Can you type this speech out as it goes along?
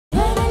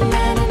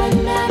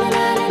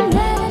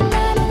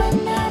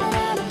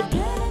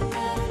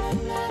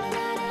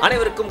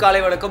அனைவருக்கும் காலை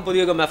வணக்கம்.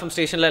 புதிய எஃப்எம்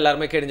ஸ்டேஷனில்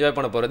எல்லாருமே என்ஜாய்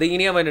பண்ண போகிறது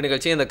இனியவை இன்று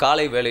நிகழ்ச்சி. இந்த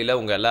காலை வேளையில்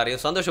உங்கள்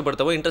எல்லாரையும்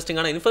சந்தோஷப்படுத்தவும்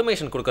இன்ட்ரெஸ்டிங்கான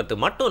இன்ஃபர்மேஷன் கொடுக்கறது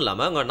மட்டும்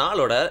இல்லாமல் உங்கள்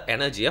நாளோட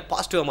எனர்ஜியை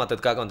பாசிட்டிவாக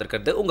மாற்றதுக்காக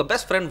வந்திருக்கிறது உங்கள்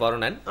பெஸ்ட் ஃப்ரெண்ட்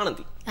வருணன்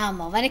ஆனந்தி.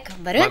 ஆமாம்,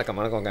 வணக்கம் வருண். வணக்கம்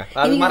வணக்கங்க.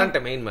 அது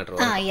மறந்துட்ட மெயின்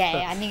மேட்டர்.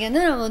 அன்னைக்கு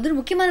வந்து நம்ம வந்து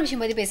முக்கியமான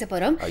விஷயம் பற்றி பேச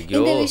போகிறோம்.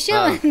 இந்த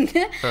விஷயம்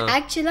வந்து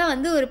ஆக்சுவலாக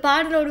வந்து ஒரு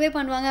பாடலோடவே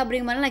பண்ணுவாங்க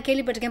அப்படிங்கிற மாதிரி நான்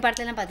கேள்விப்பட்டிருக்கேன்,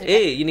 படத்தெல்லாம்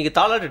பார்த்துருக்கேன். இன்னைக்கு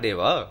தாலாட்டு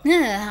டேவா?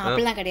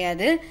 அப்படிலாம்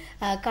கிடையாது.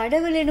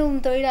 கடவுள்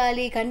எனும்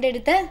தொழிலாளி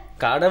கண்டெடுத்த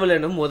கடவுள்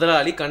எனும்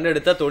முதலாளி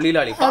கண்டெடுத்த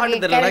தொழிலாளி. பாட்டு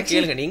தெரியலனா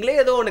கேளுங்க. நீங்களே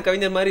ஏதோ ஒன்று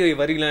கவிஞர் மாதிரி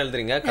வரிகளாம்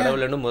எழுதுறீங்க.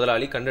 கடவுள் எனும்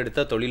முதலாளி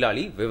கண்டெடுத்த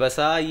தொழிலாளி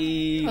விவசாயி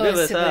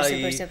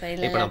விவசாயி.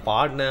 இப்ப நான்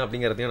பாடினேன்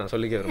அப்படிங்கறதையும் நான்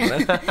சொல்லிக்க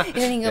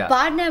விரும்புறேன். நீங்க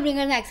பாடின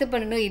அப்படிங்கறத அக்செப்ட்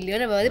பண்ணணும் இல்லையோ,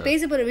 நம்ம வந்து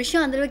பேச போற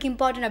விஷயம் அந்த அளவுக்கு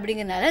இம்பார்ட்டன்ட்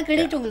அப்படிங்கறதுனால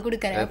கிரெடிட் உங்களுக்கு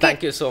கொடுக்குறேன்.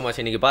 Thank you so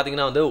much. இன்னைக்கு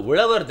பாத்தீங்கன்னா வந்து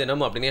உழவர்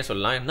தினம் அப்படின்னே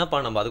சொல்லலாம். என்னப்பா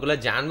நம்ம அதுக்குள்ள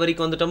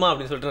ஜான்வரிக்கு வந்துட்டோமா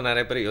அப்படின்னு சொல்லிட்டு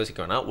நிறைய பேர் யோசிக்க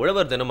வேணாம்.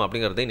 உழவர் தினம்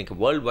அப்படிங்கிறது இன்னைக்கு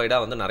வேர்ல்டு வைடா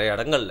வந்து நிறைய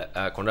இடங்கள்ல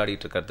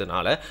கொண்டாடிட்டு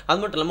இருக்கிறதுனால, அது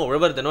மட்டும் இல்லாம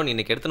உழவர் தினம்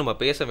இன்னைக்கு எடுத்து நம்ம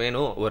பேச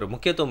வேணும் ஒரு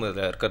முக்கியத்துவம்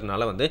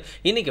இருக்கிறதுனால வந்து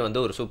இன்னைக்கு வந்து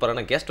ஒரு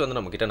சூப்பரான கெஸ்ட் வந்து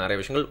நம்ம கிட்ட நிறைய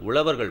விஷயங்கள்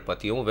உழவர்கள்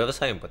பத்தியும்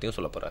விவசாயம் பத்தியும்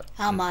சொல்ல போறாரு.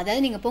 ஆமா,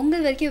 அதாவது நீங்க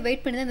பொங்கல் வரைக்கும்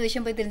வெயிட் பண்ணி தான் இந்த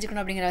விஷயம் பத்தி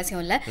தெரிஞ்சுக்கணும் அப்படிங்கிற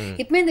அவசியம் இல்ல.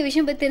 இப்போ இந்த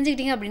விஷயம் பத்தி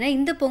தெரிஞ்சுக்கிட்டீங்க அப்படின்னா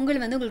இந்த பொங்கல்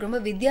வந்து உங்களுக்கு ரொம்ப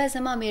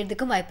வித்தியாசமா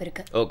அமையறதுக்கும் வாய்ப்பு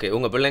இருக்கு. ஓகே,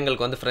 உங்க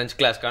பிள்ளைங்களுக்கு வந்து பிரெஞ்சு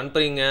கிளாஸ்க்கு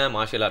அனுப்புறீங்க,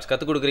 மார்ஷியல் ஆர்ட்ஸ்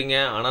கத்து கொடுக்குறீங்க,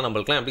 ஆனா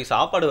நம்மளுக்குலாம் எப்படி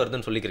சாப்பாடு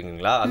வருதுன்னு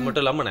சொல்லிக்கிறீங்களா? அது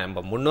மட்டும் இல்லாம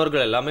நம்ம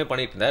முன்னோர்கள் எல்லாமே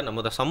பண்ணிட்டு இருந்த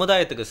நம்ம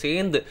சமுதாயத்துக்கு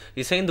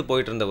இசைந்து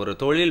போயிட்டு இருந்த ஒரு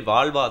தொழில்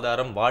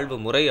வாழ்வாதாரம் வாழ்வு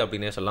முறை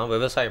அப்படின்னே சொல்லலாம்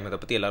விவசாயம். இதை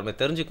பத்தி எல்லாருமே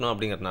தெரிஞ்சுக்கணும்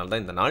அப்படிங்கறதுனால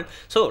தான் இந்த நாள்.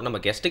 சோ நம்ம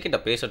கெஸ்ட் கிட்ட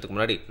பேசுறதுக்கு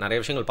முன்னாடி நிறைய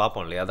விஷயங்கள்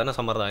பார்ப்போம் இல்லையா? அதான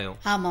சம்பிரதாயம்.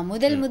 ஆமா,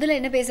 முதல்ல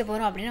என்ன பேச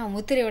போறோம் அப்படின்னா நம்ம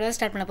முத்திரையோட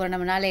ஸ்டார்ட் பண்ண போறோம்.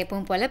 நம்ம நாளை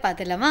எப்பவும் போல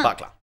பார்த்துடலாமா?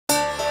 பார்க்கலாம்.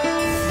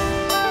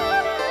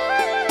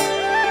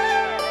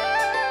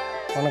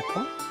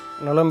 வணக்கம்.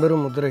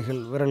 நலம்பெறும்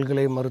முதிரைகள்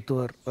விரல்களை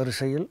மருத்துவர்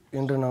வரிசையில்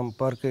இன்று நாம்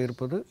பார்க்க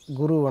இருப்பது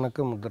குரு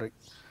வணக்க முதிரை.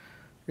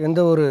 எந்த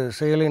ஒரு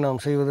செயலை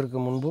நாம் செய்வதற்கு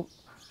முன்பும்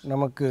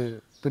நமக்கு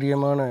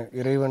பிரியமான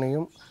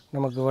இறைவனையும்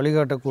நமக்கு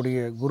வழிகாட்டக்கூடிய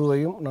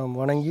குருவையும் நாம்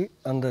வணங்கி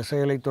அந்த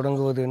செயலை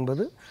தொடங்குவது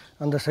என்பது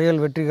அந்த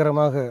செயல்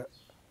வெற்றிகரமாக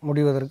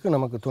முடிவதற்கு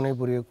நமக்கு துணை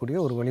புரியக்கூடிய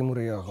ஒரு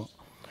வழிமுறையாகும்.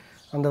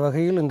 அந்த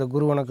வகையில் இந்த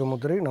குரு வணக்க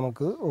முதிரை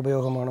நமக்கு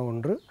உபயோகமான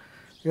ஒன்று.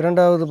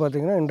 இரண்டாவது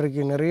பார்த்திங்கன்னா,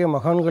 இன்றைக்கு நிறைய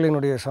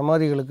மகான்களினுடைய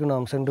சமாதிகளுக்கு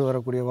நாம் சென்று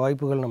வரக்கூடிய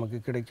வாய்ப்புகள் நமக்கு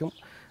கிடைக்கும்.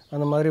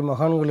 அந்த மாதிரி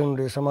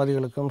மகான்களினுடைய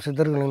சமாதிகளுக்கும்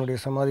சித்தர்களினுடைய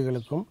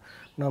சமாதிகளுக்கும்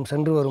நாம்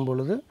சென்று வரும்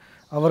பொழுது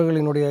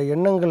அவர்களினுடைய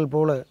எண்ணங்கள்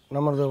போல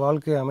நமது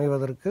வாழ்க்கை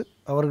அமைவதற்கு,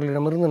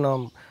 அவர்களிடமிருந்து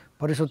நாம்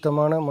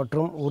பரிசுத்தமான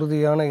மற்றும்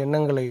உறுதியான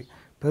எண்ணங்களை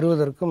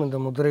பெறுவதற்கும் இந்த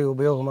முதிரை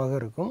உபயோகமாக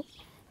இருக்கும்.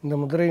 இந்த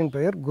முதிரையின்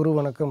பெயர் குரு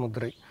வணக்க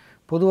முதிரை.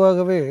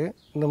 பொதுவாகவே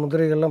இந்த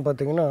முதிரைகள்லாம்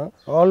பார்த்திங்கன்னா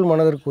ஆள்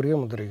மனதிற்குரிய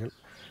முதிரைகள்.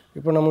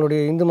 இப்போ நம்மளுடைய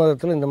இந்து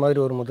மதத்தில் இந்த மாதிரி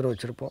ஒரு முதிரை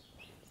வச்சுருப்போம்.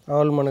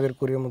 ஆள்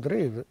மனதிற்குரிய முதிரை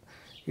இது.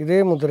 இதே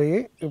முதிரையை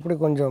இப்படி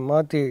கொஞ்சம்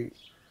மாற்றி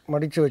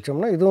மடித்து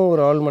வச்சோம்னா இதுவும்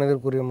ஒரு ஆள்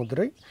மனதிற்குரிய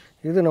முதிரை.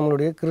 இது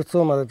நம்மளுடைய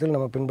கிறிஸ்துவ மதத்தில்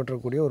நம்ம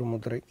பின்பற்றக்கூடிய ஒரு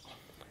முதிரை.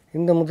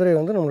 இந்த முதிரை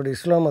வந்து நம்மளுடைய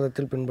இஸ்லாம்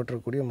மதத்தில்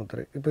பின்பற்றக்கூடிய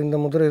முதிரை. இப்போ இந்த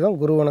முதிரை தான்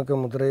குரு வணக்க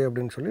முதிரை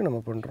அப்படின்னு சொல்லி நம்ம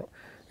பண்ணுறோம்.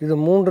 இது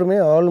மூன்றுமே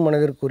ஆள்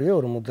மனதிற்குரிய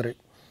ஒரு முதிரை.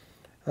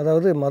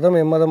 அதாவது மதம்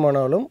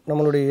எம்மதமானாலும்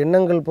நம்மளுடைய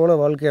எண்ணங்கள் போல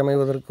வாழ்க்கை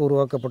அமைவதற்கு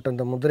உருவாக்கப்பட்ட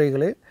இந்த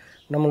முதிரைகளே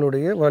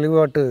நம்மளுடைய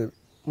வழிபாட்டு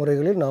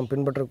முறைகளில் நாம்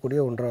பின்பற்றக்கூடிய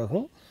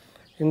ஒன்றாகும்.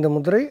 இந்த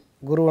முதிரை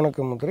குரு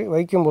வணக்க முதிரை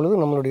வைக்கும் பொழுது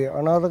நம்மளுடைய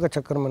அநாதக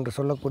சக்கரம் என்று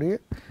சொல்லக்கூடிய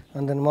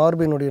அந்த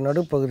மார்பினுடைய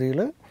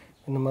நடுப்பகுதியில்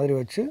இந்த மாதிரி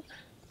வச்சு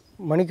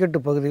மணிக்கட்டு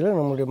பகுதியில்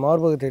நம்மளுடைய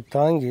மார்பகத்தை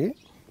தாங்கி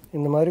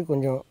இந்த மாதிரி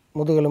கொஞ்சம்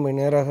முதுகெலும்பை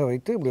நேராக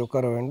வைத்து இப்படி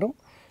உட்கார வேண்டும்.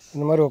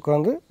 இந்த மாதிரி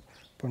உட்காந்து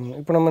பண்ணணும்.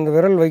 இப்போ நம்ம இந்த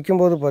விரல்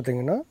வைக்கும்போது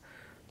பார்த்திங்கன்னா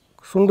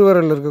சுண்டு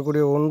விரலில்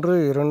இருக்கக்கூடிய 1,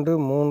 2,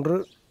 3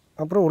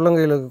 அப்புறம்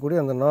உள்ளங்கையில் இருக்கக்கூடிய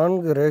அந்த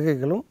 4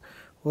 ரேகைகளும்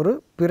ஒரு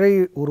பிறை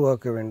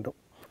உருவாக்க வேண்டும்.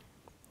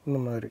 இந்த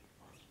மாதிரி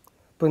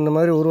இப்போ இந்த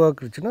மாதிரி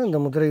உருவாக்குச்சுன்னா இந்த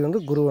முதிரை வந்து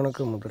குரு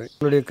வணக்க முதிரை.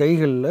 உங்களுடைய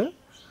கைகளில்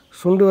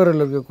சுண்டு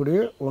விரலில் இருக்கக்கூடிய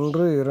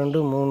 1,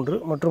 2, 3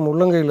 மற்றும்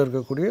உள்ளங்கையில்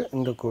இருக்கக்கூடிய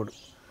இந்த கோடு,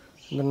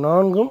 இந்த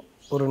 4ம்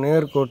ஒரு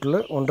நேர்கோட்டில்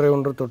ஒன்றை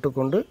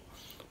தொட்டுக்கொண்டு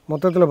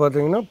மொத்தத்தில்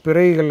பார்த்திங்கன்னா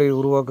பிறைகளை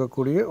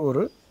உருவாக்கக்கூடிய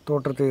ஒரு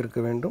தோற்றத்தை இருக்க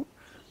வேண்டும்.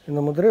 இந்த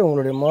முதிரை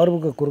உங்களுடைய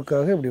மார்புக்கு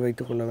குறுக்காக இப்படி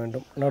வைத்துக்கொள்ள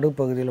வேண்டும்.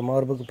 நடுப்பகுதியில்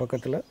மார்புக்கு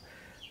பக்கத்தில்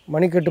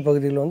மணிக்கட்டு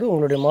பகுதியில் வந்து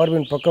உங்களுடைய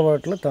மார்பின்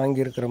பக்கவாட்டில்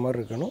தாங்கி இருக்கிற மாதிரி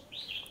இருக்கணும்.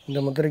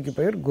 இந்த முதிரைக்கு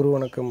பெயர் குரு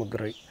வணக்க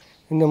முதிரை.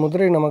 இந்த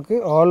முதிரை நமக்கு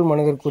ஆள்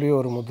மனதிற்குரிய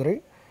ஒரு முதிரை.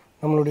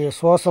 நம்மளுடைய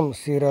சுவாசம்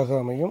சீராக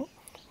அமையும்,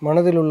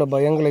 மனதில் உள்ள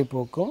பயங்களை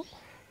போக்கும்,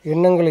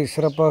 எண்ணங்களை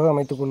சிறப்பாக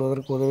அமைத்து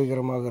கொள்வதற்கு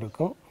உதவிகரமாக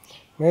இருக்கும்.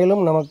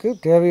 மேலும் நமக்கு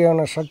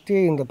தேவையான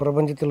சக்தியை இந்த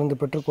பிரபஞ்சத்திலிருந்து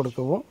பெற்றுக்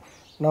கொடுக்கவும்,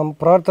 நாம்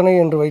பிரார்த்தனை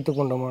என்று வைத்து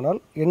கொண்டோமானால்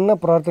என்ன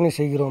பிரார்த்தனை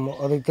செய்கிறோமோ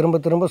அதை திரும்ப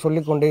திரும்ப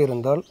சொல்லிக்கொண்டே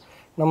இருந்தால்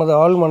நமது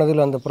ஆழ்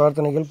மனதில் அந்த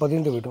பிரார்த்தனைகள்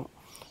பதிந்துவிடும்.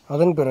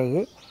 அதன்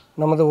பிறகு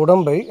நமது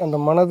உடம்பை அந்த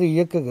மனது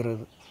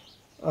இயக்குகிறது.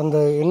 அந்த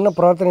என்ன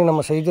பிரார்த்தனை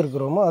நம்ம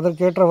செய்திருக்கிறோமோ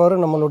அதற்கேற்றவாறு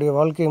நம்மளுடைய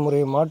வாழ்க்கை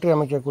முறையை மாற்றி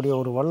அமைக்கக்கூடிய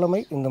ஒரு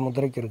வல்லமை இந்த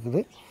முதிரைக்கு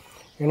இருக்குது.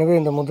 எனவே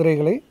இந்த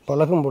முதிரைகளை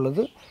பழகும்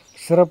பொழுது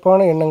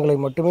சிறப்பான எண்ணங்களை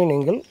மட்டுமே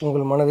நீங்கள்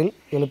உங்கள் மனதில்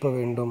எழுப்ப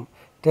வேண்டும்.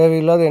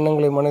 தேவையில்லாத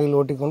எண்ணங்களை மனதில்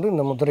ஓட்டிக்கொண்டு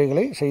இந்த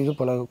முதிரைகளை செய்து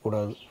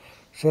பழகக்கூடாது.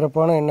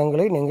 சிறப்பான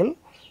எண்ணங்களை நீங்கள்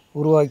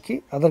உருவாக்கி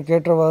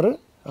அதற்கேற்றவாறு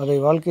அதை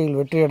வாழ்க்கையில்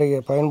வெற்றியடைய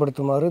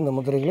பயன்படுத்துமாறு இந்த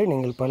முதிரைகளை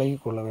நீங்கள் பழகி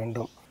கொள்ள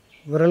வேண்டும்.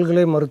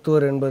 விரல்களே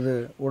மருத்துவர் என்பது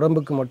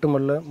உடம்புக்கு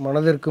மட்டுமல்ல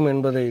மனதிற்கும்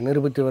என்பதை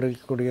நிரூபித்து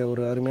வரக்கூடிய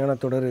ஒரு அருமையான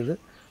தொடர் இது.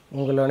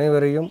 உங்கள்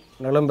அனைவரையும்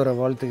நலம் பெற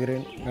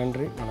வாழ்த்துகிறேன்.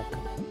 நன்றி,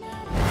 வணக்கம்.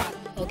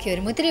 ஓகே,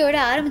 ஒரு முத்திரையோட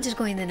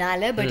ஆரம்பிச்சிருக்கோம் இந்த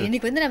நாள். பட்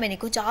இன்னைக்கு வந்து நம்ம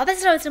இன்னைக்கு கொஞ்சம்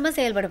அவசரமா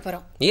செயல்பட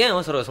போறோம். ஏன்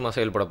அவசரமா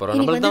செயல்பட போறோம்?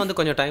 நம்மளுக்கு தான் வந்து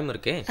கொஞ்சம் டைம்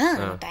இருக்கே.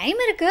 டைம்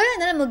இருக்கு,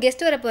 அதனால நம்ம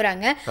கெஸ்ட் வர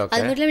போறாங்க.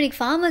 அது மட்டும் இன்னைக்கு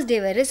ஃபார்மர்ஸ் டே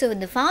வேற. சோ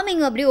இந்த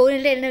ஃபார்மிங் அப்படியே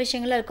ஓரில என்ன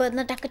விஷயங்களா இருக்கோ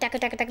அதெல்லாம்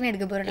டக்கு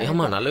எடுக்க போறோம்.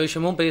 ஆமா, நல்ல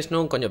விஷயமும்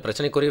பேசணும், கொஞ்சம்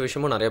பிரச்சனைக்குரிய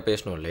விஷயமும் நிறைய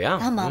பேசணும் இல்லையா?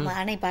 ஆமா.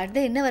 ஆனா இப்ப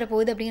அடுத்து என்ன வர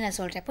போகுது அப்படின்னு நான்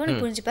சொல்றேன். இப்போ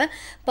புரிஞ்சுப்ப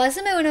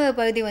பசுமை உணவு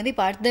பகுதி வந்து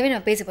இப்ப அடுத்தவே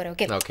நம்ம பேச போறோம்.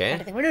 ஓகே,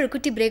 அடுத்த கூட ஒரு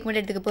குட்டி பிரேக்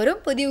மட்டும் எடுத்துக்க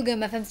போறோம். புதிய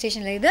யுகம் எஃப்எம்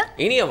ஸ்டேஷன்ல இது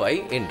இனியவை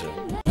இன்று.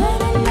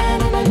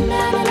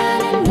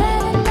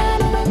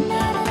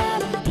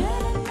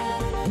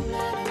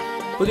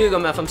 புதிய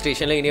யுகம் எஃப்எம்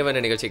ஸ்டேஷனில் இனியவன்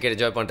நிகழ்ச்சி கேட்டு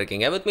என்ஜாய்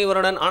பண்ணிருக்கீங்க. வித் மீ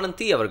வருடன்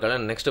ஆனந்தி அவர்கள்.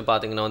 நெக்ஸ்ட்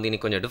பார்த்தீங்கன்னா வந்து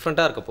இன்னைக்கு கொஞ்சம்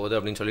டிஃப்ரெண்ட்டாக இருக்க போகுது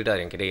அப்படின்னு சொல்லிட்டு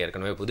என்கிட்ட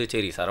ஏற்கனவே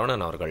புதுச்சேரி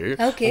சரவணன் அவர்கள்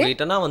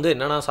உங்ககிட்டனா வந்து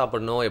என்னென்ன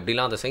சாப்பிடணும்,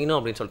 எப்படிலாம் அதை செய்யணும்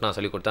அப்படின்னு சொல்லிட்டு நான்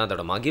சொல்லி கொடுத்தேன்.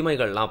 அதோட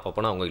மகிமைகள்லாம்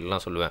அப்பப்போ நான்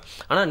உங்ககிட்டலாம் சொல்லுவேன்.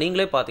 ஆனால்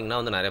நீங்களே பார்த்தீங்கன்னா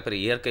வந்து நிறைய பேர்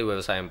இயற்கை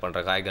விவசாயம்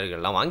பண்ணுற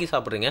காய்கறிகள்லாம் வாங்கி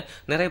சாப்பிட்றீங்க.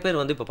 நிறைய பேர்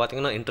வந்து இப்போ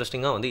பார்த்தீங்கன்னா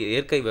இன்ட்ரெஸ்டிங்காக வந்து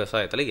இயற்கை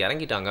விவசாயத்தில்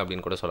இறங்கிட்டாங்க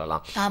அப்படின்னு கூட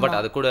சொல்லலாம். பட்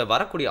அது கூட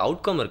வரக்கூடிய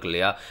அவுட்கம் இருக்கு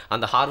இல்லையா,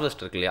 அந்த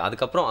ஹார்வெஸ்ட் இருக்கு இல்லையா,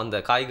 அதுக்கப்புறம்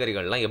அந்த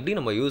காய்கறிகள்லாம் எப்படி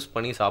நம்ம யூஸ்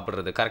பண்ணி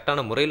சாப்பிட்றது,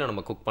 கரெக்டான முறையில்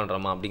நம்ம குக்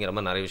பண்ணுறோமா அப்படிங்கிற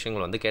மாதிரி நிறைய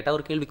விஷயங்கள் வந்து கேட்டால்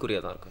ஒரு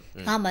கேள்விக்குறியாக தான் இருக்கும்.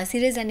 ஆமா,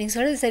 சீரியஸாக நீங்கள்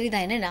சொல்றது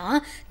சரிதான். என்னன்னா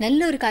நல்ல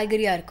ஒரு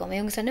காய்கறியாக இருக்கும்.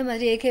 இவங்க சொன்ன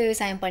மாதிரி இயற்கை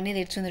விவசாயம் பண்ணி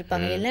எடுத்து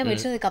வந்திருப்பாங்க. எல்லாம்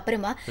எடுத்து வந்ததுக்கு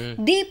அப்புறமா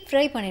டீப்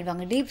ஃப்ரை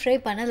பண்ணிடுவாங்க. டீப் ஃப்ரை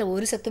பண்ண அதில்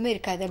ஒரு சத்துமே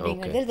இருக்காது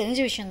அப்படிங்கிறது தெரிஞ்ச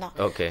விஷயம் தான்.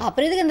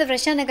 அப்புறம் எதுக்கு அந்த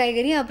ஃப்ரெஷ்ஷான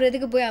காய்கறி, அப்புறம்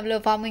எதுக்கு போய் அவ்வளோ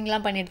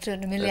ஃபார்மிங்லாம் பண்ணி எடுத்து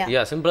வரணும்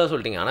இல்லையா? சிம்பிளாக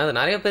சொல்லிட்டீங்க. ஆனால் அது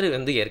நிறைய பேர்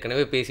வந்து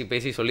ஏற்கனவே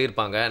பேசி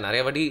சொல்லியிருப்பாங்க.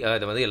 நிறைய வாட்டி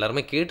இதை வந்து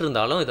எல்லாருமே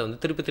கேட்டிருந்தாலும் இதை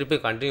வந்து திருப்பி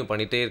கண்டினியூ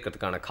பண்ணிட்டே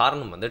இருக்கிறதுக்கான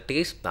காரணம் வந்து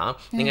டேஸ்ட் தான்.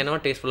 நீங்கள்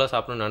என்ன டேஸ்ட்ஃபுல்லாக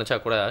சாப்பிடணும்னு நினச்சா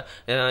கூட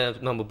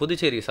நம்ம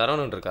புதுச்சேரி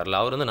சரவணன் இருக்கார்ல,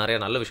 அவர் வந்து நிறைய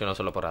நல்ல விஷயம்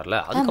சொல்ல போறாருல,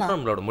 அதுக்கப்புறம்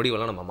நம்மளோட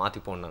முடிவெல்லாம் நம்ம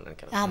மாத்திப்போம்னு நான்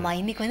நினைக்கிறேன். ஆமா,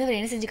 இன்னைக்கு வந்து அவர்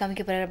என்ன செஞ்சு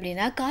காமிக்க போறாரு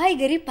அப்படின்னா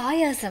காய்கறி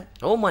பாயாசம்.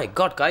 ஓ மை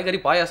காட், காய்கறி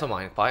பாயாசமா?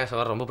 எனக்கு பாயாசம்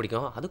வர ரொம்ப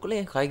பிடிக்கும். அதுக்குள்ளே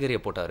என் காய்கறியை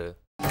போட்டாரு.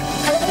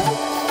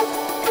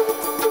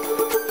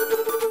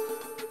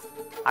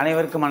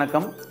 அனைவருக்கும்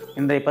வணக்கம்.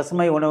 இன்றைய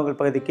பசுமை உணவுகள்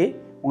பகுதிக்கு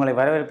உங்களை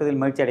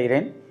வரவேற்பதில் மகிழ்ச்சி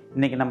அடைகிறேன்.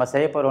 இன்றைக்கி நம்ம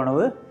செய்ய போகிற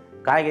உணவு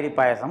காய்கறி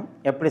பாயாசம்.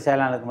 எப்படி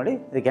செய்யலாம்னு முன்னாடி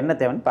இதுக்கு என்ன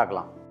தேவைன்னு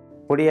பார்க்கலாம்.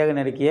 பொடியாக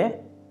நறுக்கிய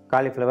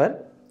காலிஃப்ளவர்,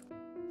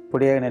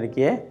 பொடியாக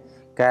நறுக்கிய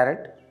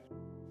கேரட்,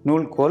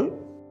 நூல்கோல்,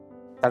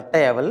 தட்டை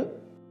அவல்,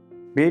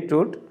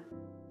 பீட்ரூட்,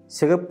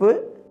 சிகப்பு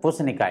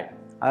பூசணிக்காய்,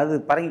 அதாவது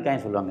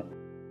பரங்கிக்காய்னு சொல்லுவாங்க,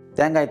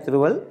 தேங்காய்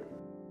துருவல்,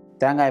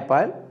 தேங்காய்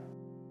பால்,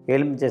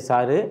 எலுமிச்சை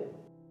சாறு,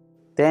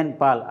 தேன்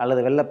பால்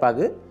அல்லது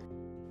வெள்ளைப்பாகு,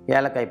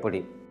 ஏலக்காய்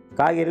பொடி.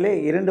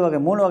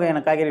 காய்கறியில் 3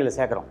 வகையான காய்கறிகளை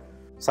சேர்க்குறோம்.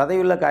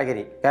 சதையுள்ள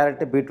காய்கறி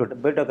கேரட்டு,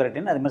 பீட்டோ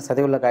கேரட்டின், அதுமாதிரி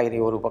சதையுள்ள காய்கறி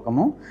ஒரு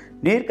பக்கமும்,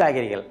 நீர்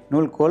காய்கறிகள்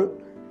நூல்கோல்,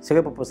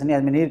 சிகப்பு பூசணி,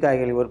 அதுமாதிரி நீர்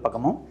காய்கறி ஒரு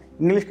பக்கமும்,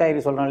 இங்கிலீஷ்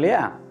காய்கறி சொல்கிறோம்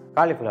இல்லையா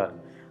காலிஃப்ளவர்,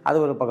 அது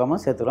ஒரு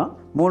பக்கமும் சேர்த்துக்கிறோம்.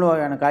 3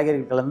 வகையான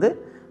காய்கறிகள் கலந்து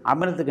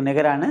அமிர்தத்துக்கு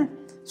நிகரான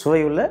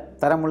சுவையுள்ள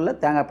தரமுள்ள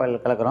தேங்காய் பால்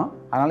கலக்கிறோம்.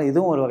 அதனால்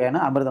இதுவும் ஒரு வகையான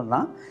அமிர்தம்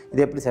தான்.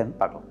 இது எப்படி சேர்ந்து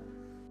பார்க்கலாம்.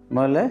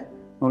 முதல்ல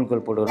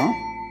நூல்கோல் போட்டுக்கிறோம்,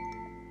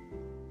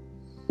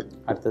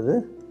 அடுத்தது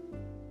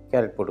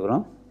கேரட்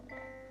போட்டுக்கிறோம்,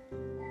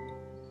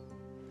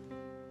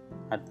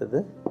 அடுத்தது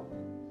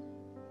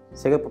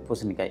சிகப்பு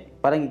பூசணிக்காய்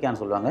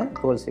பரங்கிக்காய்னு சொல்லுவாங்க,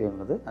 தோல்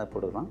சிவங்கிறது, அதை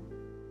போட்டுக்கிறோம்.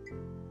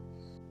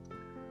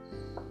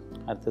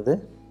 அடுத்தது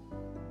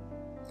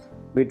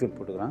பீட்ரூட்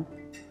போட்டுக்கிறோம்,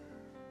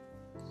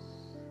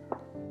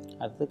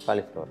 அடுத்து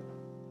காலிஃப்ளவர்.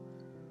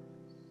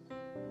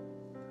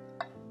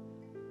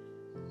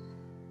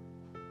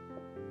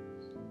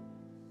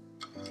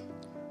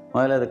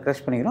 முதல்ல அதை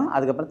க்ரஷ் பண்ணிக்கிறோம்,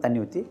 அதுக்கப்புறம்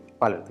தண்ணி ஊற்றி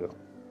பால் எடுத்துக்கிறோம்.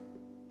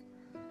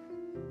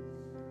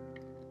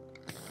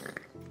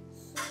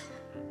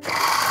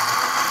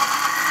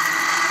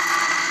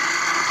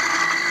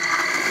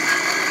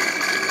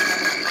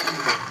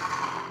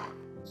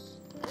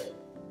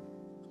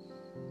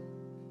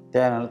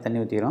 தேவையான தண்ணி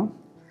ஊற்றிக்கிறோம்.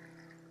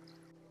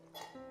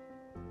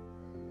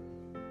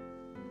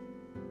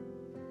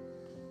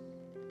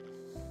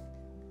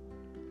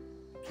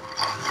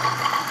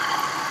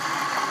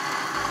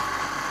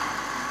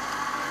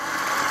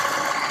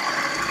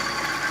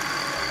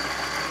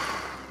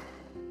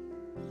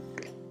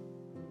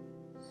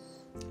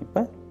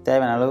 இப்போ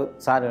தேவையான அளவு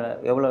சாறு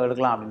எவ்வளோ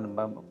எடுக்கலாம்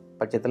அப்படின்னு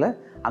பட்சத்தில்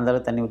அந்த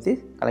அளவு தண்ணி ஊற்றி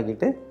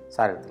கலக்கிட்டு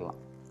சாறு எடுத்துக்கலாம்.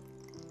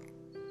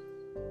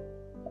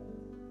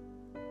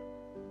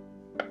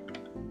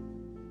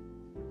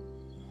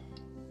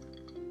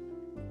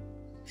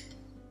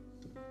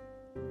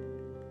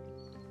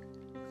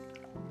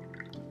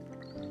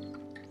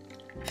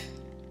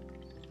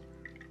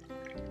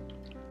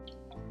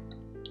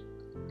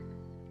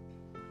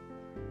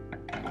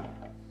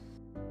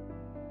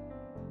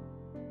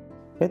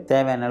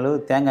 தேவையான அளவு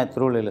தேங்காய்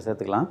துருவல்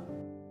சேர்த்துக்கலாம்.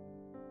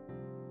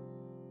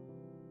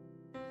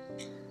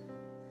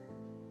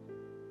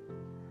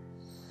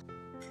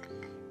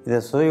 இதை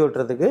சுவை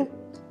ஊட்டுறதுக்கு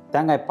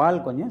தேங்காய்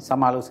பால் கொஞ்சம்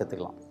சம அளவு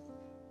சேர்த்துக்கலாம்.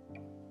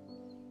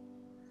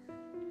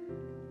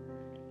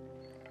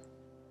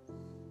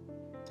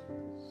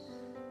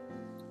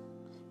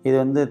 இது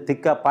வந்து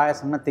திக்காக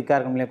பாயசம்னா திக்காக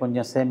இருக்கும் இல்லையா,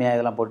 கொஞ்சம் சேமியா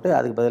இதெல்லாம் போட்டு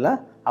அதுக்கு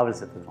பதிலாக அவல்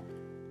சேர்த்துக்கிறோம்.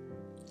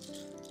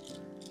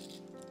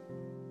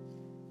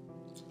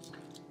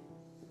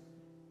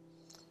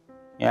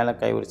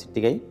 ஏலக்காய் ஒரு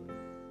சிட்டிகை,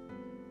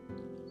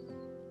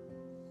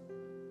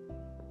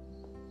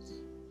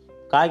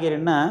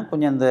 காய்கறின்னா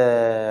கொஞ்சம் அந்த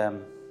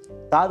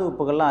தாது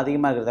உப்புகள்லாம்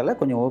அதிகமாக இருக்கிறதால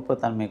கொஞ்சம்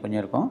உப்புத்தன்மை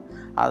கொஞ்சம் இருக்கும்.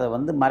 அதை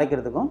வந்து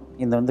மறைக்கிறதுக்கும்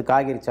இந்த வந்து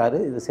காய்கறி சாறு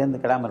இது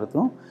சேர்ந்து கிடாமல்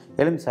இருக்கிறதுக்கும்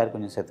எலுமிச்சை சாறு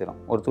கொஞ்சம்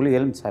சேர்த்துக்கிறோம். ஒரு துளி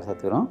எலுமிச்சை சாறு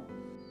சேர்த்துக்கிறோம்.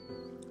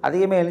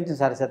 அதிகமாக எலுமிச்சை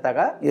சாறு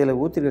சேர்த்தாக்கா இதில்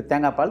ஊற்றிருக்கிற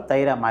தேங்காய் பால்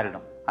தயிராக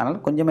மாறிடும்.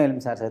 அதனால் கொஞ்சமாக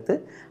எலுமிச்சை சாறு சேர்த்து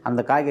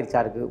அந்த காய்கறி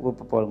சாருக்கு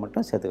உப்பு போல்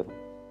மட்டும் சேர்த்துக்கிறோம்.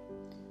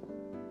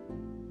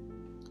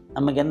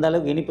 நமக்கு எந்த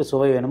அளவுக்கு இனிப்பு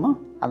சுவை வேணுமோ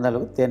அந்த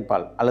அளவுக்கு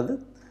தேன்பால் அல்லது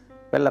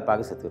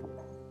வெள்ளைப்பாகு சேர்த்துக்கிறோம்.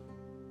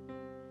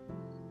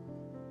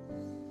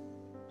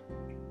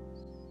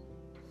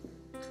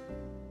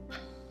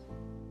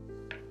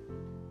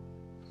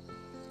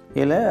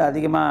 இதில்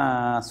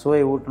அதிகமாக சுவை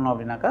ஊட்டணும்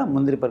அப்படின்னாக்கா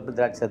முந்திரி பருப்பு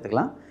திராட்சை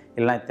சேர்த்துக்கலாம்.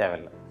 இல்லைனா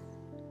தேவையில்லை.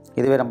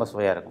 இதுவே ரொம்ப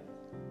சுவையாக இருக்கும்.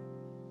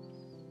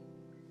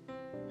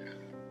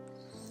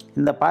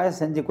 இந்த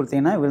பாயசம் செஞ்சு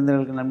கொடுத்தீங்கன்னா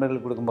விருந்தினர்களுக்கு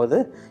நண்பர்களுக்கு கொடுக்கும்போது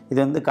இது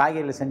வந்து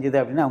காய்கறியில் செஞ்சது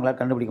அப்படின்னு அவங்களால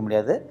கண்டுபிடிக்க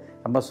முடியாது.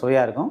 ரொம்ப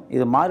சுவையாக இருக்கும்.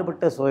 இது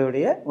மாறுபட்ட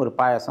சுவையுடைய ஒரு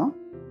பாயசம்,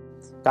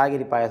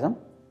 காய்கறி பாயசம்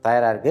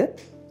தயாராக இருக்குது.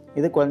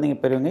 இது குழந்தைங்க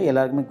பெரியவங்க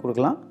எல்லாருக்குமே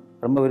கொடுக்கலாம்.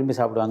 ரொம்ப விரும்பி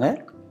சாப்பிடுவாங்க.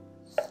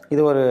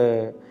 இது ஒரு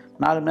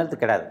 4 மணி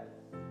நேரத்துக்கு கிடாது.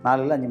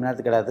 4 இல்லை 5 மணி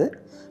நேரத்துக்கு கிடாது.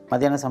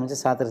 மத்தியானம் சமைச்சு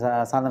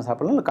சாயந்தரம்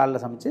சாப்பிட்லாம், இல்லை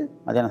காலையில் சமைச்சு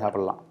மத்தியானம்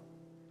சாப்பிட்லாம்.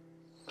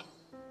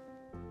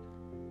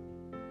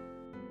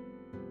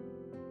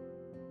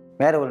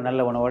 வேறு ஒரு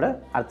நல்ல உணவோடு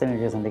அடுத்த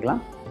நிகழ்ச்சியை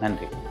சந்திக்கலாம்.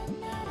 நன்றி.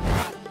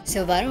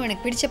 ஸோ வரும்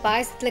எனக்கு பிடிச்ச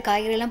பாயசத்தில்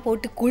காய்கறியெல்லாம்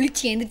போட்டு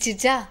குளிச்சு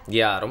எழுந்திரிச்சிச்சா?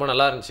 ரொம்ப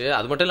நல்லா இருந்துச்சு.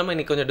 அது மட்டும் இல்லாமல்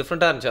இன்னைக்கு கொஞ்சம்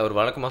டிஃப்ரெண்ட்டாக இருந்துச்சு. அவர்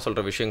வழக்கமாக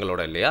சொல்கிற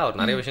விஷயங்களோட இல்லையா, அவர்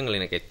நிறைய விஷயங்கள்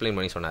எனக்கு எக்ஸ்பிளைன்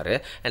பண்ணி சொன்னார்.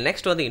 அண்ட்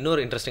நெக்ஸ்ட் வந்து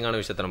இன்னொரு இன்ட்ரெஸ்டிங்கான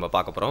விஷயத்தை நம்ம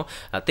பார்க்க போகிறோம்.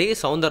 தே.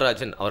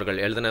 சௌந்தரராஜன்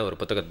அவர்கள் எழுதின ஒரு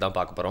புத்தகத்தை தான்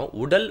பார்க்க போகிறோம்.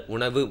 உடல்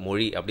உணவு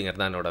மொழி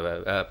அப்படிங்கிறது தான் என்னோட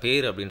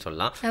பேர் அப்படின்னு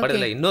சொல்லலாம். பட்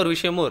இதில் இன்னொரு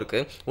விஷயமும்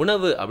இருக்குது.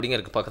 உணவு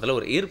அப்படிங்கிறதுக்கு பக்கத்தில்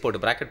ஒரு ஈர்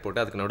போட்டு பிராக்கெட்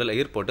போட்டு அதுக்கு நடுவில்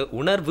ஈர் போட்டு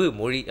உணர்வு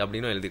மொழி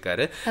அப்படின்னு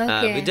எழுதியிருக்காரு.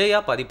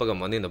 விஜயா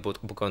பதிப்பகம் வந்து இந்த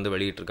புக்கை வந்து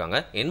வெளியிட்டிருக்காங்க.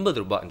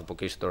 80 ரூபாய் இந்த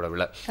பொக்கிஷத்தோட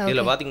விலை.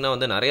 இதில் பார்த்தீங்கன்னா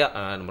வந்து நிறைய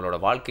நம்மளோட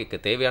வாழ்க்கைக்கு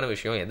தேவையான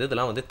விஷயம்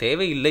எதுலாம் வந்து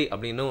தேவையில்லை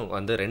அப்படின்னு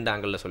வந்து 2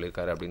 ஆங்கிள்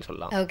சொல்லியிருக்காரு அப்படின்னு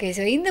சொல்லலாம். ஓகே,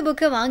 ஸோ இந்த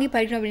புக்கை வாங்கி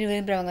படிக்கணும் அப்படின்னு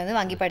விரும்புறவங்க வந்து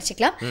வாங்கி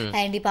படிச்சுக்கலாம்.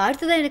 அண்ட் இப்போ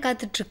அடுத்ததான் என்ன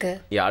காத்துட்டு இருக்கு?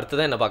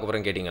 அடுத்ததான் என்ன பார்க்க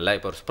போறோம் கேட்டீங்கல்ல.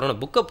 இப்போ ஒரு சூப்பரான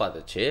புக்கை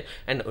பார்த்துச்சு.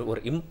 அண்ட் ஒரு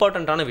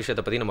இம்பார்ட்டன்டான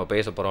விஷயத்தை பற்றி நம்ம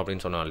பேச போறோம்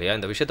அப்படின்னு சொன்னோம் இல்லையா.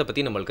 இந்த விஷயத்தை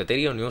பற்றி நம்மளுக்கு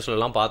தெரியும்,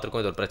 நியூஸ்லாம்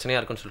பார்த்துருக்கோம். இது ஒரு பிரச்சனையா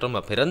இருக்குன்னு சொல்லிட்டு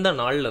நம்ம பிறந்த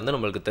நாள்ல இருந்து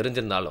நம்மளுக்கு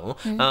தெரிஞ்சிருந்தாலும்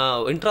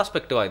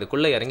இன்ட்ராஸ்பெக்டிவா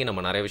இதுக்குள்ள இறங்கி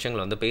நம்ம நிறைய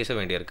விஷயங்கள் வந்து பேச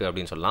வேண்டியிருக்கு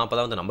அப்படின்னு சொல்லலாம்.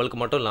 அப்பதான் வந்து நம்மளுக்கு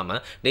மட்டும்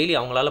இல்லாமல் டெய்லி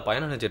அவங்களால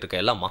பயனடைஞ்சிட்டு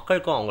இருக்க எல்லா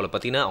மக்களுக்கும் அவங்கள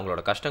பற்றின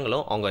அவங்களோட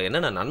கஷ்டங்களும் அவங்க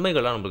என்னென்ன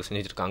நன்மைகள்லாம் நம்மளுக்கு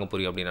செஞ்சிருக்காங்க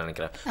புரியும் அப்படின்னு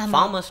நினைக்கிறேன்.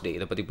 ஃபார்மர்ஸ் டே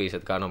இதை பற்றி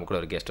பேசுறதுக்காக நம்ம கூட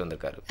ஒரு கெஸ்ட்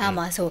வந்திருக்காரு.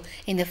 ஆமா, ஸோ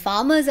இந்த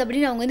ஃபார்மர்ஸ்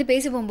அப்படின்னு அவங்க வந்து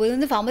பேச போகும்போது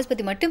வந்து ஃபார்மர்ஸ்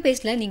பற்றி மட்டும்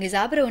பேசல, நீங்க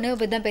சாப்பிட்ற உணவை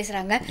பற்றி தான்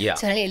பேசுறாங்க.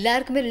 ஸோ அதனால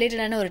எல்லாருக்குமே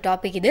ரிலேட்டடான ஒரு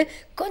டாபிக் இது.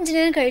 கொஞ்ச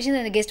நேரம் கழிச்சு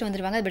அந்த கெஸ்ட்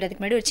வந்துருவாங்க. பட்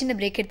அதுக்கு முன்னாடி ஒரு சின்ன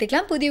பிரேக்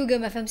எடுத்துக்கலாம். புதிய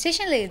யுகம் FM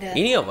ஸ்டேஷன்ல இது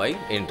இனியவை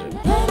என்று.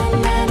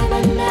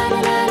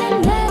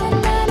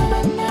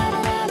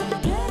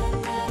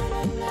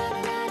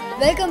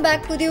 Welcome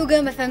back. புதிய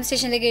யுகம் FM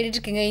ஸ்டேஷனில் கேட்டுட்டு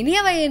இருக்கீங்க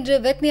இனியவை என்று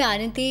with me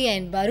Ananthi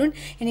and Varun.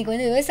 இன்னைக்கு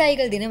வந்து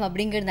விவசாயிகள் தினம்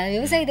அப்படிங்கிறதுனால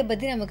விவசாயத்தை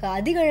பற்றி நமக்கு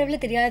அதிக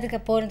அளவில் தெரியாதுக்கு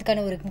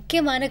போகிறதுக்கான ஒரு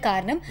முக்கியமான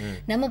காரணம்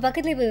நம்ம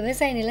பக்கத்தில் இப்போ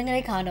விவசாய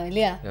நிலங்களே காணோம்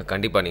இல்லையா?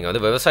 கண்டிப்பாக நீங்கள்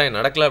வந்து விவசாயம்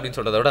நடக்கல அப்படின்னு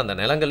சொல்கிறத விட அந்த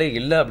நிலங்களே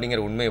இல்லை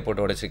அப்படிங்கிற உண்மையை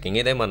போட்டு உடைச்சிருக்கீங்க.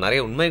 இதே மாதிரி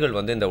நிறைய உண்மைகள்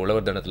வந்து இந்த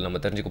உழவர் தினத்தில்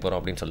நம்ம தெரிஞ்சுக்க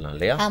போகிறோம் அப்படின்னு சொல்லலாம்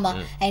இல்லையா? ஆமாம்.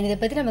 அண்ட் இதை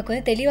பற்றி நமக்கு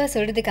வந்து தெளிவாக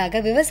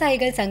சொல்கிறதுக்காக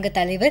விவசாயிகள் சங்க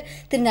தலைவர்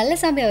திரு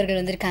நல்லசாமி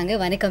அவர்கள் வந்திருக்காங்க.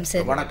 வணக்கம்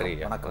சார்.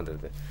 வணக்கம்.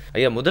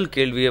 ஐயா, முதல்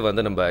கேள்வியே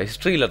வந்து நம்ம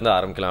ஹிஸ்ட்ரியிலேருந்து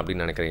ஆரம்பிக்கலாம்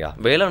நினைக்கிறியா?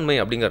 வேளாண்மை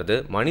அப்படிங்கிறது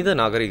மனித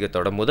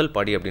நாகரிகத்தோட முதல்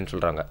படி அப்படின்னு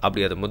சொல்றாங்க.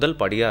 அப்படி அது முதல்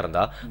படியா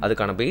இருந்தா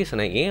அதுக்கான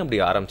பேசனை ஏன் அப்படி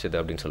ஆரம்பிச்சது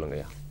அப்படின்னு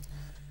சொல்லுங்கய்யா.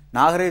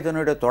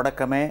 நாகரிகத்தினுடைய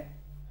தொடக்கமே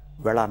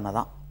வேளாண்மை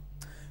தான்.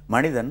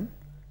 மனிதன்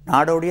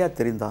நாடோடியா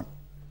தெரிந்தான்.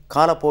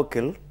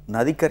 காலப்போக்கில்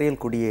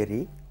நதிக்கரையில்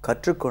குடியேறி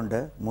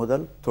கற்றுக்கொண்ட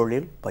முதல்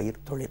தொழில்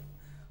பயிர் தொழில்.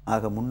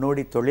 ஆக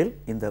முன்னோடி தொழில்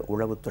இந்த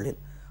உழவு தொழில்.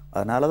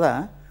 அதனால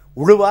தான்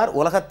உழுவார்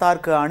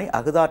உலகத்தார்க்கு ஆணி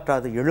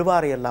அகுதாற்றாது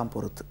எழுவாரை எல்லாம்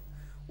பொறுத்து.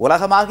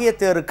 உலகமாகிய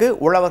தேருக்கு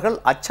உழவர்கள்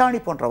அச்சாணி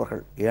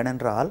போன்றவர்கள்.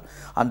 ஏனென்றால்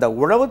அந்த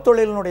உழவு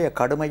தொழிலினுடைய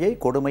கடுமையை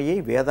கொடுமையை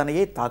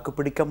வேதனையை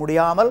தாக்குப்பிடிக்க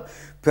முடியாமல்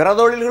பிற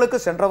தொழில்களுக்கு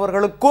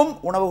சென்றவர்களுக்கும்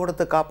உணவு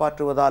கொடுத்து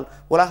காப்பாற்றுவதால்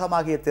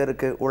உலகமாகிய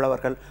தேருக்கு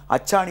உழவர்கள்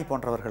அச்சாணி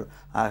போன்றவர்கள்.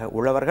 ஆக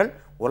உழவர்கள்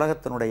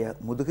உலகத்தினுடைய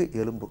முதுகு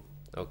எலும்பு.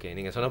 ஓகே,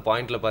 நீங்கள் சொன்ன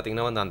பாயிண்ட்ல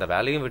பார்த்தீங்கன்னா வந்து அந்த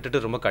வேலையும்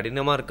விட்டுட்டு ரொம்ப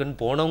கடினமாக இருக்குன்னு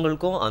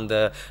போனவங்களுக்கும் அந்த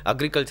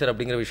அக்ரிகல்ச்சர்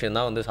அப்படிங்கிற விஷயம்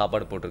தான் வந்து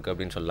சாப்பாடு போட்டிருக்கு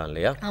அப்படின்னு சொல்லலாம்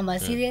இல்லையா?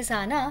 ஆமாம், சீரியஸ்.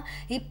 ஆனால்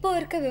இப்போ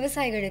இருக்க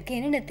விவசாயிகளுக்கு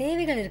என்னென்ன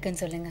தேவைகள்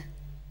இருக்குன்னு சொல்லுங்கள்.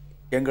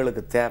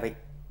 எங்களுக்கு தேவை,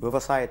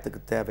 விவசாயத்துக்கு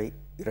தேவை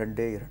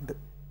 2.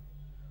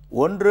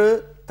 ஒன்று,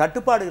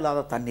 தட்டுப்பாடு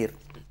இல்லாத தண்ணீர்.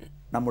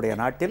 நம்முடைய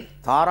நாட்டில்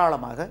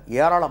தாராளமாக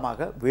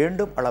ஏராளமாக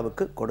வேண்டும்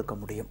அளவுக்கு கொடுக்க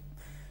முடியும்.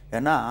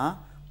 ஏன்னா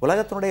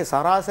உலகத்தினுடைய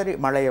சராசரி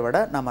மழையை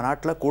விட நம்ம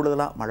நாட்டில்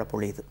கூடுதலாக மழை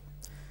பொழியுது.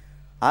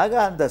 ஆக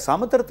அந்த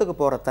சமுத்திரத்துக்கு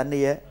போகிற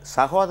தண்ணியை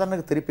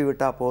சகோதரனுக்கு திருப்பி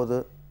விட்டால் போது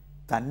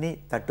தண்ணி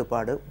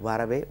தட்டுப்பாடு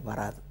வரவே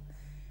வராது.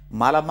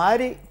 மலை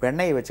மாதிரி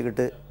வெண்ணெயை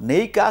வச்சுக்கிட்டு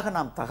நெய்க்காக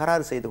நாம்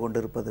தகராறு செய்து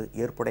கொண்டிருப்பது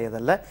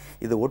ஏற்புடையதல்ல.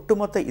 இது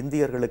ஒட்டுமொத்த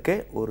இந்தியர்களுக்கே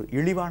ஒரு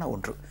இழிவான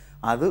ஒன்று.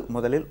 அது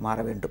முதலில் மாற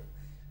வேண்டும்.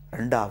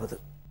 2வது,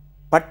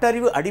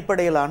 பட்டறிவு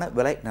அடிப்படையிலான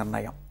விலை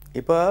நிர்ணயம்.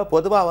 இப்போ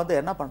பொதுவாக வந்து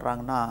என்ன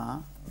பண்ணுறாங்கன்னா,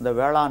 இந்த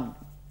வேளாண்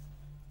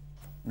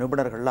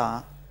நிபுணர்கள்லாம்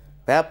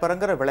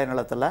பேப்பருங்கிற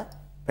விளைநிலத்தில்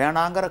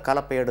பேனாங்கிற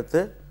கலப்பை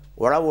எடுத்து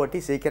உழவு ஓட்டி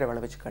சீக்கிரம்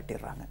விளை வச்சு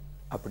கட்டிடுறாங்க.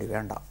 அப்படி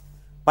வேண்டாம்.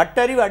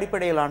 பட்டறிவு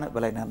அடிப்படையிலான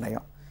விலை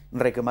நிர்ணயம்.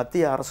 இன்றைக்கு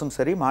மத்திய அரசும்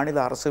சரி மாநில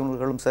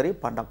அரசுகளும் சரி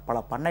பல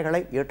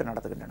பண்ணைகளை ஏற்று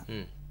நடத்துகின்றன.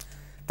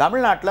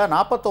 தமிழ்நாட்டில்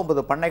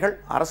 49 பண்ணைகள்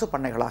அரசு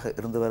பண்ணைகளாக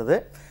இருந்து வருது.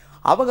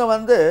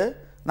 அவங்க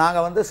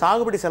நாங்கள்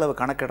சாகுபடி செலவு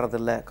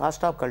கணக்கிடுறதில்லை,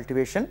 காஸ்ட் ஆஃப்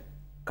கல்டிவேஷன்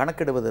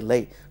கணக்கிடுவதில்லை,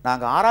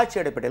 நாங்கள் ஆராய்ச்சி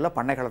அடிப்படையில்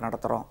பண்ணைகளை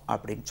நடத்துகிறோம்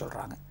அப்படின்னு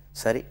சொல்கிறாங்க.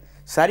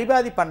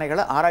 சரிபாதி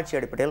பண்ணைகளை ஆராய்ச்சி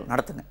அடிப்படையில்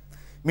நடத்துங்க.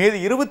 மீது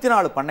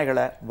 24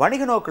 பண்ணைகளை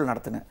வணிக நோக்கில்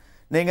நடத்துங்க.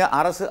 நீங்கள்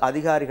அரசு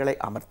அதிகாரிகளை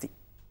அமர்த்தி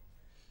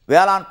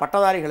வேளாண்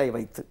பட்டதாரிகளை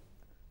வைத்து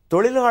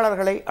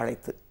தொழிலாளர்களை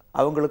அழைத்து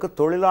அவங்களுக்கு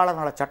தொழிலாளர்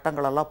நல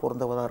சட்டங்களெல்லாம்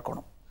பொருந்துவதாக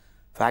இருக்கணும்.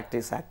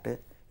 Factories act,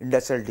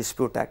 industrial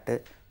dispute act,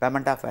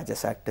 payment of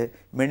wages act,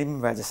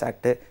 minimum wages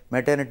act,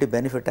 maternity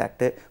benefit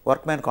act,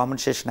 workmen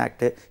compensation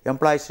act,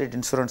 employee state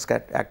insurance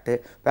act,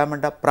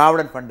 payment of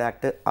provident fund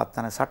act,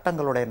 அத்தனை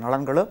சட்டங்களுடைய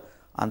நலன்களும்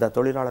அந்த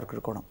தொழிலாளருக்கு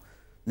இருக்கணும்.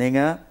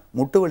 நீங்கள்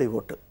முட்டுவலி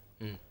ஓட்டு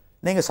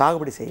நீங்கள்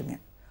சாகுபடி செய்யுங்க.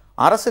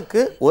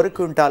 அரசுக்கு 1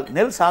 குவிண்டால்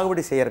நெல்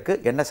சாகுபடி செய்யறதுக்கு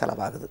என்ன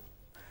செலவாகுது,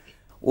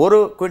 1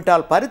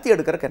 குவிண்டால் பருத்தி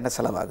எடுக்கிறதுக்கு என்ன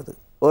செலவாகுது,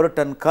 1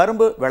 டன்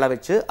கரும்பு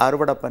விளைவிச்சு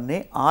அறுவடை பண்ணி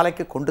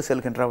ஆலைக்கு கொண்டு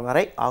செல்கின்ற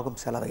வரை ஆகும்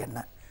செலவு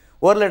என்ன,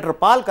 1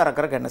 லிட்டர் பால்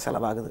கறக்கிறதுக்கு என்ன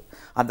செலவாகுது,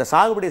 அந்த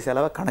சாகுபடி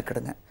செலவை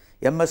கணக்கிடுங்க.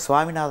 MS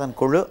சுவாமிநாதன்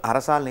குழு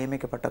அரசால்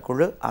நியமிக்கப்பட்ட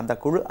குழு, அந்த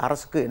குழு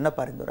அரசுக்கு என்ன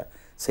பரிந்துரை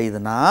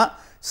செய்துன்னா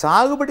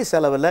சாகுபடி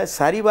செலவில்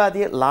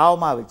சரிபாதியை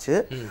லாபமாக வச்சு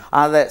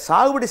அதை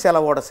சாகுபடி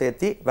செலவோட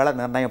சேர்த்து விலை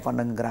நிர்ணயம்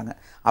பண்ணுங்கிறாங்க.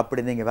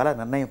 அப்படி நீங்கள் விலை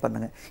நிர்ணயம்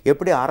பண்ணுங்கள்.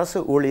 எப்படி அரசு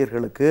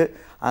ஊழியர்களுக்கு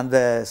அந்த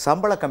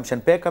சம்பள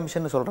கமிஷன், பே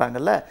கமிஷன்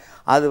சொல்கிறாங்கல்ல,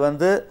 அது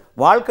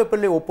வாழ்க்கை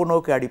பிள்ளை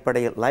ஒப்புநோக்கு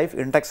அடிப்படையில், லைஃப்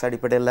இண்டெக்ஸ்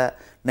அடிப்படையில்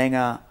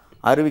நீங்கள்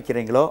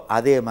அறிவிக்கிறீங்களோ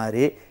அதே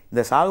மாதிரி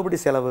இந்த சாகுபடி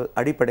செலவு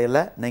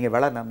அடிப்படையில் நீங்கள்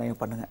விலை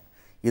நிர்ணயம் பண்ணுங்கள்.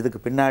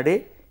 இதுக்கு பின்னாடி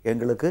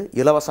எங்களுக்கு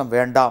இலவசம்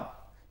வேண்டாம்,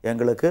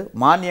 எங்களுக்கு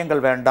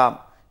மானியங்கள் வேண்டாம்,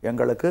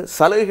 எங்களுக்கு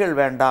சலுகைகள்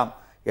வேண்டாம்,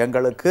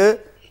 எங்களுக்கு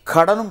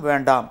கடனும்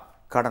வேண்டாம்,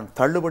 கடன்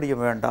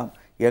தள்ளுபடியும் வேண்டாம்,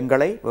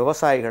 எங்களை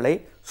விவசாயிகளை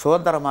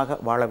சுதந்திரமாக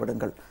வாழ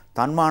விடுங்கள்,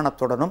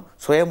 தன்மானத்துடனும்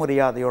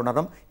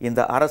சுயமரியாதையுடனும்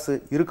இந்த அரசு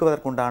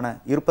இருப்பதற்குண்டான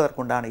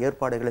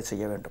ஏற்பாடுகளை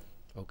செய்ய வேண்டும்.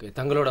 ஓகே,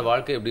 தங்களோட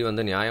வாழ்க்கை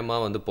எப்படி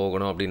நியாயமாக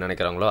போகணும் அப்படின்னு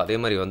நினைக்கிறாங்களோ அதே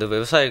மாதிரி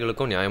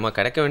விவசாயிகளுக்கும் நியாயமாக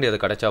கிடைக்க வேண்டியது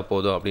கிடைச்சா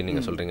போதும் அப்படின்னு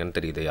நீங்கள் சொல்கிறீங்கன்னு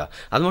தெரியுதுயா.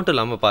 அது மட்டும்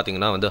இல்லாமல்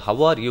பார்த்தீங்கன்னா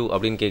ஹவ் ஆர் யூ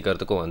அப்படின்னு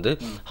கேட்கறதுக்கும்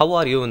how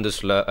are you in this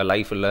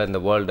லைஃப்பில்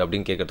இந்த வேர்ல்டு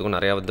அப்படின்னு கேட்கறதுக்கும்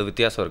நிறையா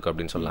வித்தியாசம் இருக்குது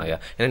அப்படின்னு சொல்லலாம்.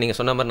 ஏன்னா நீங்கள்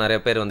சொன்ன மாதிரி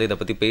நிறைய பேர் இதை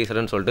பற்றி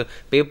பேசுகிறேன்னு சொல்லிட்டு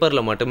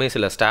பேப்பரில் மட்டுமே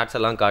சில ஸ்டாட்ஸ்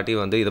எல்லாம் காட்டி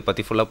இதை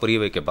பற்றி ஃபுல்லாக புரிய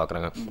வைக்க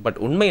பார்க்குறாங்க. பட்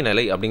உண்மை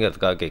நிலை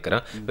அப்படிங்கிறதுக்காக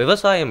கேட்குறேன்,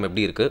 விவசாயம்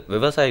எப்படி இருக்குது,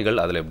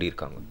 விவசாயிகள் அதில் எப்படி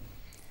இருக்காங்க?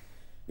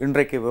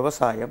 இன்றைக்கு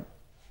விவசாயம்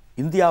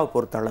இந்தியாவை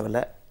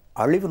பொறுத்தளவில்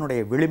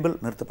அழிவினுடைய விளிம்பில்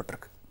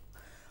நிறுத்தப்பட்டிருக்கு.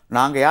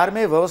 நாங்கள்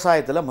யாருமே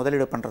விவசாயத்தில்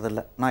முதலீடு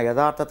பண்ணுறதில்ல. நான்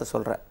யதார்த்தத்தை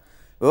சொல்கிறேன்.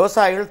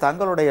 விவசாயிகள்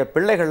தங்களுடைய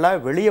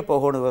பிள்ளைகள்லாம் வெளியே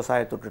போகணும்,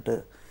 விவசாயத்தை விட்டுட்டு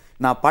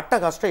நான் பட்ட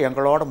கஷ்டம்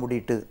எங்களோட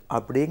முடிட்டு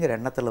அப்படிங்கிற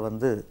எண்ணத்தில்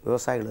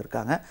விவசாயிகள்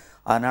இருக்காங்க.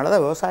 அதனால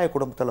தான் விவசாய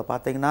குடும்பத்தில்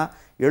பார்த்திங்கன்னா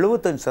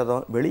 75%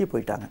 வெளியே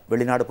போயிட்டாங்க,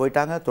 வெளிநாடு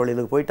போயிட்டாங்க,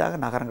 தொழிலுக்கு போயிட்டாங்க,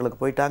 நகரங்களுக்கு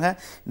போயிட்டாங்க.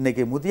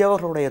 இன்றைக்கி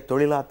முதியவர்களுடைய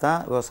தொழிலாக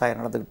தான் விவசாயம்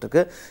நடந்துக்கிட்டு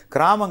இருக்குது.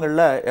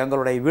 கிராமங்களில்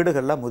எங்களுடைய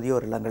வீடுகளில்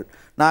முதியோர் இல்லங்கள்.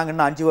 நாங்கள்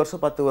இன்னும் 5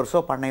 வருஷம் 10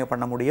 வருஷம் பண்ணையை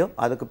பண்ண முடியும்,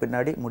 அதுக்கு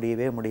பின்னாடி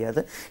முடியவே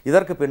முடியாது.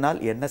 இதற்கு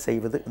பின்னால் என்ன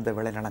செய்வது? இந்த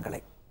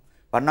விளைநிலங்களை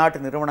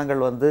பன்னாட்டு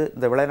நிறுவனங்கள்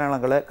இந்த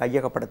விளைநிலங்களை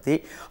கையகப்படுத்தி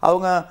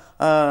அவங்க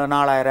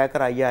 4000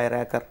 ஏக்கர் 5000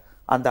 ஏக்கர்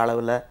அந்த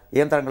அளவில்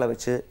இயந்திரங்களை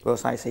வச்சு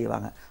விவசாயம்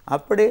செய்வாங்க.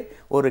 அப்படி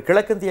ஒரு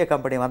கிழக்கிந்திய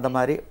கம்பெனி வந்த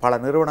மாதிரி பல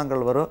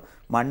நிறுவனங்கள் வரும்.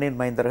 மண்ணின்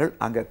மைந்தர்கள்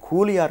அங்கே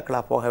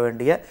கூலியாட்களாக போக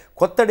வேண்டிய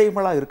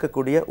கொத்தடிமைகளாக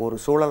இருக்கக்கூடிய ஒரு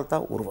சூழல்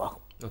தான்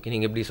உருவாகும். ஓகே,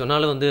 நீங்கள் இப்படி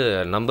சொன்னாலும்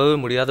நம்பவே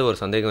முடியாத ஒரு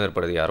சந்தேகம்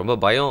ஏற்படுது, ரொம்ப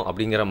பயம்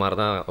அப்படிங்கிற மாதிரி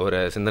தான் ஒரு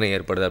சிந்தனை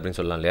ஏற்படுது அப்படின்னு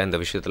சொல்லலாம் இல்லையா? இந்த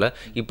விஷயத்தில்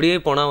இப்படியே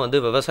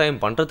போனால்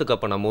விவசாயம் பண்ணுறதுக்கு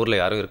அப்போ நம்ம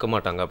ஊரில் யாரும் இருக்க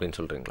மாட்டாங்க அப்படின்னு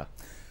சொல்கிறீங்களா?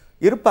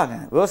 இருப்பாங்க,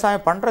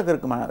 விவசாயம் பண்ணுறதுக்கு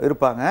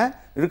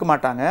இருக்க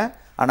மாட்டாங்க.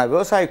 ஆனால்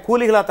விவசாய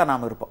கூலிகளாக தான்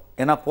நாம் இருப்போம்.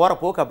 ஏன்னா போகிற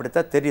போக்கு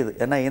அப்படித்தான் தெரியுது.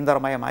 ஏன்னா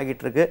இயந்திரமயம்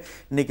ஆகிட்டு இருக்கு.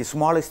 இன்றைக்கி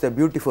ஸ்மால் இஸ் த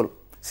பியூட்டிஃபுல்,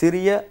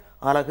 சிறிய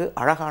அழகு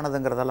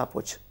அழகானதுங்கிறதெல்லாம்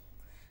போச்சு.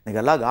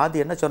 இன்றைக்கி எல்லாம்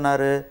காந்தி என்ன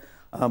சொன்னார்?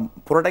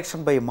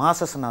 Protection by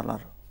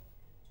மாசஸ்னார்.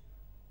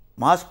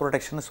 மாஸ்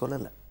ப்ரொடெக்ஷன்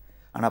சொல்லலை,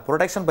 ஆனால்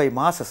ப்ரொடெக்ஷன் பை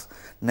மாசஸ்.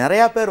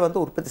 நிறையா பேர்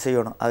உற்பத்தி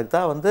செய்யணும். அதுக்கு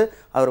தான்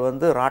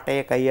அவர்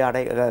ராட்டையை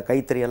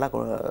கைத்தறியெல்லாம்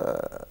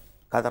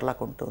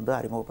கதரெல்லாம் கொண்டு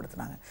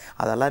அறிமுகப்படுத்தினாங்க.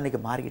 அதெல்லாம் இன்றைக்கி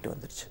மாறிக்கிட்டு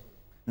வந்துடுச்சு.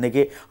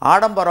 இன்றைக்கி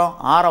ஆடம்பரம்,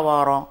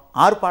 ஆரவாரம்,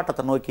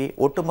 ஆர்ப்பாட்டத்தை நோக்கி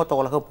ஒட்டுமொத்த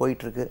உலகம்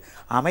போயிட்டுருக்கு.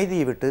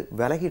 அமைதியை விட்டு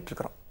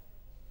விலகிட்டுருக்குறோம்.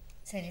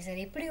 சரி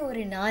சரி, இப்படி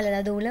ஒரு நாள்,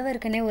 அதாவது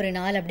உழவருக்குன்னே ஒரு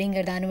நாள்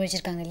அப்படிங்கிறத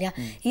அனுபவிச்சிருக்காங்க இல்லையா?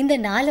 இந்த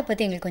நாளை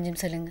பற்றி எங்களுக்கு கொஞ்சம்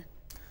சொல்லுங்கள்.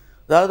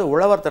 அதாவது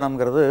உழவர்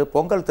தினம்ங்கிறது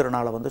பொங்கல்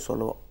திருநாளை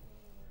சொல்லுவோம்.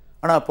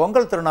 ஆனால்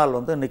பொங்கல் திருநாள்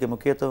இன்றைக்கி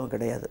முக்கியத்துவம்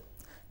கிடையாது.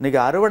 இன்றைக்கி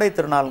அறுவடை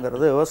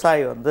திருநாளுங்கிறது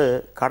விவசாயி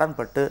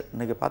கடன்பட்டு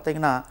இன்றைக்கி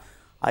பார்த்திங்கன்னா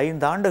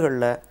 5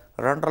 ஆண்டுகளில்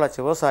 2.5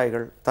 லட்சம்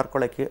விவசாயிகள்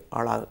தற்கொலைக்கு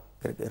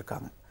ஆளாக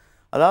இருக்காங்க.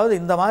 அதாவது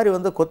இந்த மாதிரி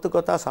கொத்து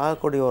கொத்தாக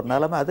சாகக்கூடிய ஒரு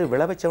நிலைமை, அது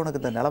விளைவிச்சவனுக்கு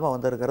இந்த நிலைமை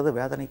இருக்கிறது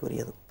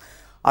வேதனைக்குரியது.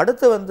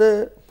 அடுத்து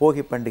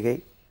போகி பண்டிகை,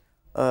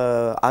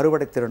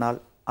 அறுவடை திருநாள்,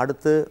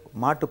 அடுத்து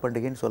மாட்டு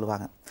பண்டிகைன்னு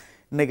சொல்லுவாங்க.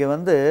 இன்றைக்கி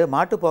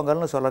மாட்டுப்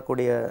பொங்கல்னு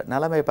சொல்லக்கூடிய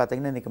நிலைமை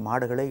பார்த்திங்கன்னா இன்றைக்கி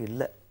மாடுகளே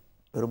இல்லை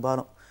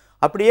பெரும்பாலும்.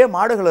 அப்படியே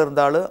மாடுகள்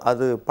இருந்தாலும்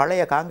அது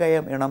பழைய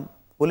காங்கேயம் இனம்,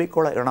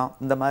 புலிக்குள இனம்,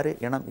 இந்த மாதிரி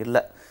இனம்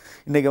இல்லை.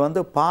 இன்றைக்கி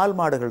வந்து பால்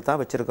மாடுகள் தான்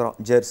வச்சுருக்கிறோம்.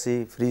 ஜெர்சி,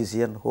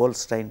 ஃப்ரீசியன்,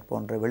 ஹோல்ஸ்டைன்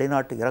போன்ற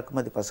வெளிநாட்டு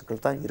இறக்குமதி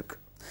பசுக்கள் தான்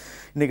இருக்குது.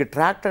 இன்றைக்கி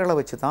டிராக்டர்களை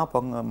வச்சு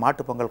தான்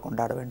மாட்டு பொங்கல்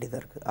கொண்டாட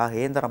வேண்டியதாக இருக்குது. ஆக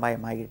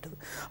இயந்திரமயமாகிட்டது.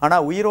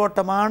 ஆனால்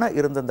உயிரோட்டமான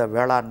இருந்த இந்த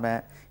வேளாண்மை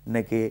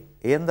இன்றைக்கி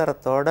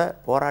இயந்திரத்தோடு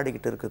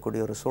போராடிக்கிட்டு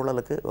இருக்கக்கூடிய ஒரு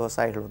சூழலுக்கு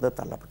விவசாயிகள் வந்து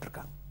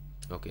தள்ளப்பட்டிருக்காங்க.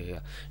 ஓகே.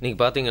 நீங்கள்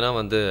பார்த்தீங்கன்னா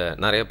வந்து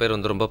நிறைய பேர்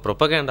வந்து ரொம்ப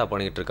ப்ரொபகேண்டா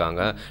பண்ணிகிட்டு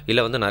இருக்காங்க.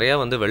 இல்லை வந்து நிறையா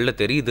வந்து வெளில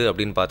தெரியுது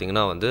அப்படின்னு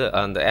பார்த்தீங்கன்னா வந்து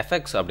அந்த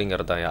எஃபெக்ட்ஸ்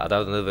அப்படிங்கிறது தான்.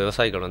 அதாவது வந்து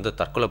விவசாயிகள் வந்து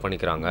தற்கொலை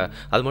பண்ணிக்கிறாங்க,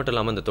 அது மட்டும்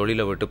இல்லாமல் இந்த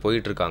தொழிலை விட்டு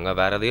போயிட்டுருக்காங்க,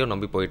 வேறு எதையோ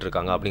நம்பி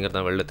போயிட்டுருக்காங்க அப்படிங்கிறது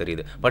தான் வெளில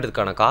தெரியுது. பட்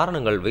இதுக்கான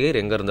காரணங்கள்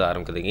வேறு எங்கேருந்து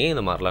ஆரம்பிக்குது? ஏன்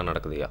இந்த மாதிரிலாம்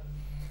நடக்குதுயா?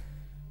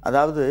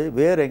 அதாவது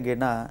வேறு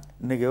எங்கேன்னா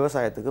இன்றைக்கி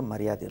விவசாயத்துக்கு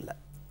மரியாதை இல்லை.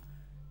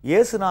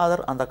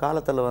 இயேசுநாதர் அந்த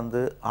காலத்தில்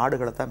வந்து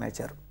ஆடுகளை தான்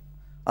மேய்ச்சார்.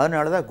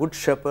 அதனால தான் குட்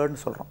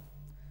ஷெப்பர்ட்னு சொல்கிறோம்.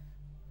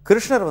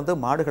 கிருஷ்ணர் வந்து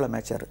மாடுகளை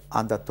மேய்ச்சார்.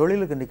 அந்த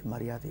தொழிலுக்கு இன்றைக்கி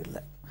மரியாதை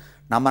இல்லை.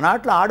 நம்ம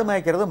நாட்டில் ஆடு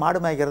மேய்க்கிறது மாடு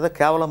மேய்க்கிறத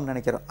கேவலம்னு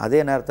நினைக்கிறோம். அதே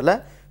நேரத்தில்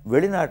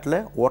வெளிநாட்டில்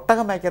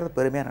ஒட்டகம் மேய்க்கிறது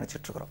பெருமையாக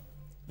நினச்சிட்ருக்குறோம்.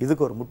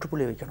 இதுக்கு ஒரு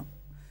முற்றுப்புள்ளி வைக்கணும்.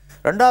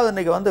 ரெண்டாவது,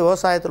 இன்றைக்கி வந்து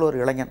விவசாயத்தில் ஒரு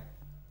இளைஞன்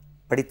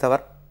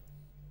படித்தவர்,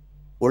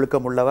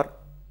 ஒழுக்கமுள்ளவர்,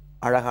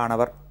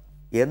 அழகானவர்,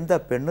 எந்த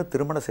பெண்ணு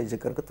திருமணம்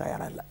செஞ்சுக்கிறதுக்கு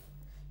தயாராக இல்லை.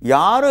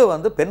 யாரும்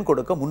வந்து பெண்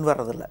கொடுக்க முன்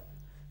வர்றதில்லை.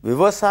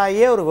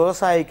 விவசாயியே ஒரு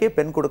விவசாயிக்கு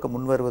பெண் கொடுக்க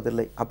முன்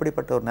வருவதில்லை.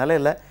 அப்படிப்பட்ட ஒரு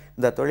நிலையில்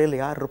இந்த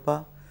தொழில் யார் இருப்பா?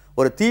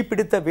 ஒரு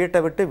தீப்பிடித்த வீட்டை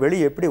விட்டு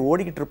வெளியே எப்படி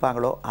ஓடிக்கிட்டு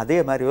இருப்பாங்களோ அதே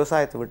மாதிரி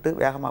விவசாயத்தை விட்டு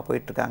வேகமாக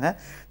போயிட்டுருக்காங்க.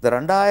 இந்த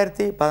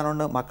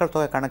 2011 மக்கள்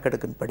தொகை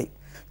கணக்கெடுக்கின்படி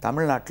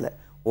தமிழ்நாட்டில்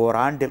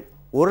ஓராண்டில்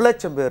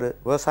 1,00,000 பேர்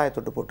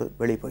விவசாயத்தொட்டு போட்டு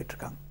வெளியே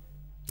போயிட்டுருக்காங்க.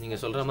 நீங்கள்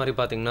சொல்கிற மாதிரி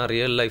பார்த்தீங்கன்னா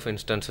ரியல் லைஃப்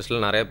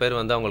இன்ஸ்டன்சஸில் நிறைய பேர்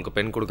வந்து அவங்களுக்கு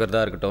பெண்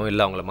கொடுக்கறதா இருக்கட்டும்,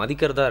 இல்லை அவங்கள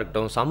மதிக்கிறதா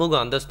இருக்கட்டும், சமூக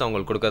அந்தஸ்து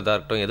அவங்களுக்கு கொடுக்கறதா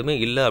இருக்கட்டும், எதுவுமே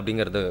இல்லை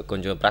அப்படிங்கிறது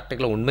கொஞ்சம்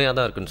ப்ராக்டிக்கலாக உண்மையாக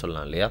தான் இருக்குன்னு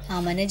சொல்லலாம் இல்லையா?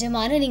 ஆமாம்,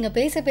 நிஜமான நீங்கள்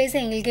பேச பேச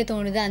எங்களுக்கே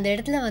தோணுது அந்த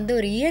இடத்துல வந்து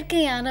ஒரு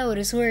இயற்கையான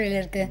ஒரு சூழல்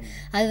இருக்குது.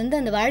 அது வந்து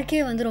அந்த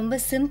வாழ்க்கையை வந்து ரொம்ப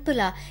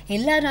சிம்பிளாக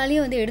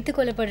எல்லாராலையும் வந்து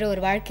எடுத்துக்கொள்ளப்படுற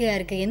ஒரு வாழ்க்கையாக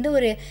இருக்குது. எந்த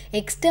ஒரு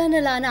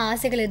எக்ஸ்டர்னலான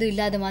ஆசைகள் எதுவும்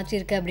இல்லாத மாதிரி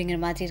இருக்குது அப்படிங்கிற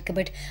மாதிரி இருக்குது.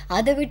 பட்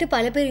அதை விட்டு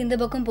பல பேர் இந்த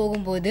பக்கம்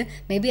போகும்போது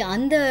மேபி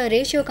அந்த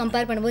ரேஷியோ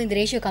கம்பேர் பண்ணும்போது இந்த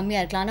ரேஷியோ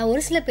கம்மியாக இருக்கலாம். ஆனால்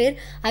ஒரு சில பேர்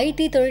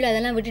ஐடி தொழில்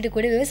அதெல்லாம் விட்டுட்டு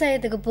கூட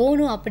விவசாயத்துக்கு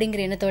போகணும் அப்படிங்கிற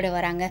எண்ணத்தோடு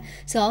வராங்க.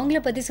 ஸோ அவங்கள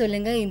பற்றி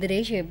சொல்லுங்கள், இந்த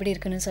ரேஷியோ எப்படி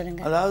இருக்குன்னு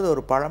சொல்லுங்கள். அதாவது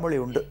ஒரு பழமொழி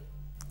உண்டு,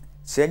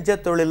 செஞ்ச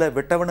தொழிலை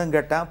விட்டவனும்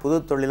கேட்டான், புது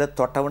தொழிலை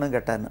தொட்டவனும்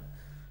கேட்டான்னு.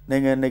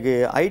 நீங்கள் இன்றைக்கி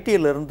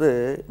ஐடியிலேருந்து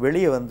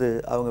வெளியே வந்து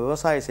அவங்க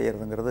விவசாயம்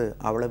செய்கிறதுங்கிறது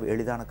அவ்வளவு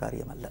எளிதான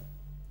காரியம் அல்ல.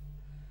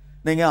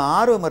 நீங்கள்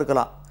ஆர்வம்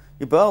இருக்கலாம்.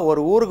 இப்போ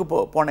ஒரு ஊருக்கு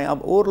போனேன்,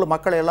 ஊரில்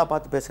மக்களை எல்லாம்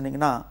பார்த்து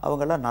பேசுனீங்கன்னா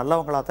அவங்கெல்லாம்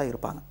நல்லவங்களாக தான்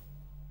இருப்பாங்க.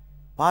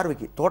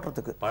 பார்வைக்கு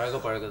தோற்றத்துக்கு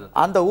பழகுது.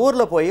 அந்த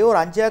ஊரில் போய் ஒரு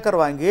 5 ஏக்கர்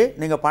வாங்கி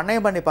நீங்கள்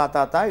பண்ணையம் பண்ணி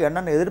பார்த்தா தான்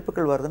என்னென்ன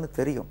எதிர்ப்புகள் வருதுன்னு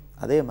தெரியும்.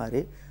 அதே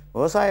மாதிரி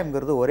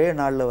விவசாயம்ங்கிறது ஒரே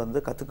நாளில் வந்து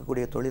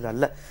கற்றுக்கக்கூடிய தொழில்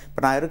அல்ல. இப்போ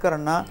நான்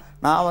இருக்கிறேன்னா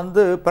நான்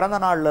வந்து பிறந்த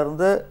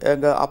நாள்லேருந்து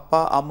எங்கள்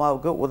அப்பா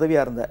அம்மாவுக்கு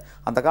உதவியாக இருந்தேன்.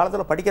 அந்த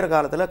காலத்தில் படிக்கிற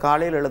காலத்தில்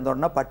காலையில்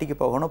எழுந்தோன்னா பட்டிக்கு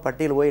போகணும்,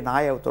 பட்டியில் போய்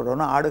நாயை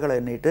தொடணும், ஆடுகளை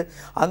எண்ணிட்டு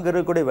அங்கே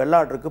இருக்கக்கூடிய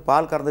வெள்ளாட்டுக்கு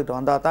பால் கறந்துக்கிட்டு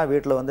வந்தால் தான்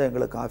வீட்டில் வந்து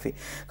எங்களுக்கு காஃபி.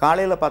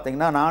 காலையில்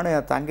பார்த்திங்கன்னா நானும்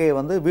என் தங்கையை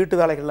வந்து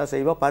வீட்டு வேலைகள்லாம்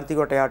செய்வோம், பருத்தி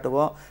கொட்டை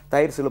ஆட்டுவோம்,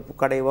 தயிர் சிலுப்பு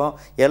கடைவோம்,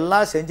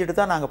 எல்லாம் செஞ்சுட்டு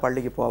தான் நாங்கள்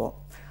பள்ளிக்கு போவோம்.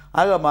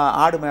 ஆக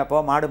ஆடு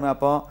மேய்ப்போம், மாடு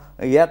மேய்ப்போம்,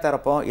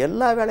 ஏத்தரப்போம்,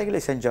 எல்லா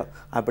வேலைகளையும் செஞ்சோம்.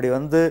 அப்படி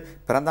வந்து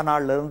பிறந்த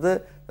நாள்லேருந்து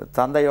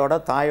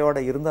தந்தையோட தாயோட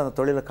இருந்து அந்த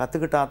தொழிலை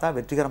கற்றுக்கிட்டா தான்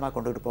வெற்றிகரமாக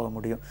கொண்டுகிட்டு போக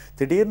முடியும்.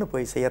 திடீர்னு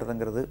போய்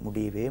செய்கிறதுங்கிறது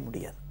முடியவே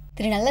முடியாது.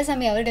 திரு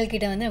நல்லசாமி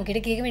அவர்கள்கிட்ட வந்து நம்ம கிட்ட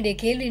கேட்க வேண்டிய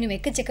கேள்வி இன்னும்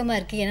எக்கச்சக்கமாக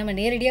இருக்குது. ஏன்னா நம்ம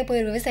நேரடியாக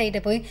போய் விவசாயிட்ட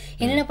போய்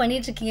என்னென்ன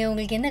பண்ணிட்டு இருக்கீங்க,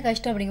 உங்களுக்கு என்ன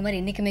கஷ்டம் அப்படிங்கிற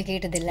மாதிரி என்றைக்குமே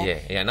கேட்டதில்லை.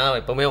 ஏன்னா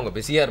எப்பவுமே அவங்க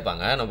பிஸியாக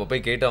இருப்பாங்க, நம்ம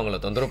போய் கேட்டு அவங்கள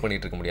தொந்தரவு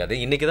பண்ணிட்டு இருக்க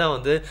முடியாது. இன்னைக்கு தான்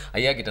வந்து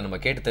ஐயா கிட்ட நம்ம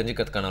கேட்டு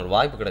தெரிஞ்சுக்கிறதுக்கான ஒரு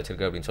வாய்ப்பு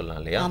கிடைச்சிருக்கு அப்படின்னு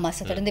சொல்லலாம் இல்லையா? ஆமாம்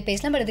சார், தொடர்ந்து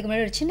பேசலாம். பட் அதுக்கு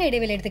முன்னாடி ஒரு சின்ன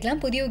இடைவேளை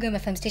எடுத்துக்கலாம். புதிய யுகம்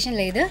FM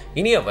ஸ்டேஷனில் இது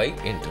இனியவை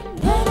இன்று.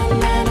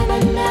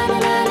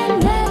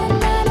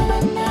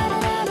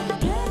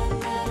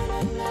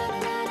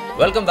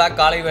 Welcome back.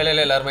 காலை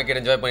வேலையில் எல்லாருமே கேட்டு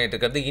என்ஜாய் பண்ணிட்டு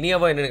இருக்கிறது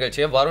இனியவா என்ன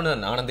நிகழ்ச்சியை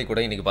வருணன் ஆனந்தி கூட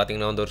இன்னைக்கு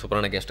பார்த்தீங்கன்னா வந்து ஒரு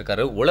சூப்பரான கெஸ்ட்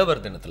இருக்காரு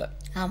உழவர் தினத்தில்.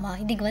 ஆமாம்,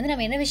 இன்னைக்கு வந்து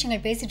நம்ம என்ன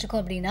விஷயங்கள் பேசிட்டு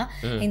இருக்கோம் அப்படின்னா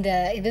இந்த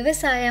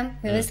விவசாயம்,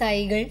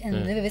 விவசாயிகள்,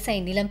 அந்த விவசாய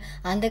நிலம்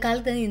அந்த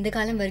காலத்துல இந்த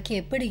காலம் வரைக்கும்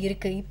எப்படி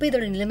இருக்கு, இப்போ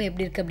இதோட நிலைமை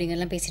எப்படி இருக்கு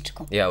அப்படிங்கலாம் பேசிட்டு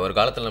இருக்கோம். ஒரு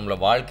காலத்தில் நம்மள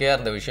வாழ்க்கையா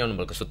இருந்த விஷயம்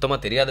நம்மளுக்கு சுத்தமாக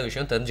தெரியாத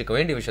விஷயம், தெரிஞ்சுக்க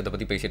வேண்டிய விஷயத்தை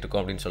பற்றி பேசிட்டு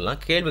இருக்கோம் அப்படின்னு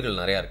சொல்லலாம்.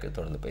 கேள்விகள் நிறையா இருக்குது,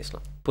 தொடர்ந்து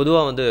பேசலாம்.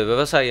 பொதுவாக வந்து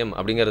விவசாயம்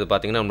அப்படிங்கிறது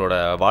பார்த்தீங்கன்னா நம்மளோட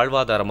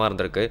வாழ்வாதாரமாக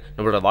இருந்திருக்கு,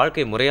 நம்மளோட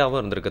வாழ்க்கை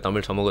முறையாகவும் இருந்திருக்கு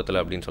தமிழ்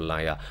சமூகத்தில் அப்படின்னு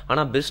சொல்லலாம் ஐயா.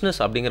 ஆனால் பிஸ்னஸ்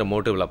அப்படிங்கிற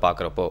மோட்டிவில்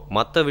பார்க்குறப்போ,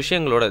 மற்ற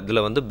விஷயங்களோட இதில்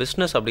வந்து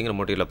பிஸ்னஸ் அப்படிங்கிற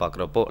மோட்டிவில்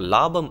பார்க்குறப்போ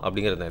லாபம்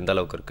அப்படிங்கிறது எந்த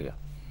அளவுக்கு இருக்குயா?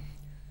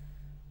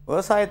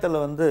 விவசாயத்தில்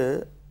வந்து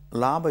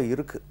லாபம்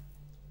இருக்குது.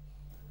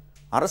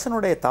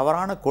 அரசனுடைய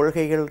தவறான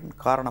கொள்கைகள்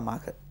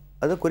காரணமாக,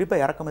 அது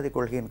குறிப்பாக இறக்குமதி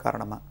கொள்கையின்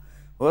காரணமாக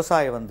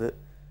விவசாயம் வந்து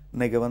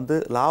இன்றைக்கி வந்து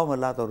லாபம்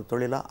இல்லாத ஒரு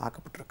தொழிலாக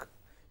ஆக்கப்பட்டிருக்கு.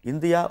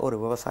 இந்தியா ஒரு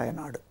விவசாய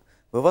நாடு.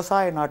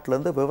 விவசாய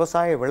நாட்டிலேருந்து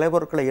விவசாய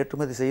விளைபொருட்களை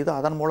ஏற்றுமதி செய்து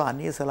அதன் மூலம்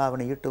அந்நிய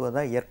செலாவணி ஈட்டுவது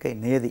தான் இயற்கை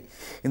நேதி.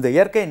 இந்த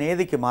இயற்கை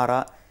நேதிக்கு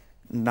மாறாக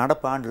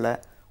நடப்பாண்டில்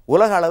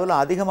உலக அளவில்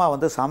அதிகமாக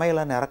வந்து சமையல்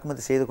எண்ணெய்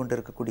இறக்குமதி செய்து கொண்டு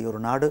இருக்கக்கூடிய ஒரு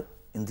நாடு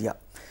இந்தியா.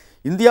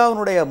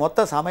 இந்தியாவினுடைய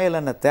மொத்த சமையல்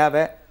எண்ணெய்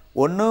தேவை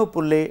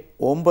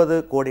 1.9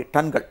 கோடி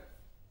டன்கள்.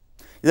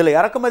 இதில்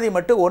இறக்குமதி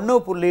மட்டும்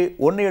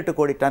 1.18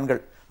 கோடி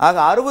டன்கள். ஆக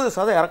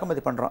 60%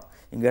 இறக்குமதி பண்ணுறோம்.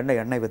 இங்கே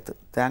எண்ணெய் விற்று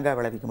தேங்காய்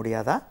விளைவிக்க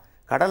முடியாதா?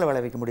 கடலை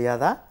விளைவிக்க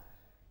முடியாதா?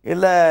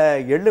 இல்லை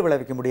எள்ளு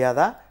விளைவிக்க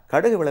முடியாதா,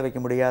 கடுகு விளைவிக்க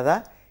முடியாதா,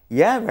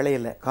 ஏன்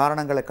விளையில?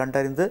 காரணங்களை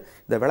கண்டறிந்து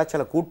இந்த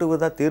விளைச்சலை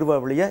கூட்டுவதா தீர்வா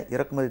வழிய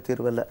இறக்குமதி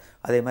தீர்வு இல்லை.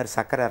 அதே மாதிரி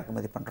சர்க்கரை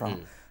இறக்குமதி பண்ணுறோம்,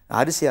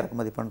 அரிசி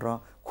இறக்குமதி பண்ணுறோம்,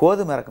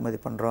 கோதுமை இறக்குமதி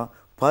பண்ணுறோம்,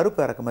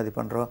 பருப்பு இறக்குமதி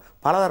பண்ணுறோம்,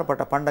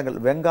 பலதரப்பட்ட பண்டங்கள்,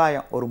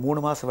 வெங்காயம் ஒரு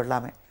 3 மாதம்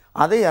வெள்ளாமை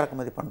அதை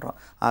இறக்குமதி பண்ணுறோம்.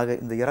 ஆக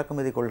இந்த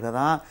இறக்குமதி கொள்கை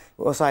தான்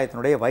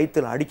விவசாயத்தினுடைய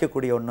வயிற்றில்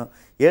அடிக்கக்கூடிய ஒன்று.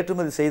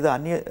 ஏற்றுமதி செய்து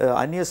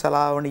அந்நிய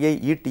செலாவணியை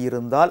ஈட்டி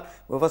இருந்தால்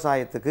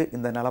விவசாயத்துக்கு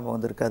இந்த நிலைமை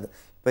வந்திருக்காது.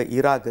 இப்போ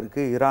ஈராக்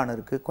இருக்குது, ஈரான்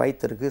இருக்குது,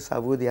 குவைத் இருக்குது,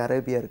 சவுதி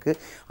அரேபியா இருக்குது.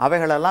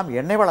 அவைகளெல்லாம்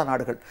எண்ணெய் வள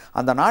நாடுகள்.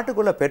 அந்த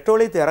நாட்டுக்குள்ளே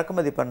பெட்ரோலியத்தை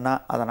இறக்குமதி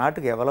பண்ணால் அந்த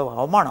நாட்டுக்கு எவ்வளவு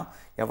அவமானம்,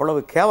 எவ்வளவு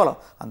கேவலம்.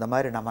 அந்த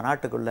மாதிரி நம்ம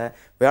நாட்டுக்குள்ளே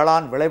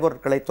வேளாண்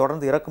விளைபொருட்களை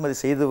தொடர்ந்து இறக்குமதி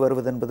செய்து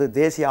வருவது என்பது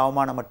தேசிய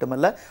அவமானம்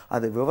மட்டுமல்ல,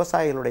 அது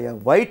விவசாயிகளுடைய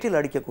வயிற்றில்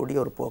அடிக்கக்கூடிய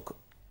ஒரு போக்கு.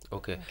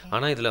 ஓகே.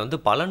 ஆனால் இதில் வந்து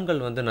பலன்கள்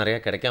வந்து நிறைய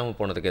கிடைக்காம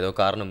போனதுக்கு ஏதோ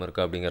காரணம்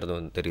இருக்குது அப்படிங்கிறது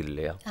வந்து தெரியுது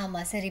இல்லையா?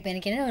 ஆமாம். சரி, இப்போ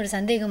எனக்கு என்ன ஒரு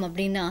சந்தேகம்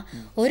அப்படின்னா,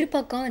 ஒரு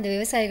பக்கம் இந்த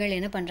விவசாயிகள்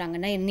என்ன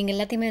பண்ணுறாங்கன்னா, நீங்கள்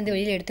எல்லாத்தையுமே வந்து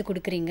வெளியில் எடுத்து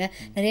கொடுக்குறீங்க,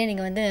 நிறைய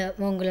நீங்கள் வந்து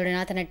உங்களோட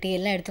நாற்று நட்டி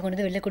எல்லாம் எடுத்து கொண்டு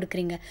வந்து வெளில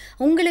கொடுக்குறீங்க,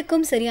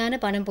 உங்களுக்கும் சரியான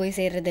பணம் போய்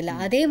சேர்றதில்ல.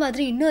 அதே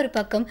மாதிரி இன்னொரு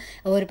பக்கம்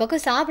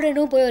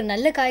சாப்பிடணும், போய் ஒரு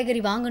நல்ல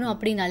காய்கறி வாங்கணும்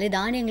அப்படின்னாலே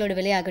தானியங்களோட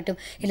விலையாகட்டும்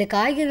இல்லை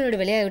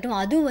காய்கறிகளோட விலையாகட்டும்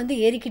அதுவும் வந்து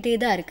ஏறிக்கிட்டே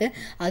தான் இருக்குது.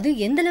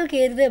 அதுவும் எந்த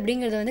அளவுக்கு ஏறுது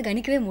அப்படிங்கிறத வந்து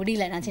கணிக்கவே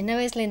முடியல. நான் சின்ன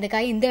வயசில் இந்த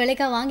காய் இந்த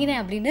விலைக்கா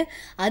வாங்கினேன் அப்படின்னு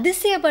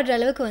அதிசயப்படுற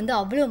அளவுக்கு வந்து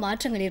அவ்வளோ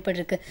மாற்றங்கள்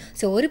ஏற்பட்டிருக்கு.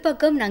 ஸோ ஒரு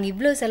பக்கம் நாங்கள்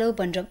இவ்வளோ செலவு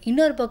பண்ணுறோம்,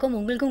 இன்னொரு பக்கம்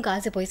உங்களுக்கும்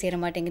காசு போய் சேர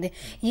மாட்டேங்குது.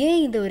 ஏன்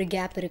இந்த ஒரு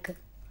கேப் இருக்குது?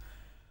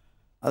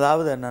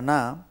 அதாவது என்னென்னா,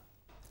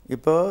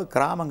 இப்போ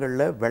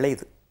கிராமங்களில்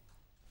விளையுது,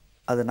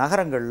 அது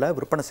நகரங்களில்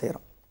விற்பனை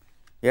செய்கிறோம்.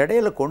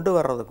 இடையில கொண்டு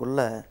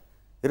வர்றதுக்குள்ளே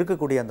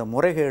இருக்கக்கூடிய அந்த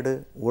முறைகேடு,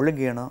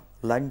 ஒழுங்கீனம்,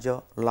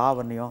 லஞ்சம்,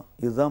 லாவண்யம்,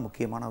 இதுதான்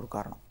முக்கியமான ஒரு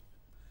காரணம்.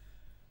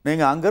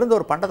 நீங்கள் அங்கேருந்து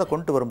ஒரு பண்டத்தை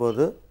கொண்டு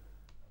வரும்போது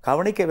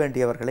கவனிக்க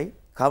வேண்டியவர்களை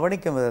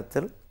கவனிக்கும்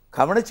விதத்தில்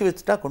கவனித்து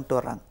வச்சுட்டா கொண்டு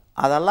வர்றாங்க.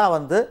 அதெல்லாம்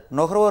வந்து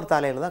நுகர்வோர்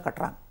தலையில் தான்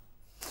கட்டுறாங்க,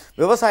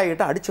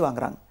 விவசாயிகிட்ட அடித்து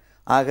வாங்குறாங்க.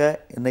 ஆக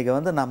இன்றைக்கி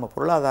வந்து நம்ம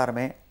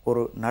பொருளாதாரமே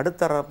ஒரு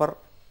நடுத்தரப்பர்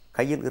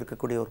கையில்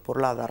இருக்கக்கூடிய ஒரு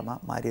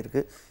பொருளாதாரமாக மாறி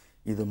இருக்குது.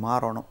 இது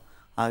மாறணும்.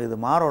 ஆக இது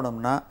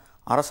மாறணும்னா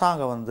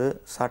அரசாங்கம் வந்து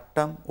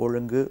சட்டம்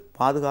ஒழுங்கு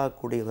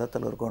பாதுகாக்கக்கூடிய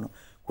விதத்தில் இருக்கணும்.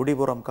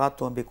 குடிபுறம்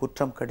காத்தோம்பி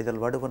குற்றம்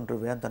கடிதல் வடுவென்று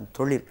வேந்தன்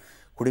தொழில்.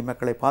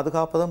 குடிமக்களை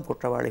பாதுகாப்பதும்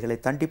குற்றவாளிகளை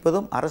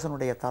தண்டிப்பதும்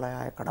அரசனுடைய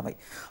தலையாய கடமை.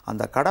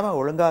 அந்த கடமை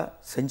ஒழுங்காக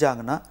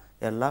செஞ்சாங்கன்னா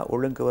எல்லாம்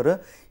ஒழுங்கு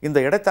வரும். இந்த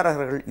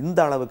இடைத்தரகர்கள் இந்த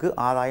அளவுக்கு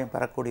ஆதாயம்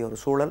பெறக்கூடிய ஒரு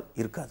சூழல்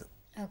இருக்காது.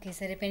 Okay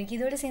sir. இப்போ எனக்கு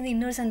இதோட சேர்ந்து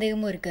இன்னொரு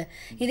சந்தேகமும் இருக்குது.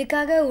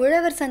 இதுக்காக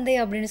உழவர் சந்தை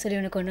அப்படின்னு சொல்லி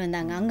ஒன்று கொண்டு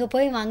வந்தாங்க. அங்கே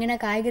போய் வாங்கினா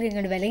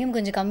காய்கறிகளோட விலையும்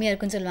கொஞ்சம் கம்மியாக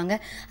இருக்குன்னு சொல்லுவாங்க.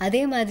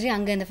 அதே மாதிரி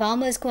அங்கே அந்த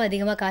ஃபார்மர்ஸ்க்கும்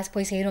அதிகமாக காசு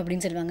போய் சேரும்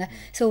அப்படின்னு சொல்லுவாங்க.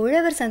 ஸோ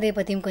உழவர் சந்தையை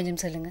பற்றியும்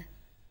கொஞ்சம் சொல்லுங்கள்.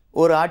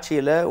 ஒரு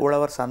ஆட்சியில்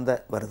உழவர் சந்தை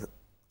வருது.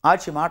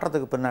 ஆட்சி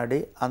மாற்றத்துக்கு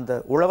பின்னாடி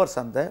அந்த உழவர்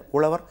சந்தை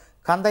உழவர்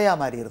கந்தையாக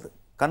மாறிடுது,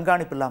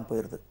 கண்காணிப்பு இல்லாமல்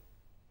போயிடுது.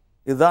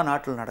 இதுதான்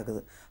நாட்டில்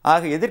நடக்குது.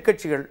 ஆக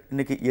எதிர்க்கட்சிகள்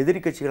இன்றைக்கி எதிரி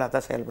கட்சிகளாக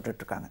தான்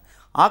செயல்பட்டுருக்காங்க.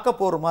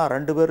 ஆக்கப்பூர்வமாக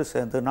 2 பேரும்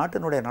சேர்ந்து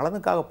நாட்டினுடைய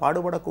நலனுக்காக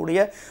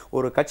பாடுபடக்கூடிய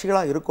ஒரு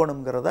கட்சிகளாக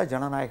இருக்கணுங்கிறத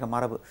ஜனநாயக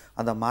மரபு.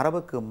 அந்த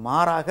மரபுக்கு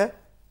மாறாக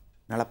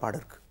நிலப்பாடு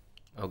இருக்குது.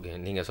 ஓகே.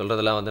 நீங்கள்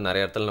சொல்கிறதெல்லாம் வந்து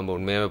நிறைய இடத்துல நம்ம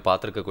உண்மையாகவே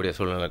பார்த்துருக்கக்கூடிய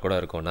சூழ்நிலை கூட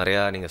இருக்கும்.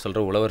 நிறையா நீங்கள் சொல்கிற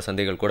உழவர்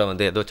சந்தைகள் கூட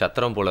வந்து ஏதோ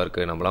சத்திரம் போல்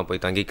இருக்குது, நம்மளாம்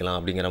போய் தங்கிக்கலாம்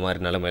அப்படிங்கிற மாதிரி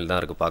நிலைமையில் தான்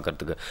இருக்குது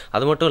பார்க்குறதுக்கு.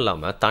 அது மட்டும்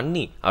இல்லாமல்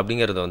தண்ணி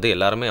அப்படிங்கிறது வந்து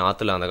எல்லாருமே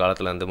ஆற்றுல அந்த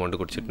காலத்தில் வந்து மொண்டு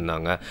குடிச்சிட்டு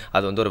இருந்தாங்க.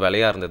 அது வந்து ஒரு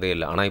விலையாக இருந்ததே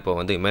இல்லை. ஆனால் இப்போ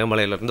வந்து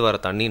இமயமலையிலேருந்து வர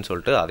தண்ணின்னு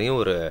சொல்லிட்டு அதையும்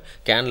ஒரு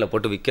கேனில்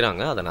போட்டு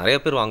விற்கிறாங்க. அதை நிறைய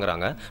பேர்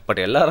வாங்குறாங்க.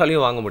 பட்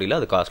எல்லாராலையும் வாங்க முடியல,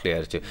 அது காஸ்ட்லி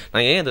ஆயிடுச்சு.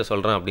 நான் ஏன் இதை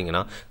சொல்கிறேன்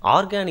அப்படிங்கன்னா,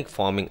 ஆர்கானிக்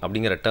ஃபார்மிங்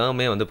அப்படிங்கிற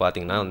டேர்மே வந்து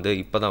பார்த்திங்கன்னா வந்து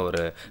இப்போ தான்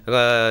ஒரு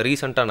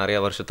ரீசெண்டாக நிறைய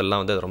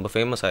வருஷத்துலலாம் வந்து அது ரொம்ப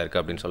ஃபேமஸ் ஆயிருக்கு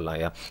அப்படின்னு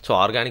சொல்லலாம். ஸோ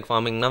ஆர்கானிக்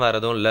ஃபார்மிங்னா வேறு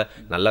எதுவும் இல்லை,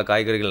 நல்ல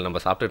காய்கறிகள் நம்ம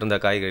சாப்பிட்டுட்டு இருந்த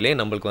காய்கறிகளே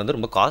நம்மளுக்கு வந்து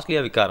ரொம்ப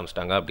காஸ்ட்லியாக விற்க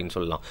ஆரம்பிச்சிட்டாங்க அப்படின்னு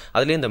சொல்லலாம்.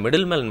 அதுலேயே இந்த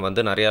மிடில் மேன்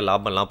வந்து நிறைய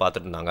லாபம்லாம்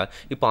பார்த்துட்டு இருந்தாங்க.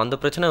 இப்போ அந்த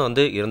பிரச்சனை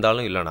வந்து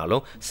இருந்தாலும்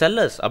இல்லைனாலும்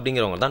செல்லர்ஸ்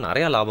அப்படிங்கிறவங்க தான்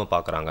நிறையா லாபம்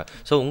பார்க்குறாங்க.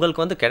 ஸோ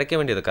உங்களுக்கு வந்து கிடைக்க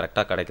வேண்டியது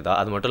கரெக்டாக கிடைக்குதா?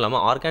 அது மட்டும்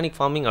இல்லாமல் ஆர்கானிக்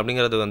ஃபார்மிங்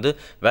அப்படிங்கிறது வந்து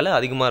விலை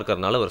அதிகமாக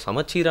இருக்கிறதுனால ஒரு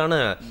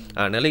சமச்சீரான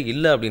நிலை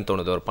இல்லை அப்படின்னு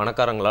தோணுது. ஒரு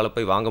பணக்காரங்களால்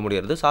போய் வாங்க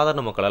முடியாது,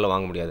 சாதாரண மக்களால்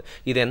வாங்க முடியாது.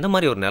 இது எந்த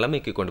மாதிரி ஒரு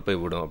நிலைமைக்கு கொண்டு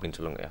போய் விடும் அப்படின்னு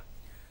சொல்லுங்க.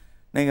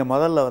 நீங்கள்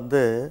முதல்ல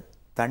வந்து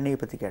தண்ணியை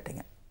பற்றி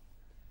கேட்டீங்க.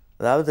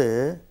 அதாவது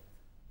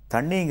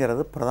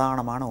தண்ணிங்கிறது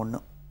பிரதானமான ஒன்று.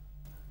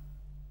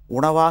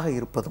 உணவாக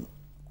இருப்பதும்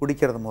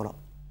குடிக்கிறது மூலம்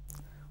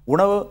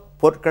உணவு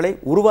பொருட்களை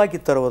உருவாக்கி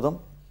தருவதும்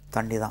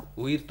தண்ணி தான்.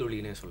 உயிர்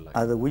துளினே சொல்லலாம்.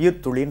 அது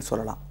உயிர் துளின்னு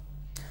சொல்லலாம்.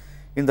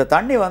 இந்த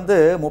தண்ணி வந்து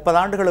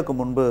 30 ஆண்டுகளுக்கு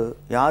முன்பு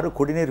யாரும்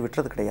குடிநீர்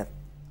விற்றது கிடையாது.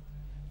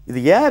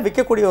 இது ஏன்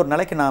விற்கக்கூடிய ஒரு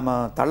நிலைக்கு நாம்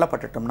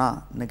தள்ளப்பட்டுட்டோம்னா,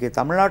 இன்றைக்கி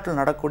தமிழ்நாட்டில்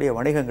நடக்கக்கூடிய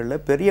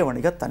வணிகங்களில் பெரிய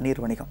வணிகம்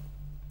தண்ணீர் வணிகம்.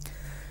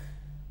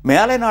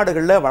 மேலை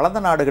நாடுகளில் வளர்ந்த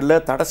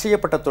நாடுகளில் தடை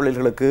செய்யப்பட்ட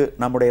தொழில்களுக்கு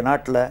நம்முடைய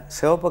நாட்டில்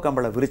சிவப்பு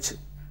கம்பளை விரித்து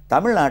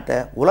தமிழ்நாட்டை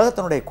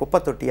உலகத்தினுடைய குப்பை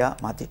தொட்டியாக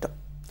மாற்றிட்டோம்.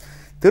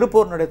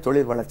 திருப்பூரினுடைய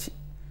தொழில் வளர்ச்சி,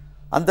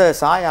 அந்த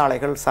சாய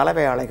ஆலைகள்,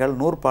 சலவை ஆலைகள்,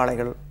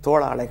 நூற்பாலைகள்,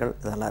 தோள ஆலைகள்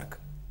இதெல்லாம்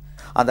இருக்குது.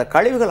 அந்த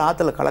கழிவுகள்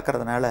ஆற்றுல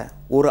கலக்கிறதுனால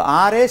ஒரு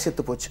ஆறே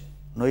செத்து போச்சு,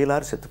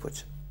 நொயிலாறு செத்து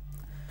போச்சு.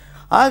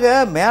 ஆக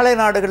மேலை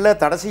நாடுகளில்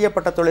தடை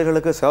செய்யப்பட்ட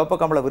தொழில்களுக்கு சிவப்பு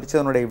கம்பளை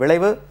விரித்ததனுடைய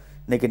விளைவு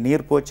இன்றைக்கி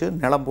நீர் போச்சு,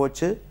 நிலம்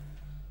போச்சு,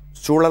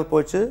 சூழல்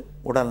போச்சு,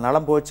 உடல்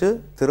நலம் போச்சு.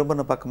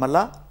 திரும்பின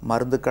பக்கமெல்லாம்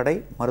மருந்து கடை,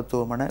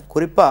 மருத்துவமனை.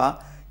 குறிப்பாக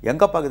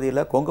எங்கள்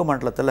பகுதியில் கொங்கு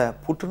மண்டலத்தில்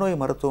புற்றுநோய்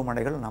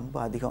மருத்துவமனைகள் ரொம்ப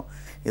அதிகம்.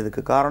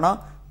 இதுக்கு காரணம்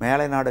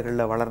மேலை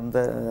நாடுகளில் வளர்ந்த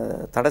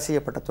தடை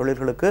செய்யப்பட்ட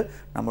தொழில்களுக்கு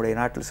நம்முடைய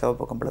நாட்டில்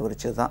சிவப்பு கம்பளம்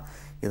விரிச்சது தான்.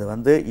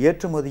 இது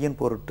ஏற்றுமதியின்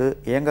பொருட்டு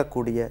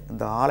இயங்கக்கூடிய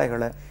இந்த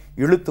ஆலைகளை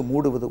இழுத்து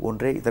மூடுவது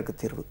ஒன்றே இதற்கு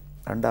தீர்வு.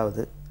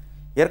 ரெண்டாவது,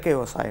 இயற்கை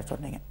விவசாயம்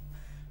சொன்னீங்க.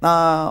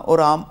 நான்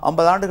ஒரு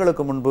 50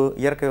 ஆண்டுகளுக்கு முன்பு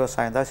இயற்கை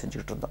விவசாயம் தான்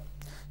செஞ்சுக்கிட்டு இருந்தோம்.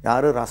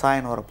 யாரும்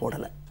ரசாயன உரம்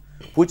போடலை,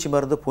 பூச்சி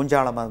மருந்து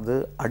பூஞ்சால மருந்து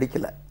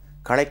அடிக்கலை,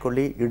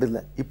 களைக்கொல்லி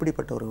இடலை.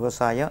 இப்படிப்பட்ட ஒரு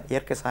விவசாயம்,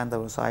 இயற்கை சார்ந்த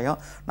விவசாயம்.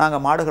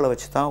 நாங்கள் மாடுகளை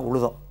வச்சு தான்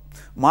உழுதோம்,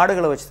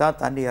 மாடுகளை வச்சு தான்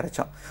தண்ணி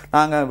இறைச்சோம்.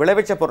 நாங்கள்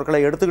விளைவிச்ச பொருட்களை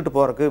எடுத்துக்கிட்டு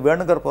போகிறதுக்கு,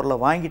 வேணுங்கிற பொருளை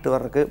வாங்கிட்டு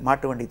வர்றதுக்கு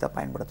மாட்டு வண்டி தான்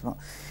பயன்படுத்தணும்.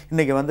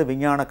 இன்றைக்கி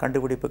விஞ்ஞான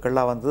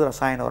கண்டுபிடிப்புகள்லாம் வந்தது,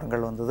 ரசாயன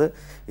உரங்கள் வந்தது.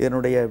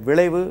 இதனுடைய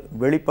விளைவு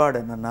வெளிப்பாடு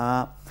என்னென்னா,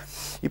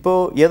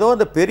 இப்போது ஏதோ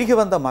இந்த பெருகி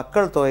வந்த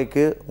மக்கள்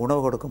தொகைக்கு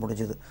உணவு கொடுக்க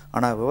முடிஞ்சுது.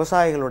 ஆனால்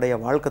விவசாயிகளுடைய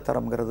வாழ்க்கை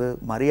தரம்ங்கிறது,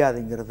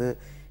 மரியாதைங்கிறது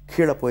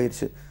கீழே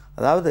போயிடுச்சு.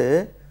 அதாவது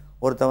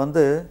ஒருத்தன்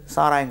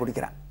சாராயம்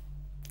குடிக்கிறான்,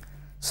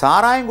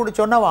 சாராயம்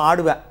குடித்தோன்னா அவன்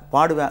ஆடுவேன்,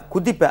 பாடுவேன்,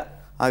 குதிப்பேன்.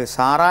 ஆக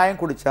சாராயம்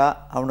குடித்தா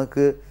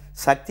அவனுக்கு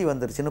சக்தி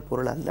வந்துருச்சுன்னு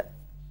பொருள் அல்ல.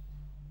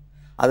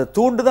 அதை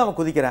தூண்டு தான் அவன்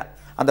குதிக்கிறான்.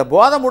 அந்த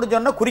போதை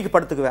முடிஞ்சோன்னா குறுக்கி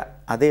படுத்துக்குவேன்.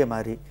 அதே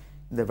மாதிரி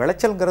இந்த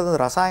விளைச்சல்ங்கிறது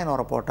ரசாயன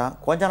உரம் போட்டால்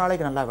கொஞ்ச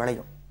நாளைக்கு நல்லா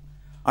விளையும்.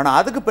 ஆனால்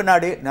அதுக்கு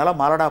பின்னாடி நிலம்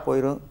மலடாக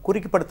போயிடும்.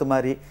 குறுக்கிப்படுத்த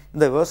மாதிரி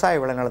இந்த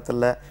விவசாய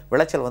விளைநிலத்தில்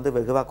விளைச்சல்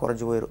வெகுவாக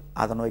குறைஞ்சி போயிடும்.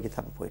 அதை நோக்கி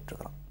தான்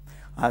போயிட்டுருக்குறோம்.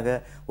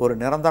 ஆக ஒரு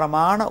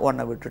நிரந்தரமான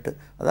ஒன்றை விட்டுட்டு,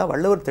 அதான்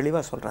வள்ளுவர்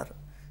தெளிவாக சொல்கிறார்,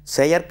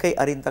 செயற்கை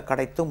அறிந்த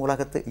கடைத்தும்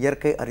உலகத்து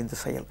இயற்கை அறிந்து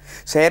செயல்.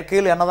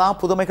 செயற்கையில் என்னதான்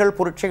புதுமைகள்,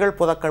 புரட்சிகள்,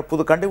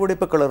 புது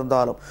கண்டுபிடிப்புகள்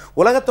இருந்தாலும்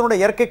உலகத்தினுடைய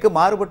இயற்கைக்கு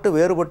மாறுபட்டு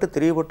வேறுபட்டு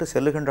திரிவுபட்டு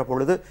செல்லுகின்ற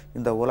பொழுது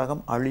இந்த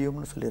உலகம்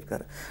அழியும்னு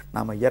சொல்லியிருக்காரு.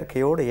 நம்ம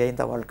இயற்கையோடு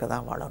இயைந்த வாழ்க்கை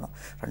தான் வாழணும்.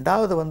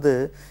 ரெண்டாவது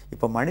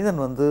இப்போ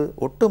மனிதன்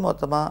ஒட்டு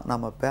மொத்தமாக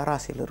நம்ம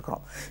பேராசையில்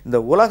இருக்கிறோம். இந்த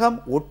உலகம்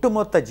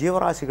ஒட்டுமொத்த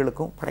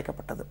ஜீவராசிகளுக்கும்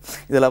படைக்கப்பட்டது.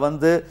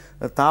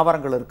 இதில்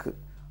தாவரங்கள் இருக்குது,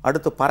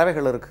 அடுத்து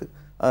பறவைகள் இருக்குது,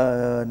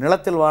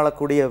 நிலத்தில்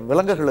வாழக்கூடிய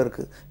விலங்குகள்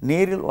இருக்குது,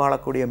 நீரில்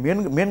வாழக்கூடிய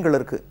மீன்கள்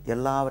இருக்குது.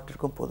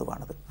 எல்லாவற்றிற்கும்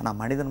பொதுவானது. ஆனால்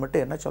மனிதன்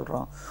மட்டும் என்ன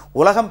சொல்கிறோம்,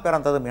 உலகம்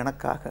பிறந்ததும்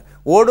எனக்காக,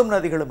 ஓடும்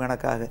நதிகளும்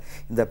எனக்காக.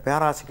 இந்த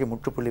பேராசைக்கு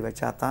முற்றுப்புள்ளி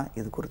வச்சா தான்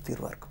இதுக்கு ஒரு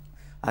தீர்வாக இருக்கும்.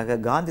 ஆக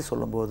காந்தி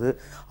சொல்லும்போது,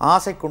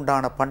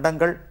 ஆசைக்குண்டான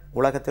பண்டங்கள்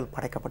உலகத்தில்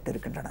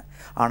படைக்கப்பட்டிருக்கின்றன,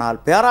 ஆனால்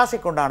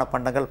பேராசைக்குண்டான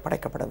பண்டங்கள்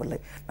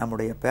படைக்கப்படவில்லை.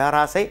 நம்முடைய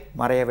பேராசை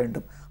மறைய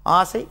வேண்டும்,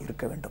 ஆசை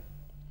இருக்க வேண்டும்.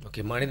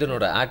 ஓகே,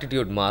 மனிதனோட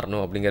ஆட்டிடியூட்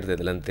மாறணும் அப்படிங்கிறது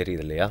இதெல்லாம்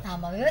தெரியுது இல்லையா?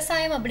 ஆமாம்,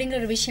 விவசாயம் அப்படிங்கிற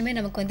ஒரு விஷயமே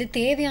நமக்கு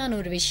தேவையான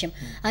ஒரு விஷயம்.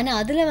 ஆனால்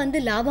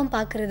அதில் லாபம்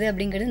பார்க்குறது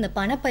அப்படிங்கிறது இந்த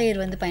பணப்பயிர்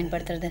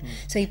பயன்படுத்துறது.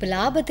 ஸோ இப்போ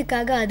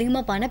லாபத்துக்காக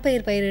அதிகமாக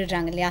பணப்பயிர்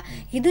பயிரிடுறாங்க இல்லையா?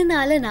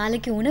 இதனால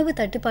நாளைக்கு உணவு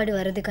தட்டுப்பாடு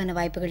வர்றதுக்கான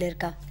வாய்ப்புகள்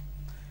இருக்கா?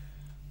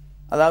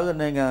 அதாவது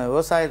நீங்கள்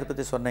விவசாயத்தை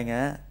பற்றி சொன்னீங்க.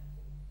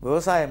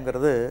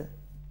 விவசாயங்கிறது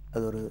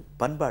அது ஒரு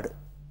பண்பாடு.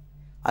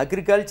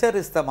 Agriculture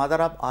is the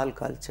mother of all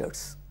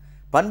cultures.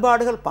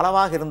 பண்பாடுகள்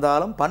பலவாக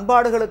இருந்தாலும்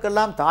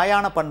பண்பாடுகளுக்கெல்லாம்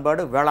தாயான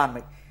பண்பாடு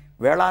வேளாண்மை.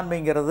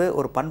 வேளாண்மைங்கிறது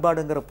ஒரு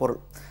பண்பாடுங்கிற பொருள்.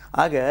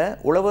 ஆக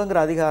உழவுங்கிற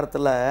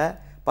அதிகாரத்தில்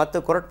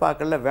 10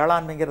 குறட்பாக்களில்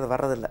வேளாண்மைங்கிறது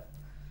வர்றதில்லை.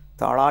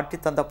 தாளாட்டி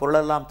தந்த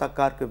பொருளெல்லாம்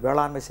தக்கார்க்கு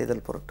வேளாண்மை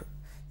செய்தல் பொருட்டு,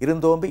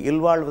 இருந்தோம்பி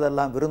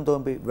இல்வாழ்வதெல்லாம்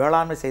விருந்தோம்பி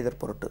வேளாண்மை செய்தல்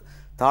பொருட்டு,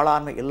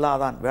 தாளாண்மை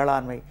இல்லாதான்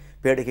வேளாண்மை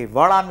பேடிகை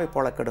வேளாண்மை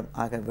போல கெடும்.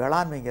 ஆக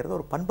வேளாண்மைங்கிறது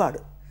ஒரு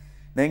பண்பாடு.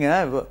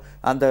 நீங்கள்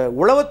அந்த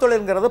உழவு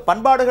தொழில்ங்கிறது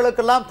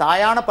பண்பாடுகளுக்கெல்லாம்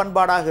தாயான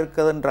பண்பாடாக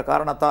இருக்குதுன்ற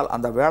காரணத்தால்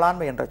அந்த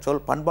வேளாண்மை என்ற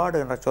சொல், பண்பாடு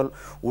என்ற சொல்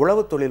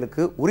உழவு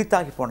தொழிலுக்கு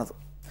உரித்தாகி போனது.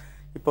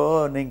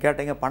 இப்போது நீங்கள்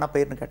கேட்டீங்க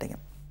பணப்பயிர்னு கேட்டீங்க.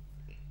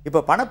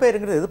 இப்போ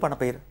பணப்பயிருங்கிறது எது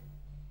பணப்பயிர்?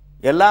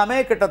 எல்லாமே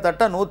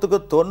கிட்டத்தட்ட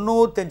 100க்கு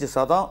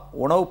 95%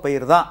 உணவு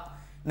பயிர் தான்.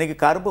 இன்றைக்கி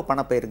கரும்பு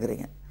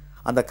பணப்பயிருங்கிறீங்க.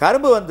 அந்த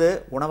கரும்பு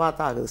உணவாக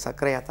தான் ஆகுது,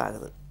 சர்க்கரையாக தான்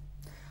ஆகுது.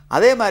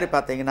 அதே மாதிரி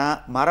பார்த்தீங்கன்னா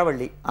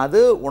மரவள்ளி,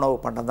 அது உணவு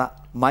பண்டம் தான்.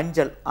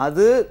 மஞ்சள்,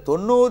 அது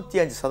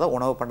 95%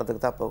 உணவு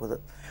பண்டத்துக்கு தான் போகுது.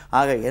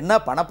 ஆக என்ன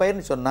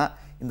பணப்பயிர்னு சொன்னால்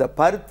இந்த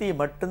பருத்தி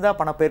மட்டும்தான்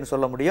பணப்பயிர்னு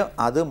சொல்ல முடியும்.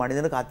 அது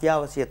மனிதனுக்கு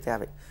அத்தியாவசிய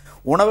தேவை.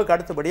 உணவுக்கு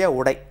அடுத்தபடியாக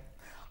உடை.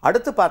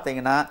 அடுத்து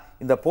பார்த்தீங்கன்னா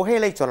இந்த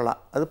புகையிலை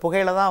சொல்லலாம். அது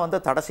புகையில தான்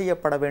தடை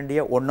செய்யப்பட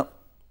வேண்டிய ஒன்று.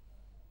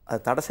 அது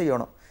தடை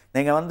செய்யணும்.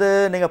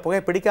 நீங்கள்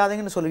புகை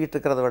பிடிக்காதீங்கன்னு சொல்லிக்கிட்டு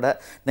இருக்கிறத விட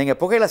நீங்கள்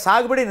புகையில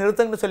சாகுபடி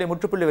நிறுத்துங்கன்னு சொல்லி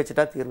முற்றுப்புள்ளி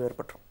வச்சுட்டா தீர்வு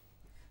ஏற்பட்டுரும்.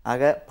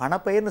 ஆக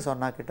பணப்பயிர்னு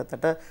சொன்னால்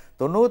கிட்டத்தட்ட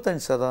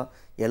 95%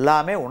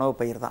 எல்லாமே உணவு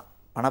பயிர் தான்.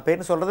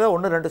 பணப்பயிர்னு சொல்கிறத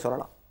 1, 2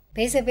 சொல்லலாம்.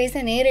 பேச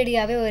பேச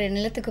நேரடியாகவே ஒரு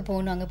நிலத்துக்கு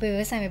போகணும், அங்கே போய்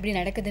விவசாயம் எப்படி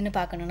நடக்குதுன்னு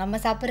பார்க்கணும், நம்ம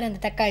சாப்பிட்ற அந்த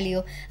தக்காளியோ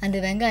அந்த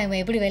வெங்காயமோ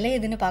எப்படி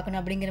விளையுதுன்னு பார்க்கணும்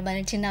அப்படிங்கிற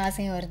மாதிரி சின்ன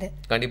ஆசையும் வருது.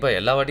 கண்டிப்பாக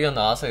எல்லா வாட்டியும்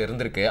அந்த ஆசை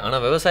இருந்திருக்கு.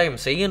 ஆனால் விவசாயம்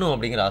செய்யணும்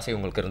அப்படிங்கிற ஆசை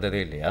உங்களுக்கு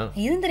இருந்ததே இல்லையா?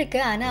 இருந்திருக்கு.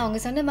 ஆனால் அவங்க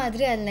சொன்ன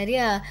மாதிரி அதில்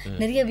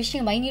நிறைய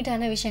விஷயம்,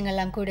 மைன்யூட்டான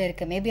விஷயங்கள்லாம் கூட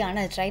இருக்குது மேபி.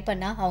 ஆனால் அதை ட்ரை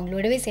பண்ணால்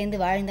அவங்களோடவே சேர்ந்து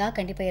வாழ்ந்தால்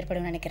கண்டிப்பாக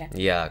ஏற்படும் நினைக்கிறேன்.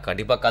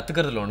 கண்டிப்பாக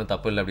கற்றுக்கிறதுல ஒன்றும்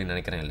தப்பு இல்லை அப்படின்னு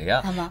நினைக்கிறேன் இல்லையா?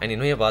 அண்ட்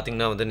இன்னும்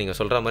பார்த்தீங்கன்னா நீங்கள்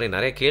சொல்கிற மாதிரி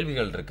நிறைய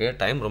கேள்விகள் இருக்குது.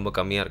 டைம் ரொம்ப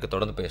கம்மியாக இருக்குது.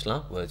 தொடர்ந்து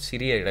பேசலாம்.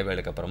 சிறிய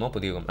இடைவேளைக்கு அப்புறமா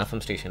புதிய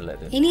FM ஸ்டேஷன்ல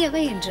இது இனியவை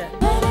இன்று.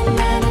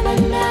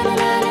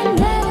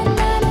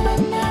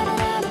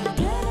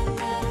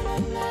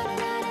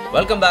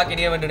 Welcome back.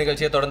 இனிய வென்று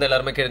நிகழ்ச்சியை தொடர்ந்து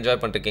எல்லாருமே என்ஜாய்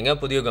பண்ணிருக்கீங்க.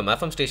 புதியுகம்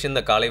எஃப்எம் ஸ்டேஷன்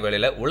இந்த காலை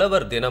வேளையில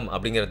உழவர் தினம்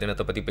அப்படிங்கிற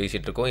தினத்தை பத்தி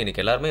பேசிட்டு இருக்கோம்.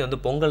 இன்னைக்கு எல்லாருமே வந்து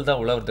பொங்கல் தான்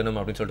உழவர் தினம்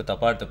அப்படின்னு சொல்லிட்டு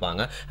தப்பா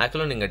எடுத்துப்பாங்க.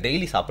 ஆக்சுவலா நீங்க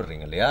டெய்லி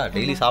சாப்பிடுறீங்க இல்லையா?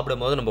 டெய்லி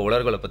சாப்பிடும் போது நம்ம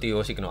உழவர்களை பத்தி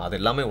யோசிக்கணும். அது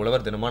எல்லாமே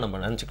உழவர் தினமா நம்ம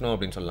நினைச்சுக்கணும்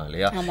அப்படின்னு சொல்லலாம்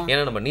இல்லையா?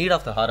 ஏன்னா நம்ம நீட்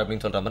ஆஃப் த ஹார்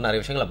அப்படின்னு சொல்ற மாதிரி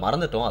நிறைய விஷயங்களை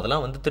மறந்துட்டோம்.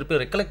 அதெல்லாம் வந்து திருப்பி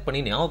ரெக்கலெக்ட்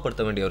பண்ணி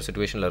ஞாபகப்படுத்த வேண்டிய ஒரு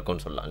சிச்சுவேஷன்ல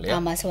இருக்கும்னு சொல்லலாம்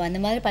இல்லையா? ஆமா. ஸோ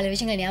அந்த மாதிரி பல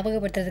விஷயங்களை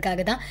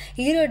ஞாபகப்படுத்துறதுக்காக தான்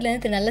ஈரோட்ல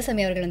இருந்து நல்ல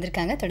சமயம் அவர்கள்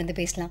வந்திருக்காங்க. தொடர்ந்து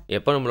பேசலாம்.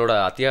 எப்போ நம்மளோட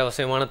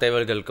அத்தியாவசியமான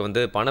தேவைகளுக்கு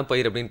வந்து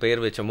பணப்பயிர் அப்படின்னு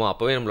பெயர் வச்சோமோ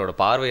அப்பவே நம்மளோட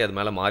பார்வை அது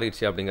மேலே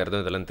மாறிடுச்சு அப்படிங்கிறது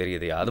இதெல்லாம்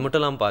தெரியுது. அது மட்டும்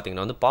இல்லாமல்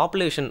பார்த்தீங்கன்னா வந்து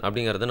பாப்புலேஷன்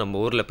அப்படிங்கிறது நம்ம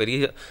ஊரில்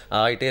பெரிய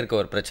ஆகிட்டே இருக்க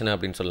ஒரு பிரச்சனை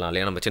அப்படின்னு சொல்லலாம்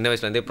இல்லையா? நம்ம சின்ன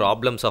வயசுலேருந்தே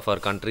problems of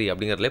our country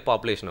அப்படிங்கிறதுலே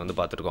population வந்து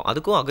பார்த்துருக்கோம்.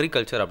 அதுக்கும்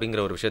அக்ரிகல்ச்சர்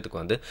அப்படிங்கிற ஒரு விஷயத்துக்கு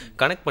வந்து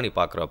கனெக்ட் பண்ணி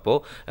பார்க்குறப்போ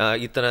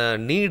இத்தனை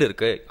நீடு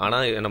இருக்குது,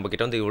 ஆனால்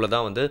நம்மக்கிட்ட வந்து இவ்வளோ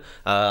தான் வந்து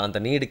அந்த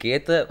நீடுக்கு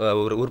ஏற்ற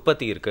ஒரு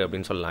உற்பத்தி இருக்குது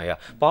அப்படின்னு சொல்லலாம் ஐயா.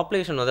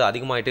 பாப்புலேஷன் வந்து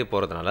அதிகமாகிட்டே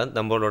போகிறதுனால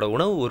நம்மளோட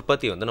உணவு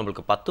உற்பத்தி வந்து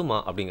நம்மளுக்கு பத்துமா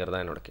அப்படிங்கிறது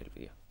தான் என்னோட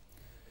கேள்வியா.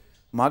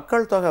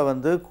 மக்கள் தொகை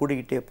வந்து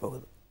கூடிக்கிட்டே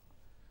போகுது.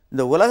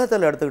 இந்த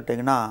உலகத்தில்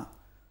எடுத்துக்கிட்டிங்கன்னா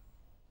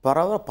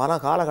பல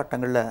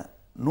காலகட்டங்களில்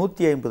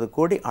 150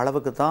 கோடி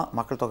அளவுக்கு தான்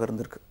மக்கள் தொகை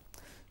இருந்திருக்கு.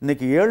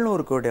 இன்றைக்கி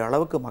 700 கோடி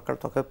அளவுக்கு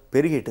மக்கள் தொகை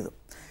பெருகிட்டுது.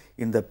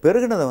 இந்த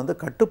பெருகினதை வந்து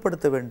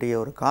கட்டுப்படுத்த வேண்டிய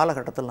ஒரு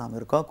காலகட்டத்தில் நாம்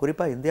இருக்கோம்.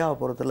 குறிப்பாக இந்தியாவை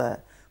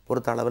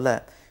பொறுத்த அளவில்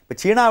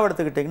இப்போ சீனாவை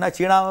எடுத்துக்கிட்டிங்கன்னா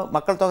சீனா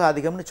மக்கள் தொகை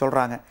அதிகம்னு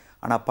சொல்கிறாங்க.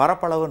 ஆனால்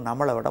பரப்பளவு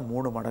நம்மளை விட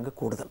 3 மடங்கு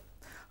கூடுதல்.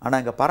 ஆனால்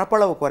இங்கே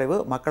பரப்பளவு குறைவு,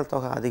 மக்கள்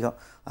தொகை அதிகம்.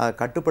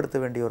 கட்டுப்படுத்த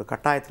வேண்டிய ஒரு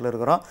கட்டாயத்தில்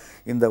இருக்கிறோம்.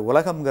 இந்த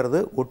உலகம்ங்கிறது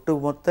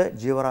ஒட்டுமொத்த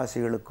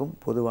ஜீவராசிகளுக்கும்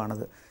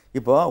பொதுவானது.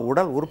 இப்போ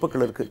உடல்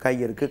உறுப்புகள் இருக்குது, கை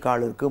இருக்குது,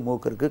 கால் இருக்குது,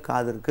 மூக்கு இருக்குது,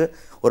 காது இருக்குது.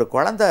 ஒரு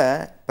குழந்தை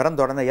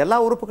பிறந்த உடனே எல்லா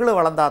உறுப்புகளும்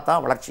வளர்ந்தா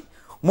தான் வளர்ச்சி.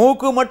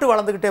 மூக்கு மட்டும்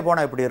வளர்ந்துக்கிட்டே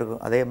போனால் எப்படி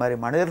இருக்கும்? அதே மாதிரி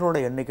மனிதர்களோட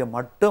எண்ணிக்கை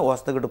மட்டும்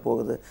ஒசத்துக்கிட்டு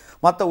போகுது,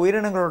 மற்ற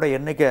உயிரினங்களோட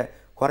எண்ணிக்கை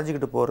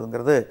குறைஞ்சிக்கிட்டு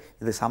போகிறதுங்கிறது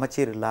இது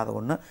சமச்சீர் இல்லாத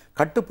ஒன்று.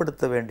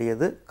 கட்டுப்படுத்த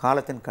வேண்டியது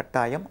காலத்தின்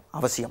கட்டாயம்,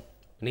 அவசியம்.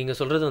 நீங்கள்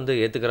சொல்கிறது வந்து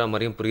ஏற்றுக்கிற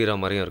மாதிரியும் புரிகிற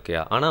மாதிரியும் இருக்கியா?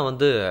 ஆனால்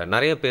வந்து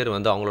நிறைய பேர்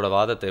வந்து அவங்களோட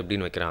வாதத்தை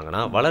எப்படின்னு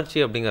வைக்கிறாங்கன்னா, வளர்ச்சி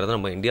அப்படிங்கிறது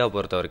நம்ம இந்தியாவை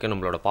பொறுத்த வரைக்கும்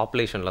நம்மளோட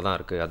பாப்புலேஷனில் தான்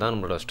இருக்குது, அதான்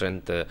நம்மளோட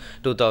ஸ்ட்ரென்த்து.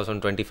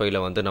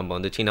 2025 வந்து நம்ம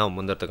வந்து சீனாவை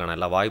முந்தறதுக்கான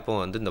எல்லா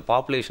வாய்ப்பும் வந்து இந்த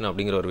பாப்புலேஷன்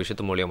அப்படிங்கிற ஒரு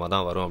விஷயத்து மூலியமாக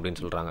தான் வரும்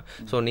அப்படின்னு சொல்கிறாங்க.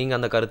 ஸோ நீங்கள்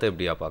அந்த கருத்தை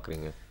எப்படியா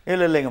பார்க்குறீங்க?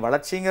 இல்லைங்க,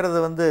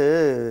 வளர்ச்சிங்கிறது வந்து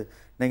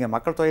நீங்கள்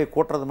மக்கள் தொகையை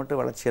கூட்டுறது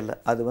மட்டும் வளர்ச்சி இல்லை,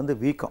 அது வந்து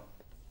வீக்கம்.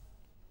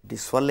 It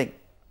is swelling.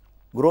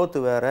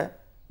 குரோத்து வேறு,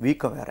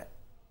 வீக்கம் வேறு.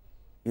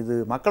 இது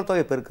மக்கள்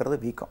தொகை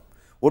பெருக்கிறது வீக்கம்.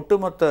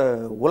 ஒட்டுமொத்த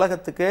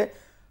உலகத்துக்கே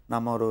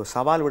நம்ம ஒரு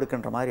சவால்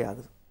விடுக்கின்ற மாதிரி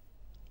ஆகுது.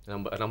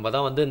 நம்ம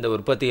தான் வந்து இந்த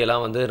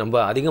உற்பத்தியெல்லாம் வந்து ரொம்ப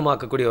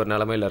அதிகமாக்கக்கூடிய ஒரு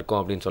நிலைமையில்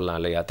இருக்கோம் அப்படின்னு சொல்லலாம்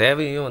இல்லையா?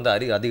 தேவையும் வந்து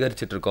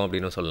அதிகரிச்சுட்டு இருக்கோம்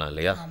அப்படின்னு சொல்லலாம்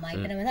இல்லையா? ஆமாம்.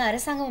 இப்போ நம்ம வந்து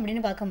அரசாங்கம்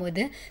அப்படின்னு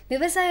பார்க்கும்போது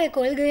விவசாய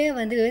கொள்கையே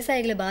வந்து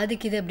விவசாயிகளை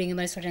பாதிக்குது அப்படிங்கிற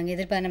மாதிரி சொல்கிறாங்க.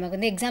 எதிர்ப்பு நமக்கு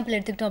வந்து எக்ஸாம்பிள்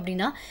எடுத்துக்கிட்டோம்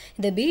அப்படின்னா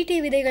இந்த பிடி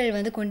விதைகள்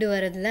வந்து கொண்டு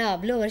வரதுல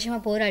அவ்வளோ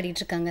வருஷமாக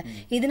போராடிட்டு இருக்காங்க.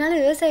 இதனால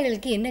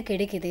விவசாயிகளுக்கு என்ன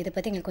கிடைக்குது? இதை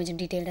பற்றி எங்களுக்கு கொஞ்சம்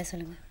டீட்டெயிலாக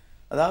சொல்லுங்கள்.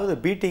 அதாவது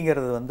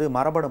பிடிங்கிறது வந்து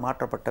மரபணு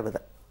மாற்றப்பட்ட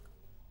விதை.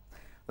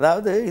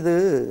 அதாவது இது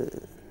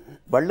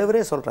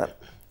வள்ளுவரே சொல்கிறார்,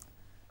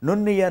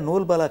 நுண்ணிய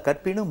நூல்பல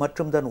கற்பினும்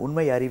மற்றும் தன்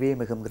உண்மை அறிவே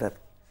மிகுங்கிறார்.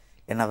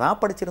 என்ன தான்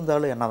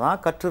படிச்சிருந்தாலும், என்ன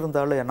தான்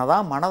கற்றிருந்தாலும், என்ன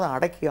தான் மனதை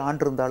அடக்கி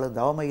ஆண்டிருந்தாலும்,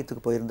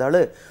 தவமயத்துக்கு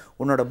போயிருந்தாலும்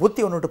உன்னோட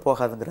புத்தி ஒன்றுட்டு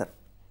போகாதுங்கிறார்.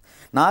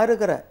 நான்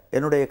இருக்கிற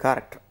என்னுடைய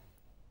கேரக்டர்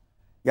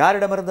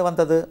யாரிடமிருந்து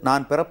வந்தது?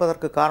 நான்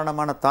பிறப்பதற்கு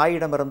காரணமான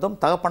தாயிடமிருந்தும்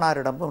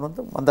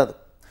தகப்பனாரிடமிருந்தும் வந்தது.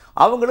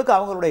 அவங்களுக்கு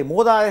அவங்களுடைய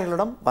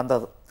மூதாதைகளிடம்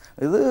வந்தது.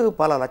 இது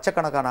பல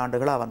லட்சக்கணக்கான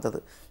ஆண்டுகளாக வந்தது.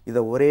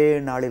 இதை ஒரே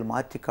நாளில்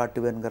மாற்றி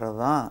காட்டுவேங்கிறது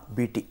தான்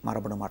பிடி,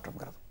 மரபணு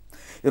மாற்றங்கிறது.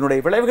 இதனுடைய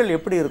விளைவுகள்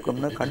எப்படி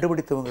இருக்கும்னு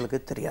கண்டுபிடித்தவங்களுக்கு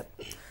தெரியாது.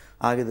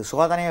 ஆக இது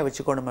சோதனையாக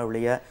வச்சுக்கணுமே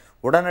ஒழிய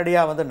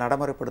உடனடியாக வந்து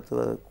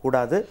நடைமுறைப்படுத்துவது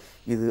கூடாது.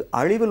 இது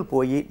அழிவில்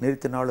போய்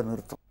நிறுத்தினாலும்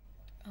நிறுத்தும்.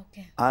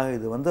 ஆக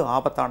இது வந்து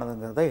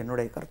ஆபத்தானதுங்கிறத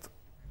என்னுடைய கருத்து.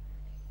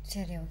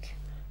 சரி, ஓகே.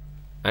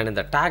 அண்ட்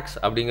இந்த டேக்ஸ்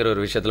அப்படிங்கிற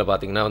ஒரு விஷயத்தில்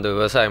பார்த்தீங்கன்னா வந்து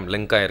விவசாயம்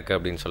லிங்க் ஆகிருக்கு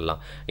அப்படின்னு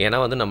சொல்லலாம். ஏன்னா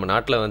வந்து நம்ம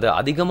நாட்டில் வந்து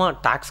அதிகமாக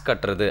டேக்ஸ்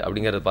கட்டுறது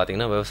அப்படிங்கிறது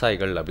பார்த்தீங்கன்னா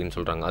விவசாயிகள் அப்படின்னு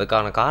சொல்கிறாங்க.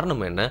 அதுக்கான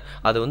காரணம் என்ன?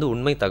 அது வந்து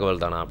உண்மை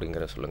தகவல் தானா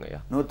அப்படிங்கிற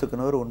சொல்லுங்கய்யா.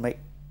 100க்கு 100 உண்மை.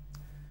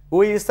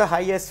 Who is the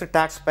highest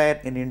tax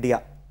Bayer in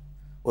India?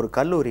 ஒரு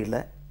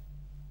கல்லூரியில்,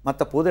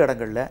 மற்ற பொது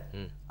இடங்களில்,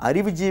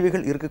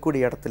 அறிவுஜீவிகள்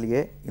இருக்கக்கூடிய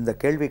இடத்துலையே இந்த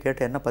கேள்வி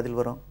கேட்டு என்ன பதில்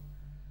வரும்?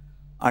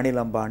 அனில்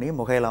அம்பானி,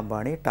 முகேல்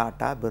அம்பானி,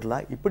 டாட்டா, பிர்லா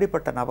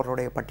இப்படிப்பட்ட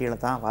நபர்களுடைய பட்டியலை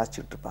தான்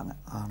வாசிச்சுட்டு இருப்பாங்க.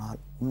 ஆனால்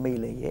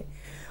உண்மையிலேயே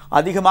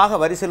அதிகமாக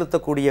வரி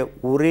செலுத்தக்கூடிய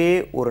ஒரே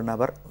ஒரு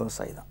நபர்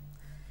விவசாயி தான்.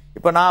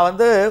 இப்போ நான்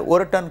வந்து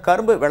 1 டன்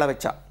கரும்பு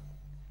விளைவிச்சா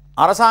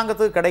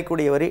அரசாங்கத்துக்கு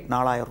கிடைக்கக்கூடிய வரி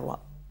 4000 ரூபா.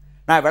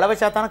 நான்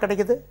விளைவிச்சா தானே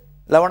கிடைக்குது,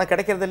 இல்லை உனக்கு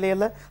கிடைக்கிறது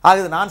இல்லையில்ல?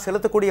 ஆகுது நான்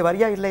செலுத்தக்கூடிய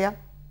வரியா இல்லையா?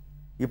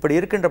 இப்படி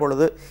இருக்கின்ற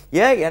பொழுது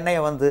ஏன்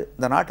என்னையை வந்து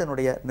இந்த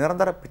நாட்டினுடைய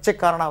நிரந்தர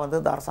பிச்சைக்காரனாக வந்து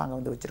இந்த அரசாங்கம்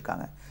வந்து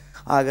வச்சுருக்காங்க?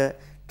 ஆக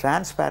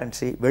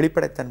டிரான்ஸ்பேரன்சி,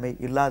 வெளிப்படைத்தன்மை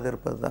இல்லாது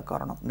இருப்பது தான்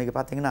காரணம். இன்றைக்கி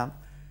பார்த்திங்கன்னா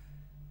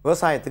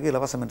விவசாயத்துக்கு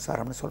இலவச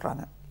மின்சாரம்னு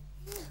சொல்கிறாங்க.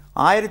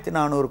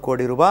 1400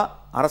 கோடி ரூபாய்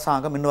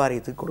அரசாங்கம் மின்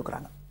வாரியத்துக்கு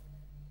கொடுக்குறாங்க.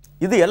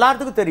 இது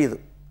எல்லாத்துக்கும் தெரியுது.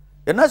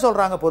 என்ன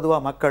சொல்கிறாங்க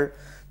பொதுவாக மக்கள்?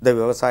 இந்த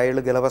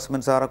விவசாயிகளுக்கு இலவச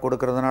மின்சாரம்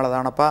கொடுக்கறதுனால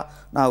தானப்பா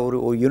நான் ஒரு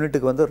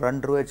யூனிட்டுக்கு வந்து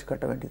 2 ரூபா வச்சு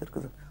கட்ட வேண்டியது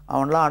இருக்குது,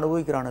 அவன்லாம்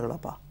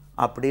அனுபவிக்கிறானுங்களப்பா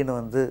அப்படின்னு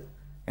வந்து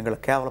எங்களை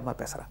கேவலமாக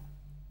பேசுகிறாங்க.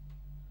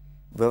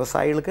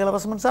 விவசாயிகளுக்கு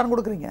இலவச மின்சாரம்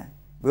கொடுக்குறீங்க,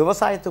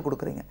 விவசாயத்துக்கு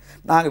கொடுக்குறீங்க.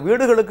 நாங்கள்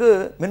வீடுகளுக்கு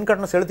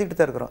மின்கட்டணம் செலுத்திக்கிட்டு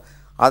தான் இருக்கிறோம்.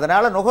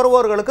 அதனால்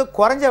நுகர்வோர்களுக்கு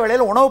குறைஞ்ச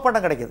விலையில் உணவு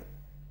பண்டம் கிடைக்கிது.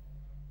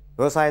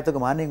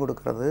 விவசாயத்துக்கு மானியம்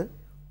கொடுக்கறது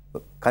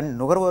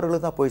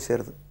நுகர்வோர்களுக்கு தான் போய்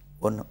சேருது.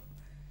 ஒன்று.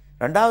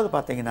 ரெண்டாவது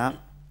பார்த்தீங்கன்னா,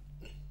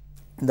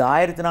 இந்த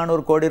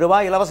 1400 கோடி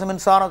ரூபாய் இலவச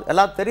மின்சாரம்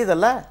எல்லாம்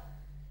தெரியுதல்ல.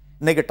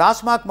 இன்றைக்கி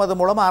டாஸ்மாக் மது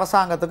மூலமாக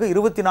அரசாங்கத்துக்கு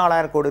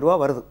 24,000 கோடி ரூபா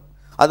வருது.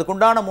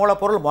 அதுக்குண்டான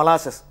மூலப்பொருள்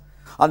மொலாசஸ்.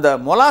 அந்த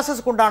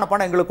மொலாசஸ்க்கு உண்டான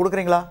பணம் எங்களுக்கு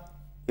கொடுக்குறீங்களா?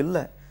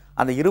 இல்லை.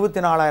 அந்த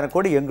 24,000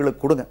 கோடி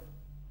எங்களுக்கு கொடுங்க.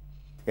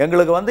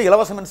 எங்களுக்கு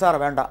இலவச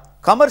மின்சாரம் வேண்டாம்.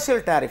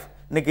 Commercial tariff.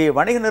 இன்றைக்கி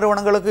வணிக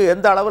நிறுவனங்களுக்கு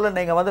எந்த அளவில்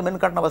நீங்கள்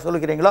மின் கட்டணம்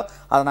வசூலிக்கிறீங்களோ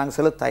அதை நாங்கள்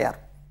செலுத்த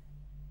தயார்.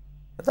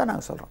 இதுதான்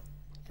நாங்கள் சொல்கிறோம்.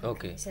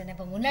 ஓகே சார்,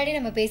 இப்போ முன்னாடி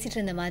நம்ம பேசிட்டு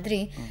இருந்த மாதிரி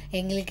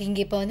எங்களுக்கு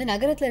இங்கே இப்போ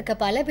நகரத்தில் இருக்க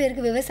பல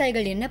பேருக்கு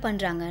விவசாயிகள் என்ன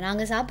பண்ணுறாங்க,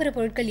 நாங்கள் சாப்பிட்ற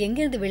பொருட்கள்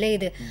எங்கேருந்து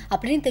விளையுது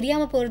அப்படின்னு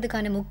தெரியாமல்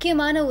போகிறதுக்கான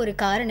முக்கியமான ஒரு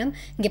காரணம்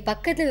இங்கே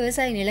பக்கத்தில்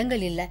விவசாய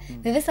நிலங்கள் இல்லை.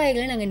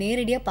 விவசாயிகளை நாங்கள்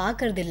நேரடியாக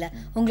பார்க்கறது இல்லை.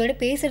 உங்களோட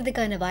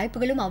பேசுறதுக்கான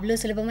வாய்ப்புகளும் அவ்வளோ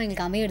சுலபமாக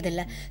எங்களுக்கு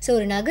அமையறதில்லை. ஸோ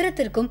ஒரு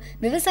நகரத்திற்கும்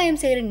விவசாயம்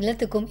செய்கிற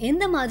நிலத்துக்கும்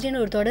எந்த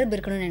மாதிரியான ஒரு தொடர்பு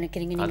இருக்கணும்னு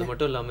நினைக்கிறீங்க? அது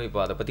மட்டும் இல்லாமல்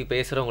இப்போ அதை பற்றி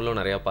பேசுகிறவங்களும்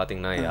நிறையா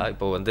பார்த்தீங்கன்னா,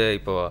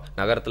 இப்போ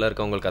நகரத்தில்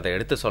இருக்கவங்களுக்கு அதை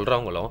எடுத்து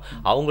சொல்கிறவங்களும்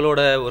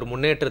அவங்களோட ஒரு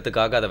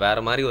முன்னேற்றத்துக்காக அதை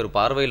வேறு மாதிரி ஒரு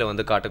பார்வையில்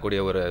காட்டக்கூடிய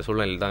ஒரு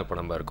சூழ்நிலையில் தான் இப்போ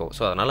நம்ம இருக்கோம்.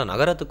 ஸோ அதனால்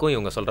நகரத்துக்கும்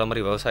இவங்க சொல்கிற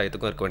மாதிரி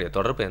விவசாயத்துக்கும் இருக்க வேண்டிய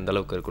தொடர்பு எந்த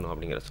அளவுக்கு இருக்கணும்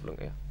அப்படிங்கிற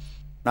சொல்லுங்கள்.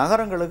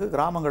 நகரங்களுக்கு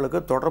கிராமங்களுக்கு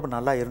தொடர்பு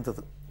நல்லா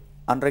இருந்தது.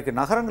 அன்றைக்கு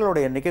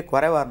நகரங்களோட எண்ணிக்கை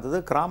குறைவாக இருந்தது,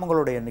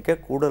 கிராமங்களோட எண்ணிக்கை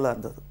கூடுதலாக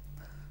இருந்தது.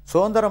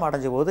 சுதந்திரம்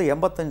அடைஞ்ச போது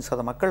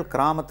 85% மக்கள்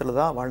கிராமத்தில்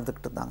தான்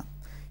வாழ்ந்துக்கிட்டு இருந்தாங்க.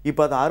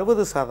 இப்போ அது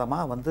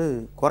 60%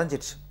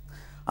 குறைஞ்சிடுச்சு.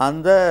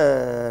 அந்த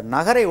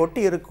நகரை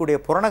ஒட்டி இருக்கக்கூடிய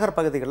புறநகர்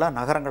பகுதிகள்லாம்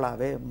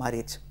நகரங்களாகவே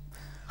மாறிடுச்சு.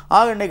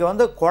 ஆக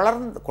இன்றைக்கி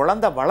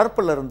குழந்தை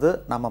வளர்ப்பிலிருந்து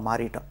நம்ம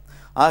மாறிட்டோம்.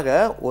 ஆக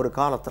ஒரு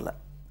காலத்தில்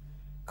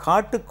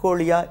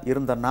காட்டுக்கோழியாக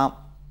இருந்த நாம்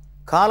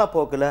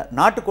காலப்போக்கில்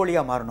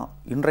நாட்டுக்கோழியாக மாறணும்.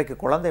 இன்றைக்கு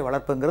குழந்தை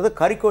வளர்ப்புங்கிறது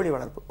கறிக்கோழி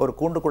வளர்ப்பு. ஒரு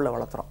கூண்டுக்குள்ளே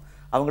வளர்த்துறோம்.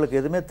 அவங்களுக்கு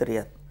எதுவுமே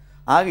தெரியாது.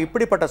 ஆக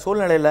இப்படிப்பட்ட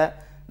சூழ்நிலையில்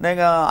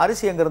நீங்கள்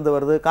அரிசி எங்கேருந்து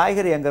வருது,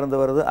 காய்கறி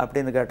எங்கேருந்து வருது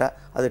அப்படின்னு கேட்டால்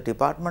அது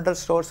டிபார்ட்மெண்டல்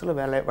ஸ்டோர்ஸில்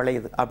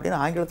விளையுது அப்படின்னு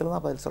ஆங்கிலத்தில்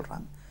தான் பதில்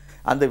சொல்கிறாங்க.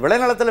 அந்த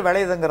விளைநிலத்தில்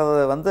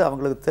விளையுதுங்கிறது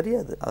அவங்களுக்கு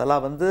தெரியாது.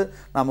 அதெல்லாம்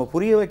நம்ம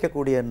புரிய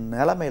வைக்கக்கூடிய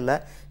நிலைமையில்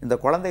இந்த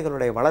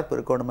குழந்தைகளுடைய வளர்ப்பு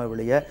இருக்கணுமே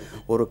வெளியே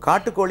ஒரு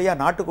காட்டுக்கோழியாக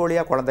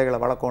நாட்டுக்கோழியாக குழந்தைகளை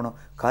வளர்க்கணும்,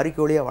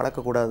 கறிக்கோழியாக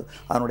வளர்க்கக்கூடாது.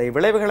 அதனுடைய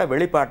விளைவுகளை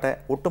வெளிப்பாட்டை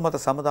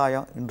ஒட்டுமொத்த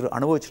சமுதாயம் இன்று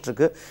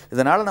அனுபவிச்சுட்ருக்கு.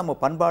 இதனால் நம்ம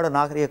பண்பாடு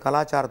நாகரிக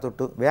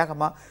கலாச்சாரத்தொட்டு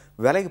வேகமாக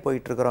விலகி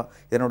போயிட்டுருக்கிறோம்.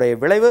 இதனுடைய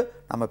விளைவு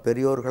நம்ம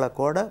பெரியோர்களை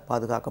கூட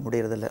பாதுகாக்க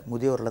முடியறதில்லை,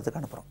 முதியோர்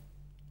இல்லத்துக்கு அனுப்புகிறோம்.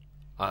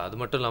 அது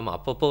மட்டும் இல்லாமல்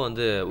அப்பப்போ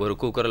ஒரு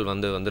கூக்குரல்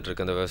வந்துட்டு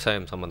இருக்கு இந்த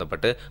விவசாயம்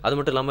சம்மந்தப்பட்டு. அது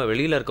மட்டும் இல்லாமல்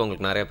வெளியில்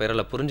இருக்கவங்களுக்கு நிறைய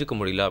பேரால் புரிஞ்சிக்க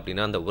முடியல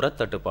அப்படின்னா அந்த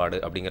உரத்தட்டுப்பாடு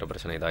அப்படிங்கிற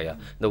பிரச்சனை தாயா.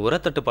 இந்த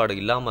உரத்தட்டுப்பாடு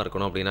இல்லாமல்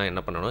இருக்கணும் அப்படின்னா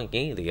என்ன பண்ணணும்,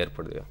 ஏன் இது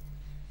ஏற்படுது?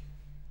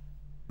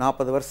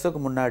 40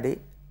 வருஷத்துக்கு முன்னாடி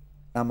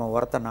நம்ம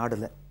உரத்தை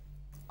நாடில்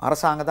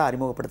அரசாங்கம் தான்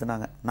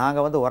அறிமுகப்படுத்தினாங்க.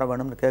 நாங்கள் உரம்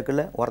வேணும்னு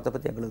கேட்கல. உரத்தை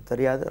பற்றி எங்களுக்கு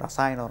தெரியாது.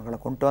 ரசாயன உரங்களை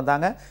கொண்டு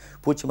வந்தாங்க.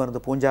 பூச்சி மருந்து,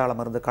 பூஞ்சால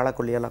மருந்து,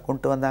 களக்கொல்லியெல்லாம்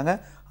கொண்டு வந்தாங்க.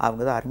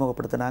 அவங்க தான்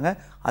அறிமுகப்படுத்தினாங்க.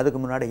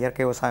 அதுக்கு முன்னாடி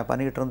இயற்கை விவசாயம்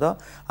பண்ணிக்கிட்டு இருந்தோம்.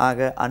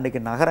 ஆக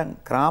அன்றைக்கி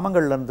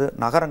கிராமங்கள்லேருந்து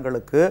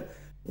நகரங்களுக்கு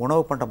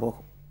உணவு பண்டம்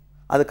போகும்.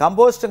 அது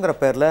கம்போஸ்ட்டுங்கிற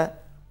பேரில்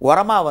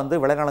உரமாக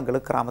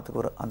விளைநிலங்களுக்கு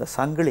கிராமத்துக்கு வரும். அந்த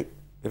சங்கிலி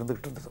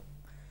இருந்துக்கிட்டு இருந்தது.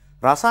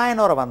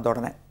 ரசாயன உரம் வந்த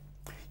உடனே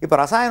இப்போ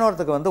ரசாயன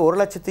உரத்துக்கு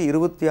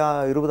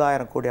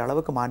 1,20,000 கோடி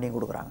அளவுக்கு மானியம்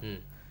கொடுக்குறாங்க.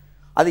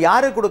 அது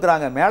யாருக்கு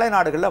கொடுக்குறாங்க? மேலை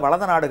நாடுகளில்,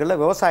 வளர்ந்த நாடுகளில்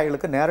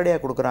விவசாயிகளுக்கு நேரடியாக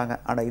கொடுக்குறாங்க.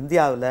 ஆனால்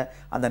இந்தியாவில்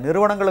அந்த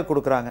நிறுவனங்களுக்கு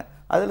கொடுக்குறாங்க.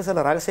 அதில்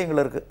சில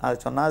ரகசியங்கள் இருக்குது. அது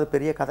சொன்னால் அது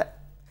பெரிய கதை.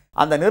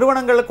 அந்த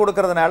நிறுவனங்களுக்கு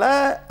கொடுக்கறதுனால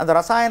அந்த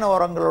ரசாயன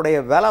உரங்களுடைய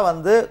விலை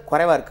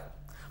குறைவாக இருக்குது.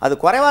 அது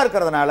குறைவாக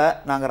இருக்கிறதுனால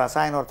நாங்கள்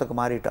ரசாயன உரத்துக்கு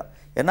மாறிட்டோம்.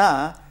 ஏன்னா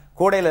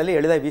கூடையில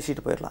எளிதாக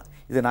வீசிட்டு போயிடலாம்.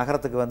 இது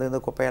நகரத்துக்கு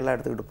இந்த குப்பையெல்லாம்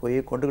எடுத்துக்கிட்டு போய்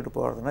கொண்டுக்கிட்டு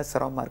போகிறதுனா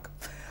சிரமமாக இருக்குது.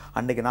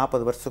 அன்றைக்கி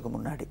 40 வருஷத்துக்கு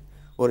முன்னாடி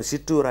ஒரு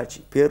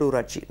சிற்றூராட்சி,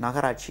 பேரூராட்சி,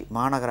 நகராட்சி,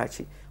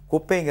 மாநகராட்சி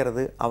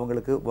குப்பைங்கிறது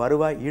அவங்களுக்கு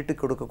வருவாய் ஈட்டு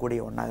கொடுக்கக்கூடிய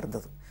ஒன்றா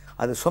இருந்தது.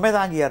 அது சுமை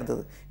தாங்கியாக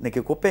இருந்தது.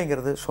 இன்றைக்கி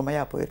குப்பைங்கிறது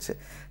சுமையாக போயிடுச்சு.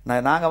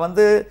 நாங்கள்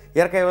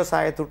இயற்கை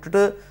விவசாயத்தை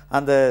விட்டுட்டு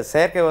அந்த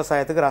செயற்கை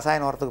விவசாயத்துக்கு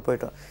ரசாயன உரத்துக்கு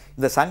போயிட்டோம்.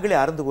 இந்த சங்கிலி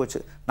அறுந்து போச்சு.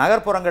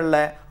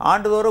 நகர்ப்புறங்களில்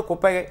ஆண்டுதோறும்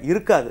குப்பை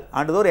இருக்காது.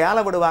 ஆண்டுதோறும்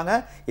ஏலம் விடுவாங்க.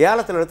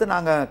 ஏலத்தில் எடுத்து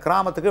நாங்கள்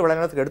கிராமத்துக்கு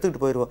விளைநிலத்துக்கு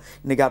எடுத்துக்கிட்டு போயிடுவோம்.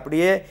 இன்றைக்கி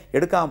அப்படியே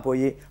எடுக்காமல்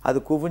போய் அது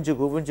குவிஞ்சு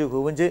குவிஞ்சு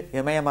குவிஞ்சு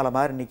இமயமலை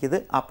மாதிரி நிற்கிது.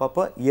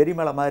 அப்பப்போ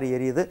எரிமலை மாதிரி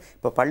எரியுது.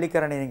 இப்போ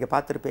பள்ளிக்கரணை நீங்கள்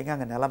பார்த்துருப்பீங்க,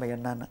 அங்கே நிலைமை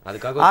என்னன்னு.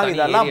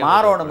 இதெல்லாம்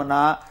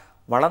மாறணும்னா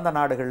வளர்ந்த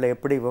நாடுகளில்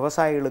எப்படி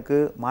விவசாயிகளுக்கு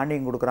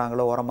மானியம்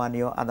கொடுக்குறாங்களோ,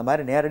 உரமானியம், அந்த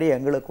மாதிரி நேரடியாக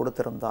எங்களுக்கு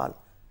கொடுத்துருந்தால்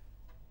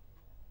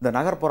இந்த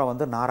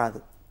நகர்ப்புறம் நாராது.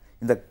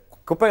 இந்த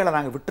குப்பைகளை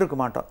நாங்கள் விட்டுருக்க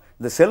மாட்டோம்.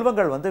 இந்த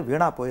செல்வங்கள்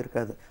வீணாக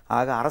போயிருக்காது.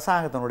 ஆக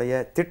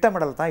அரசாங்கத்தினுடைய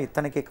திட்டமிடல் தான்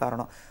இத்தனைக்கு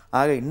காரணம்.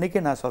 ஆக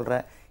இன்றைக்கி நான்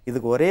சொல்கிறேன்,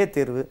 இதுக்கு ஒரே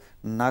தீர்வு,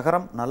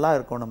 நகரம் நல்லா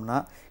இருக்கணும்னா,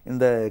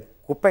 இந்த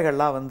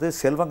குப்பைகள்லாம்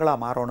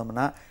செல்வங்களாக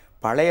மாறணும்னா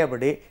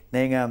பழையபடி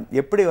நீங்கள்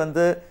எப்படி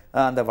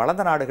அந்த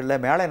வளர்ந்த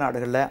நாடுகளில், மேலை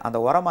நாடுகளில் அந்த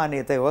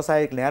உரமானியத்தை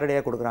விவசாயிக்கு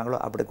நேரடியாக கொடுக்குறாங்களோ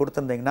அப்படி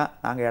கொடுத்துருந்தீங்கன்னா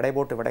நாங்கள் எடை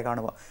போட்டு விடை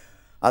காணுவோம்.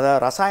 அதை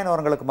ரசாயன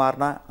உரங்களுக்கு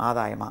மாறினா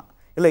ஆதாயமாக,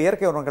 இல்லை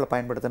இயற்கை உரங்களை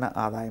பயன்படுத்தினா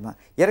ஆதாயமாக,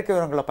 இயற்கை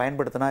உரங்களை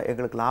பயன்படுத்தினா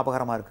எங்களுக்கு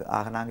லாபகரமாக இருக்குது,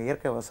 ஆக நாங்கள்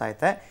இயற்கை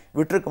விவசாயத்தை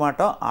விட்டுருக்க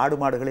மாட்டோம், ஆடு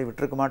மாடுகளை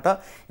விட்டுருக்க மாட்டோம்,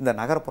 இந்த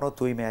நகர்ப்புறம்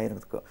தூய்மையாக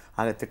இருக்கும்.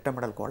 ஆக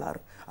திட்டமிடல்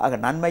கோளாறு. ஆக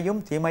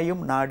நன்மையும்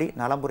தீமையும் நாடி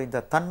நலம்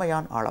புரிந்த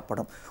தன்மையான்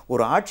ஆளப்படும்.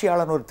 ஒரு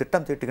ஆட்சியாளன் ஒரு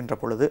திட்டம் தீட்டுகின்ற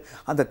பொழுது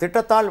அந்த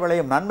திட்டத்தால்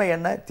விளையும் நன்மை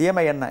என்ன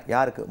தீமை என்ன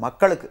யாருக்கு?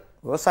 மக்களுக்கு,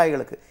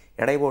 விவசாயிகளுக்கு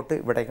எடை போட்டு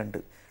விடை கண்டு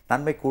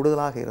நன்மை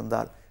கூடுதலாக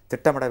இருந்தால்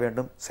திட்டமிட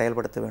வேண்டும்,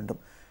 செயல்படுத்த வேண்டும்.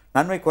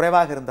 நன்மை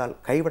குறைவாக இருந்தால்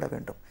கைவிட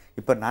வேண்டும்.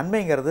 இப்போ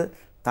நன்மைங்கிறது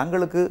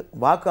தங்களுக்கு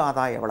வாக்கு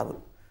ஆதாயம் எவ்வளவு,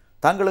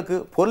 தங்களுக்கு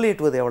பொருள்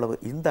ஈட்டுவது எவ்வளவு,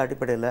 இந்த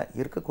அடிப்படையில்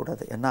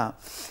இருக்கக்கூடாது. ஏன்னா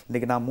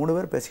இன்றைக்கி நான் 3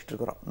 பேர் பேசிகிட்டு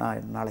இருக்கிறோம்,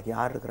 நான் நாளைக்கு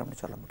யார்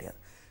இருக்கிறோம்னு சொல்ல முடியாது.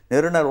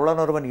 நெருநர்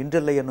உளனொருவன்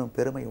இன்றில்லை என்னும்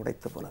பெருமை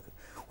உடைத்த போலகு,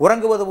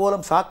 உறங்குவது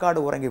போலும்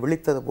சாக்காடு உறங்கி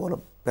விழித்தது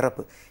போலும்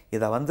பிறப்பு.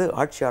 இதை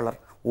ஆட்சியாளர்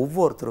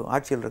ஒவ்வொருத்தரும்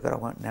ஆட்சியில்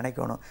இருக்கிறவங்க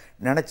நினைக்கணும்,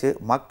 நினச்சி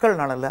மக்கள்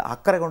நலனில்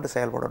அக்கறை கொண்டு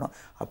செயல்படணும்.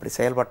 அப்படி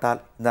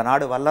செயல்பட்டால் இந்த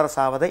நாடு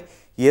வல்லரசாவதை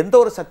எந்த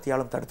ஒரு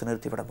சக்தியாலும் தடுத்து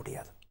நிறுத்திவிட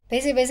முடியாது.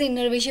 பேச பேச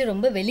இன்னொரு விஷயம்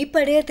ரொம்ப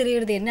வெளிப்படையாக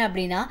தெரிகிறது என்ன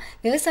அப்படின்னா,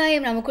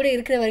 விவசாயம் நம்ம கூட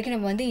இருக்கிற வரைக்கும்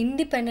நம்ம வந்து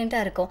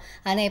இண்டிபெண்ட்டாக இருக்கோம்.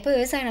 ஆனால் எப்போ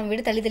விவசாயம் நம்ம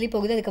விட தள்ளி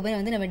போகுது, அதுக்கப்புறம்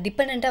வந்து நம்ம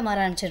டிபெண்ட்டாக மாற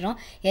ஆரம்பிச்சிடறோம்.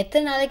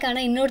 எத்தனை நாளைக்கு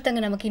ஆனால்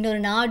இன்னொருத்தங்க நமக்கு இன்னொரு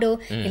நாடோ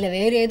இல்லை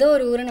வேறு ஏதோ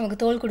ஒரு ஊரை நமக்கு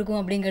தோல் கொடுக்கும்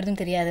அப்படிங்கிறதும்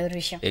தெரியாத ஒரு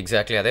விஷயம்.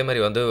 எக்ஸாக்ட்லி. அதே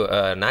மாதிரி வந்து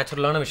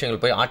நேச்சுரலான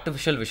விஷயங்கள் போய்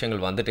ஆர்டிஃபிஷியல்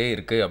விஷயங்கள் வந்துட்டே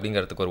இருக்குது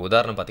அப்படிங்கிறதுக்கு ஒரு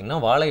உதாரணம் பார்த்தீங்கன்னா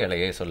வாழை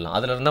இலையே சொல்லலாம்.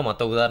 அதில் இருந்தால்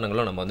மற்ற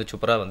உதாரணங்களும் நம்ம வந்து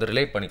சூப்பராக வந்து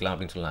ரிலேட் பண்ணிக்கலாம்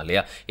அப்படின்னு சொல்லலாம்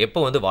இல்லையா?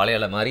 எப்போ வந்து வாழை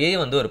இலை மாதிரியே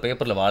வந்து ஒரு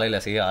பேப்பரில் வாழை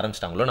இலை செய்ய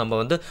ஆரம்பிச்சிட்டாங்களோ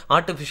நம்ம வந்து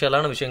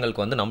ஆர்டிஃபிஷியலான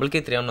விஷயங்களுக்கு வந்து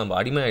நம்மளுக்கே தெரியாமல் நம்ம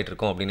அடிமையாயிட்டு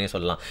இருக்கோம் அப்படின்னே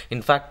சொல்லலாம்.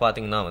 இன்ஃபேக்ட்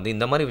பார்த்தீங்கன்னா வந்து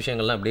இந்த மாதிரி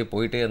விஷயங்கள்லாம் அப்படியே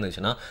போயிட்டே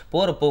இருந்துச்சுன்னா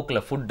போகிற போக்கில்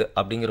ஃபுட்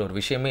அப்படிங்கிற ஒரு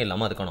விஷயமே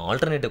இல்லாமல் அதுக்கான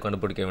ஆல்டர்னேட்டிவ்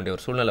கண்டுபிடிக்க வேண்டிய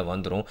ஒரு சூழ்நிலை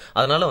வந்துடும்.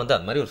 அதனால வந்து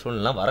அது மாதிரி ஒரு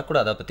சூழ்நிலை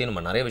வரக்கூடாது. அதை பற்றி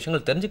நம்ம நிறைய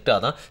விஷயங்கள் தெரிஞ்சுக்கிட்டா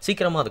தான்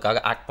சீக்கிரமாக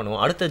அதுக்காக ஆக்ட்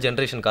பண்ணுவோம். அடுத்த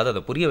ஜென்ரேஷனுக்காக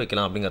அதை புரிய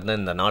வைக்கலாம் அப்படிங்கிறது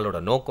இந்த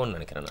நாளோட நோக்கம்னு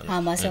நினைக்கிறேன் நான்.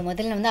 ஆமாம் சார்,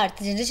 முதல்ல வந்து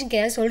அடுத்த ஜென்ரேஷனுக்கு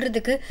ஏதாவது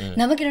சொல்கிறதுக்கு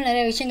நமக்கு இன்னும்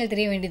நிறைய விஷயங்கள்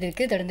தெரிய வேண்டியது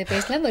இருக்குது. தொடர்ந்து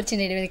பேசலாம் ஒரு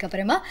சின்ன இடைவெளிக்கு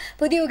அப்புறமா.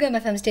 புதிய யுகம்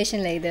எஃப்எம்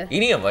ஸ்டேஷனில் இது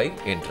இனியவை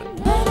இன்று.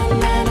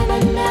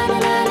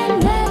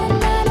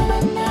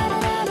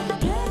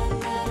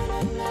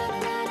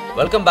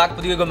 Welcome back.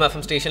 புதிய யுகம்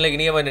எஃப்எம் ஸ்டேஷனில்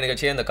இனியவை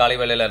நிகழ்ச்சியை இந்த காலை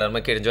வேளையில் எல்லாருமே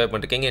என்ஜாய்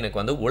பண்ணிருக்கீங்க. எனக்கு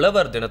வந்து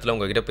உழவர் தினத்தில்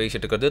உங்ககிட்ட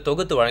பேசிட்டு இருக்கிறது,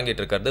 தொகுத்து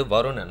வழங்கிட்டு இருக்கிறது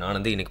வருண். நான்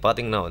வந்து இன்னைக்கு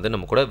பார்த்தீங்கன்னா வந்து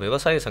நம்ம கூட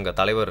விவசாய சங்க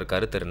தலைவர்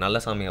இருக்காரு திரு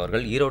நல்லசாமி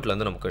அவர்கள். ஈரோட்டில்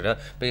வந்து நம்ம கிட்ட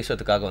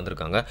பேசுறதுக்காக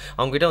வந்திருக்காங்க.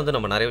 அவங்ககிட்ட வந்து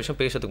நம்ம நிறைய விஷயம்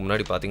பேசுறதுக்கு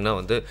முன்னாடி பார்த்தீங்கன்னா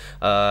வந்து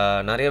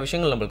நிறைய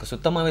விஷயங்கள் நம்மளுக்கு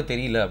சுத்தமாகவே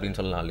தெரியல அப்படின்னு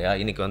சொல்லலாம் இல்லையா?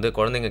 இன்னைக்கு வந்து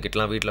குழந்தைங்க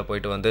கிட்டலாம் வீட்டில்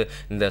போயிட்டு வந்து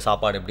இந்த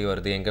சாப்பாடு எப்படி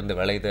வருது, எங்கேருந்து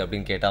விளையுது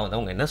அப்படின்னு கேட்டால் வந்து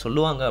அவங்க என்ன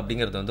சொல்லுவாங்க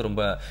அப்படிங்கிறது வந்து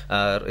ரொம்ப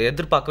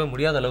எதிர்பார்க்கவே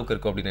முடியாத அளவுக்கு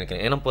இருக்கும் அப்படின்னு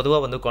நினைக்கிறேன். ஏன்னா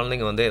பொதுவாக வந்து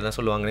குழந்தைங்க வந்து என்ன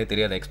சொல்லுவாங்கன்னே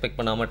தெரியாது, எக்ஸ்பெக்ட்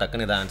பண்ணாம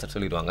டக்குன்னு ஏதாவது ஆன்சர்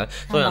சொல்லிடுவாங்க.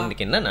 ஸோ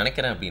அன்னைக்கு என்ன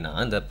நினைக்கிறேன் அப்படின்னா,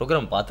 இந்த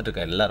ப்ரோக்ராம் பார்த்துட்டு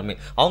இருக்க எல்லாருமே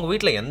அவங்க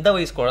வீட்டில் எந்த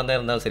வயசு குழந்தையா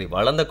இருந்தாலும் சரி,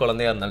 வளர்ந்த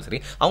குழந்தையா இருந்தாலும் சரி,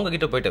 அவங்க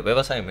கிட்ட போயிட்டு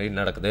விவசாயம் எப்படி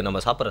நடக்குது, நம்ம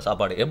சாப்பிட்ற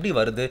சாப்பாடு எப்படி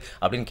வருது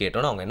அப்படின்னு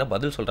கேட்டோன்னா அவங்க என்ன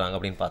பதில் சொல்றாங்க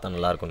அப்படின்னு பார்த்தா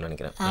நல்லா இருக்கும்னு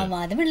நினைக்கிறேன். ஆமா,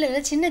 அது மட்டும்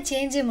இல்லை, சின்ன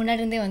சேஞ்ச்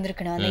முன்னாடி இருந்தே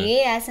வந்திருக்கணும். அந்த ஏ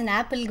ஆஸ் அன்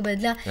ஆப்பிளுக்கு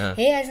பதிலாக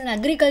ஏ ஆஸ் அன்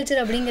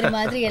அக்ரிகல்ச்சர் அப்படிங்கிற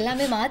மாதிரி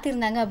எல்லாமே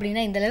மாத்திருந்தாங்க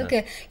அப்படின்னா இந்த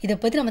அளவுக்கு இதை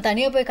பத்தி நம்ம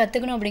தனியாக போய்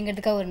கத்துக்கணும்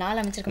அப்படிங்கிறதுக்காக ஒரு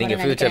நாள் அமைச்சிருக்கோம். நீங்க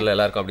ஃபியூச்சர்ல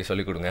எல்லாருக்கும் அப்படி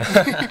சொல்லி கொடுங்க.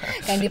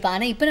 கண்டிப்பா.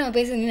 ஆனா இப்போ நம்ம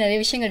பேசுறது நிறைய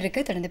விஷயங்கள்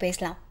இருக்கு, தொடர்ந்து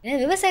பேசலாம்.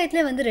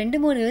 விவசாயத்துல வந்து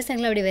 2-3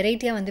 விவசாயங்களை அப்படி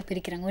வெரைட்டியாக வந்து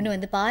பிரிக்கிறாங்க. ஒன்று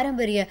வந்து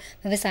பாரம்பரிய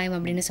விவசாயம்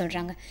அப்படின்னு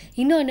சொல்கிறாங்க,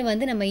 இன்னொன்று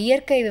வந்து நம்ம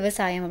இயற்கை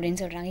விவசாயம் அப்படின்னு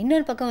சொல்கிறாங்க,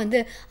 இன்னொரு பக்கம் வந்து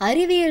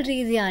அறிவியல்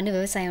ரீதியான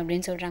விவசாயம்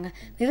அப்படின்னு சொல்கிறாங்க.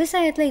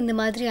 விவசாயத்தில் இந்த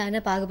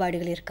மாதிரியான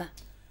பாகுபாடுகள் இருக்கா?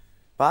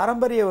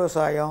 பாரம்பரிய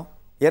விவசாயம்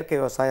இயற்கை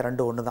விவசாயம்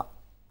ரெண்டு ஒன்று தான்,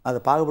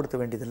 அதை பாகுபடுத்த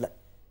வேண்டியதில்லை.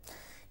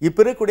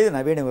 இப்போ இருக்கக்கூடியது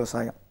நவீன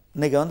விவசாயம்.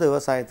 இன்றைக்கி வந்து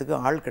விவசாயத்துக்கு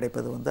ஆள்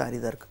கிடைப்பது வந்து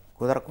அரிதாக இருக்குது,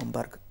 குதிரை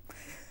கொம்பாக இருக்குது.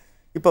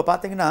 இப்போ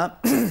பார்த்திங்கன்னா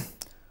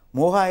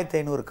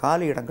 3500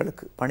 காலி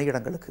இடங்களுக்கு,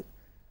 பணியிடங்களுக்கு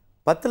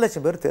 10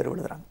 லட்சம் பேர் தேர்வு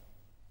எழுதுகிறாங்க.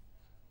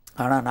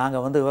 ஆனால்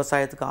நாங்கள் வந்து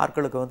விவசாயத்துக்கு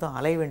ஆட்களுக்கு வந்து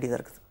அலைய வேண்டியதாக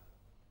இருக்குது.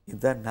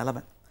 இதுதான்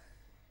நிலைமை.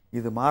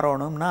 இது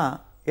மாறணும்னா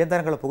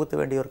இயந்திரங்களை புகுத்த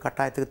வேண்டிய ஒரு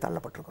கட்டாயத்துக்கு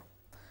தள்ளப்பட்டிருக்கிறோம்.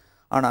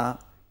 ஆனால்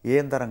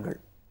இயந்திரங்கள்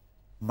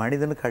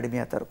மனிதனுக்கு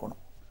அடிமையாக தான்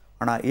இருக்கணும்.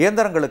 ஆனால்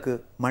இயந்திரங்களுக்கு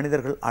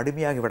மனிதர்கள்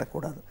அடிமையாகி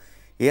விடக்கூடாது.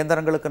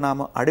 இயந்திரங்களுக்கு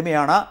நாம்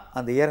அடிமையானால்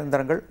அந்த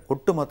இயந்திரங்கள்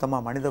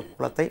ஒட்டுமொத்தமாக மனித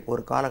குலத்தை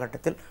ஒரு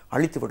காலகட்டத்தில்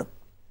அழித்துவிடும்.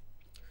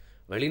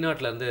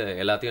 வெளிநாட்டிலேருந்து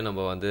எல்லாத்தையும்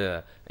நம்ம வந்து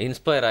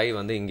இன்ஸ்பயர் ஆகி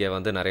வந்து இங்கே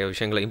வந்து நிறைய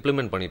விஷயங்களை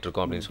இம்ப்ளிமெண்ட் பண்ணிட்டு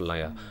இருக்கோம் அப்படின்னு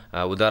சொல்லலாம்.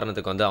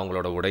 உதாரணத்துக்கு வந்து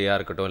அவங்களோட உடையாக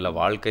இருக்கட்டும், இல்லை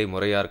வாழ்க்கை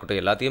முறையாக இருக்கட்டும்,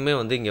 எல்லாத்தையுமே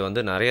வந்து இங்கே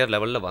வந்து நிறைய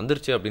லெவலில்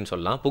வந்துருச்சு அப்படின்னு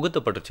சொல்லலாம்,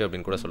 புகுத்தப்பட்டுருச்சு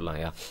அப்படின்னு கூட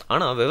சொல்லலாம்.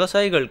 ஆனால்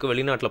விவசாயிகளுக்கு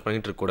வெளிநாட்டில்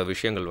பண்ணிட்டு இருக்கக்கூட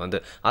விஷயங்கள்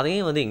வந்து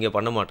அதையும் வந்து இங்கே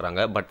பண்ண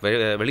மாட்டாங்க. பட்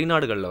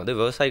வெளிநாடுகளில் வந்து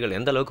விவசாயிகள்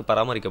எந்த அளவுக்கு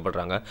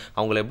பராமரிக்கப்படுறாங்க,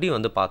 அவங்கள எப்படி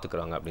வந்து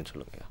பார்த்துக்குறாங்க அப்படின்னு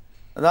சொல்லுங்க.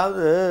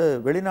 அதாவது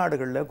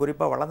வெளிநாடுகளில்,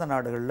 குறிப்பாக வளர்ந்த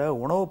நாடுகளில்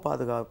உணவு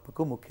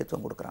பாதுகாப்புக்கு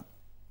முக்கியத்துவம் கொடுக்குறாங்க.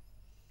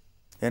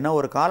 ஏன்னா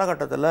ஒரு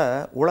காலகட்டத்தில்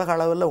உலக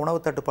அளவில் உணவு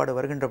தட்டுப்பாடு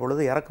வருகின்ற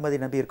பொழுது இறக்குமதி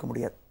நம்பி இருக்க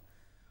முடியாது.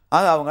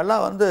 ஆக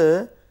அவங்கெல்லாம் வந்து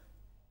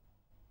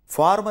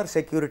farmer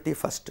security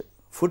first,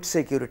 food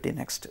security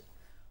next.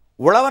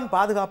 உழவன்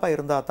பாதுகாப்பாக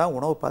இருந்தால் தான்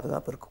உணவு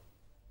பாதுகாப்பு இருக்கும்.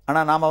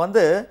 ஆனால் நாம்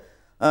வந்து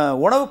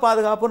உணவு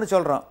பாதுகாப்புன்னு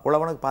சொல்கிறோம்,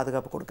 உழவனுக்கு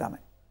பாதுகாப்பு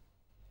கொடுக்காம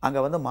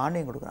அங்கே வந்து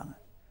மானியம் கொடுக்குறாங்க,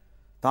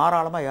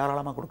 தாராளமாக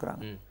ஏராளமாக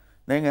கொடுக்குறாங்க.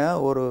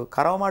 நீங்கள் ஒரு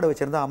கறவை மாடு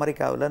வச்சுருந்தா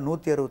அமெரிக்காவில்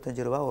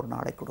 165 ரூபா ஒரு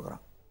நாளைக்கு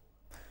கொடுக்குறாங்க.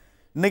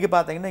 இன்றைக்கி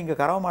பார்த்தீங்கன்னா இங்கே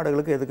கறவை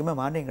மாடுகளுக்கு எதுக்குமே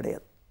மானியம்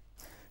கிடையாது.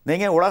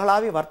 நீங்கள்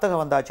உலகளாவிய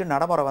வர்த்தகம் வந்தாச்சு,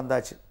 நடைமுறை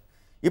வந்தாச்சு.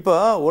 இப்போ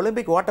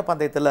ஒலிம்பிக்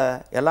ஓட்டப்பந்தயத்தில்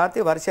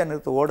எல்லாத்தையும் வரிசையாக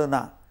நிறுத்தி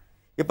ஓடுனா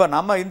இப்போ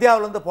நம்ம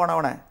இந்தியாவிலேருந்து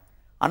போனவனை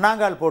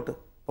அண்ணாங்கால் போட்டு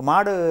இப்போ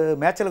மாடு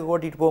மேய்ச்சலுக்கு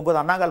ஓட்டிகிட்டு போகும்போது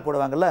அண்ணாங்கால்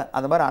போடுவாங்கள்ல,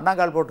 அந்த மாதிரி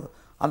அண்ணாங்கால் போட்டு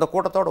அந்த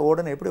கூட்டத்தோடு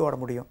ஓடுன்னு எப்படி ஓட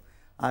முடியும்?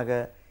 ஆக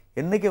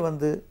என்றைக்கு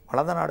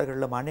வளர்ந்த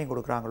நாடுகளில் மானியம்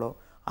கொடுக்குறாங்களோ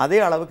அதே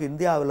அளவுக்கு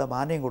இந்தியாவில்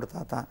மானியம்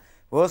கொடுத்தா தான்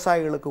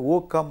விவசாயிகளுக்கு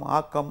ஊக்கம்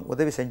ஆக்கம்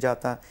உதவி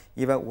செஞ்சால் தான்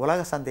இவன்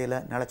உலக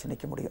சந்தையில் நிலச்சி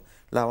நிற்க முடியும்.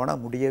 இல்லை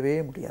அவனால் முடியவே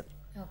முடியாது.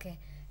 ஓகே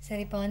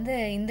சரி, இப்போ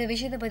இந்த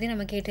விஷயத்தை பற்றி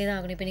நம்ம கேட்டே தான்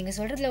ஆகணும். இப்போ நீங்கள்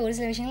சொல்கிறதுல ஒரு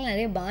சில விஷயங்கள்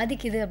நிறைய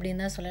பாதிக்குது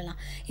அப்படின்னு தான் சொல்லலாம்.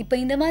 இப்போ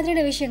இந்த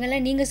மாதிரியான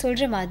விஷயங்கள்லாம் நீங்கள்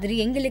சொல்கிற மாதிரி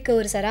எங்களுக்கு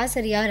ஒரு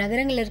சராசரியாக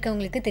நகரங்களில்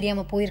இருக்கவங்களுக்கு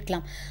தெரியாமல்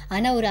போயிருக்கலாம்.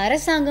 ஆனால் ஒரு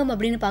அரசாங்கம்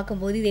அப்படின்னு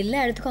பார்க்கும்போது இது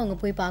எல்லா இடத்துக்கும் அவங்க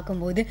போய்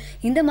பார்க்கும்போது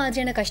இந்த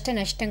மாதிரியான கஷ்ட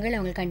நஷ்டங்கள்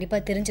அவங்களுக்கு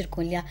கண்டிப்பாக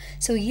தெரிஞ்சிருக்கும் இல்லையா?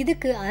 ஸோ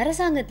இதுக்கு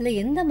அரசாங்கத்தில்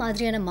எந்த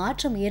மாதிரியான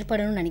மாற்றம்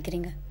ஏற்படணும்னு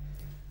நினைக்கிறீங்க?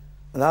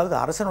 அதாவது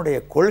அரசனுடைய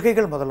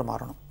கொள்கைகள் முதல்ல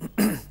மாறணும்.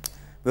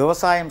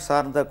 விவசாயம்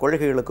சார்ந்த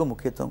கொள்கைகளுக்கு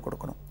முக்கியத்துவம்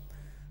கொடுக்கணும்,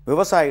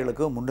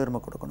 விவசாயிகளுக்கு முன்னுரிமை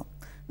கொடுக்கணும்.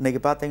 இன்றைக்கி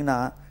பார்த்தீங்கன்னா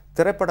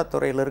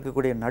திரைப்படத்துறையில்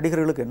இருக்கக்கூடிய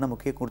நடிகர்களுக்கு என்ன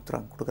முக்கியம்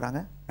கொடுக்குறாங்க,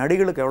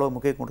 நடிகர்களுக்கு எவ்வளோ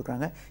முக்கியம்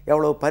கொடுக்குறாங்க,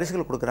 எவ்வளோ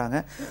பரிசுகள் கொடுக்குறாங்க.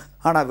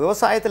 ஆனால்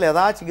விவசாயத்தில்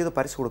ஏதாச்சும் இது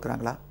பரிசு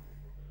கொடுக்குறாங்களா?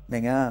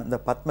 நீங்கள் இந்த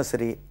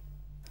பத்மஸ்ரீ,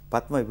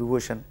 பத்ம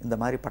விபூஷன் இந்த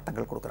மாதிரி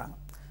பட்டங்கள் கொடுக்குறாங்க.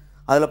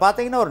 அதில்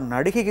பார்த்தீங்கன்னா ஒரு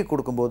நடிகைக்கு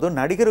கொடுக்கும்போது,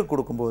 நடிகருக்கு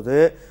கொடுக்கும்போது,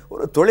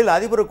 ஒரு தொழில்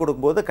அதிபருக்கு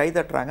கொடுக்கும்போது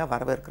கைதட்டுறாங்க,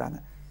 வரவேற்கிறாங்க.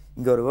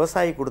 இங்கே ஒரு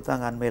விவசாயி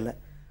கொடுத்தாங்க அண்மையில்,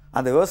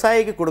 அந்த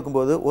விவசாயிக்கு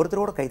கொடுக்கும்போது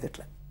ஒருத்தரோட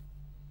கைதட்டல,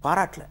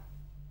 பாராட்டல.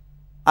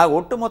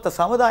 ஒட்டுமொத்த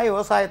சமுதாய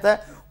விவசாயத்தை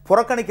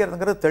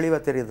புறக்கணிக்கிறதுங்கிறது தெளிவாக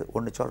தெரியுது.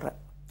 ஒன்று சொல்கிறேன்,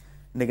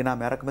 இன்றைக்கி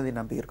நாம் இறக்குமதி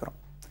நம்பி இருக்கிறோம்.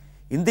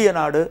 இந்திய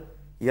நாடு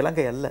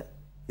இலங்கை அல்ல,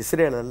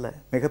 இஸ்ரேல் அல்ல,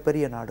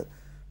 மிகப்பெரிய நாடு.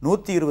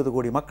 120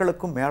 கோடி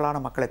மக்களுக்கும்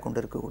மேலான மக்களை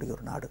கொண்டு இருக்கக்கூடிய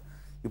ஒரு நாடு.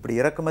 இப்படி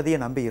இறக்குமதியை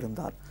நம்பி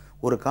இருந்தால்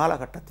ஒரு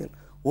காலகட்டத்தில்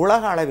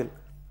உலக அளவில்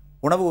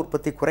உணவு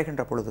உற்பத்தி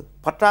குறைகின்ற பொழுது,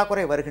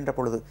 பற்றாக்குறை வருகின்ற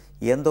பொழுது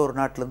எந்த ஒரு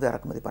நாட்டிலேருந்து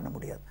இறக்குமதி பண்ண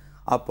முடியாது.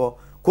 அப்போது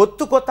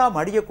கொத்து கொத்தாக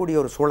மடியக்கூடிய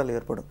ஒரு சூழல்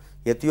ஏற்படும்.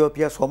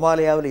 எத்தியோப்பியா,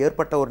 சோமாலியாவில்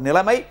ஏற்பட்ட ஒரு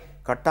நிலைமை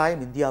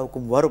கட்டாயம்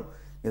இந்தியாவுக்கும் வரும்.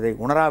 இதை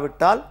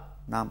உணராவிட்டால்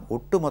நாம்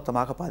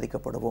ஒட்டுமொத்தமாக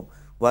பாதிக்கப்படுவோம்.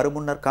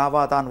 வருமுன்னர்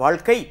காவாதான்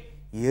வாழ்க்கை,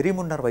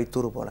 எரிமுன்னர்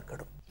வைத்தூறு போல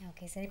கெடும்.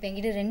 ஓகே சார், இப்போ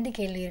என்கிட்ட 2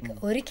 கேள்வி இருக்குது.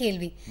 ஒரு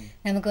கேள்வி,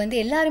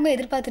 நமக்கு எல்லாருமே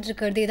எதிர்பார்த்துட்டு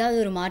இருக்கிறது ஏதாவது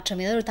ஒரு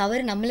மாற்றம், ஏதாவது ஒரு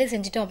தவறு நம்மளே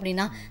செஞ்சிட்டோம்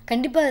அப்படின்னா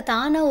கண்டிப்பாக அது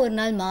தானாக ஒரு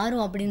நாள்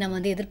மாறும் அப்படின்னு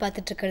நம்ம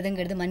எதிர்பார்த்துட்டு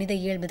இருக்கிறதுங்கிறது மனித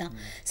இயல்பு தான்.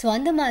 ஸோ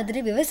அந்த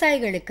மாதிரி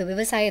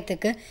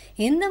விவசாயத்துக்கு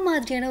எந்த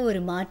மாதிரியான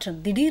ஒரு மாற்றம்,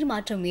 திடீர்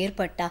மாற்றம்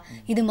ஏற்பட்டால்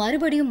இது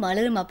மறுபடியும்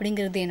மலரும்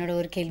அப்படிங்கிறது என்னோட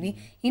ஒரு கேள்வி.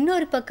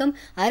 இன்னொரு பக்கம்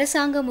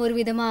அரசாங்கம் ஒரு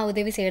விதமாக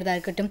உதவி செய்கிறதா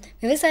இருக்கட்டும்,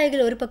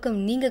 விவசாயிகள் ஒரு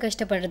பக்கம் நீங்கள்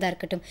கஷ்டப்படுறதா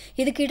இருக்கட்டும்,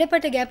 இதுக்கு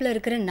இடப்பட்ட கேப்பில்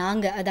இருக்கிற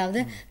நாங்கள்,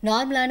 அதாவது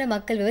நார்மலான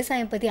மக்கள்,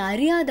 விவசாயம் பற்றி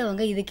அறியாதவங்க,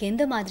 இதுக்கு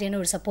எந்த மாதிரியான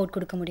ஒரு சப்போர்ட்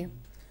கொடுக்க முடியும்?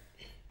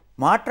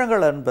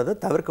 மாற்றங்கள் என்பது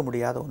தவிர்க்க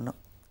முடியாத ஒன்று.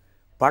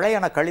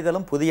 பழையன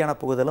கழிதலும் புதியன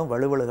புகுதலும்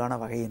வலுவழுகான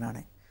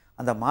வகையினானே.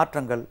 அந்த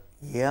மாற்றங்கள்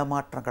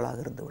ஏமாற்றங்களாக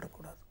இருந்து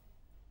விடக்கூடாது,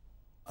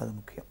 அது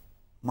முக்கியம்.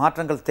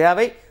 மாற்றங்கள்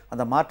தேவை,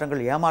 அந்த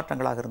மாற்றங்கள்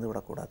ஏமாற்றங்களாக இருந்து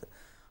விடக்கூடாது.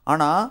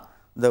 ஆனால்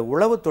இந்த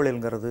உழவு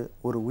தொழில்ங்கிறது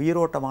ஒரு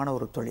உயிரோட்டமான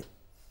ஒரு தொழில்.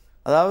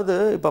 அதாவது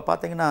இப்போ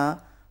பார்த்தீங்கன்னா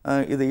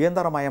இது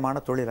இயந்திரமயமான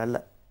தொழில் அல்ல,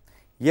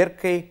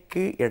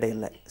 இயற்கைக்கு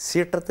இடையில்,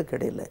 சீற்றத்துக்கு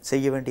இடையில்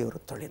செய்ய வேண்டிய ஒரு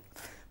தொழில்.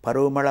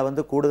 பருவமழை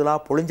கூடுதலாக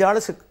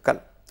பொழிஞ்சாலும்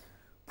சிக்கல்,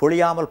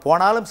 பொழியாமல்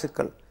போனாலும்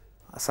சிக்கல்,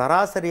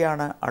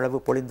 சராசரியான அளவு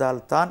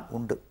பொழிந்தால்தான்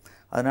உண்டு.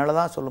 அதனால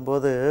தான்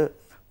சொல்லும்போது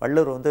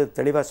வள்ளுவர்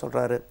தெளிவாக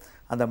சொல்கிறாரு,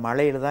 அந்த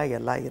மழையில் தான்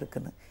எல்லாம்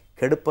இருக்குன்னு.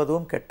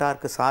 கெடுப்பதும்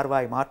கெட்டார்க்கு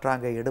சார்வாய்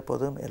மாற்றாங்க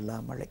எடுப்பதும்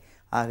எல்லாம் மழை.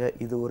 ஆக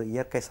இது ஒரு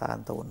இயற்கை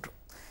சார்ந்த ஒன்று.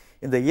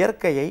 இந்த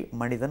இயற்கையை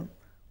மனிதன்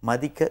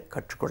மதிக்க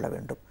கற்றுக்கொள்ள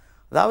வேண்டும்.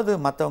 அதாவது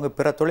மற்றவங்க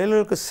பிற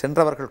தொழில்களுக்கு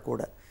சென்றவர்கள்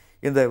கூட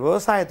இந்த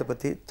விவசாயத்தை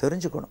பற்றி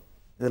தெரிஞ்சுக்கணும்,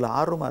 இதில்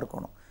ஆர்வமாக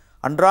இருக்கணும்.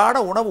 அன்றாட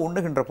உணவு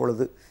உண்ணுகின்ற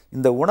பொழுது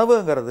இந்த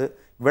உணவுங்கிறது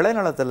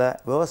விளைநிலத்தில்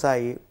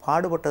விவசாயி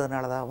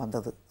பாடுபட்டதுனால தான்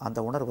வந்தது, அந்த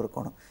உணர்வு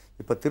இருக்கணும்.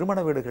 இப்போ திருமண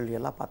வீடுகள்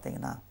எல்லாம்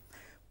பார்த்திங்கன்னா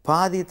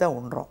பாதி தான்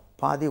உண்றோம்,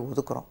 பாதி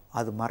ஒதுக்குறோம்,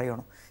 அது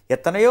மறையணும்.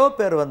 எத்தனையோ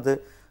பேர்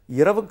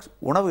இரவு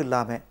உணவு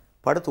இல்லாமல்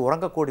படுத்து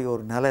உறங்கக்கூடிய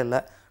ஒரு நிலையில்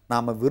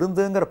நாம்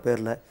விருந்துங்கிற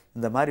பேரில்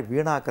இந்த மாதிரி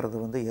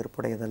வீணாக்கிறது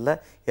ஏற்புடையதில்லை.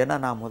 ஏன்னா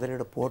நான்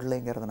முதலீடு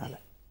போடலைங்கிறதுனால.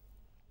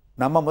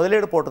 நம்ம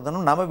முதலீடு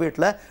போட்டதுன்னு நம்ம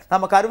வீட்டில்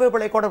நம்ம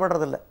கருவேப்பிலை கூட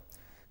விடுறதில்ல,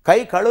 கை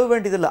கழுவ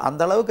வேண்டியதில்லை,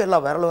 அந்தளவுக்கு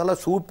எல்லாம்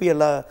விரலெல்லாம் சூப்பி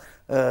எல்லாம்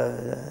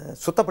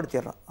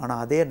சுத்தப்படுத்திடுறோம்.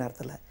 ஆனால் அதே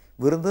நேரத்தில்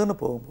விருந்துன்னு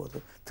போகும்போது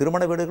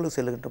திருமண வீடுகளுக்கு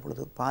செல்லுகின்ற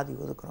பொழுது பாதி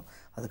ஒதுக்குறோம்.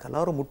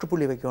 அதுக்கெல்லாம் ஒரு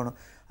முற்றுப்புள்ளி வைக்கணும்.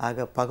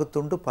 ஆக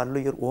பகுத்துண்டு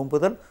பல்லுயிர்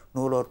ஓம்புதல்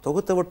நூலோர்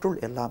தொகுத்தவற்றுள்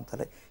எல்லாம்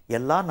தலை.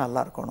 எல்லாம்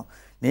நல்லா இருக்கணும்,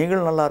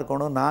 நீங்களும் நல்லா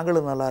இருக்கணும்,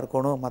 நாங்களும் நல்லா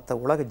இருக்கணும், மற்ற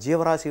உலக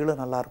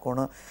ஜீவராசிகளும் நல்லா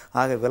இருக்கணும்.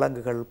 ஆக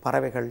விலங்குகள்,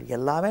 பறவைகள்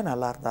எல்லாமே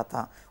நல்லா இருந்தால்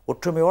தான்,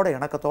 ஒற்றுமையோடு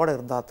இணக்கத்தோடு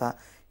இருந்தால் தான்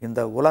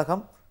இந்த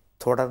உலகம்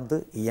தொடர்ந்து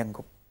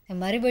இயங்கும்.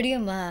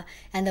 மறுபடியும்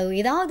அந்த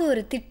ஏதாவது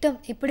ஒரு திட்டம்,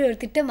 இப்படி ஒரு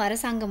திட்டம்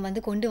அரசாங்கம்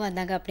கொண்டு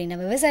வந்தாங்க அப்படின்னா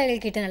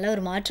விவசாயிகள் கிட்ட நல்ல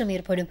ஒரு மாற்றம்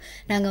ஏற்படும்.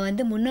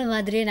 நாங்கள் முன்ன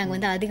மாதிரியே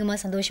நாங்கள் அதிகமாக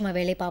சந்தோஷமாக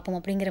வேலை பார்ப்போம்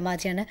அப்படிங்கிற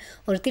மாதிரியான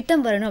ஒரு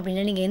திட்டம் வரணும்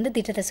அப்படின்னா நீங்கள் எந்த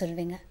திட்டத்தை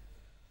சொல்வீங்க?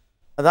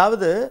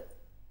 அதாவது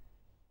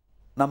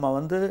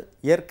நம்ம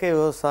இயற்கை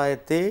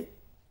விவசாயத்தை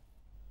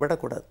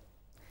விடக்கூடாது,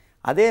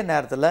 அதே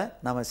நேரத்தில்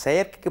நம்ம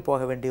செயற்கைக்கு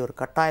போக வேண்டிய ஒரு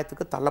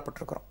கட்டாயத்துக்கு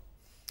தள்ளப்பட்டிருக்கிறோம்.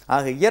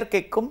 ஆக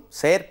இயற்கைக்கும்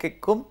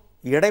செயற்கைக்கும்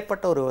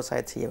இடைப்பட்ட ஒரு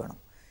விவசாயத்தை செய்ய வேணும்.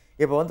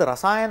 இப்போ வந்து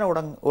ரசாயன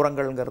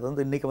உரங்கள்ங்கிறது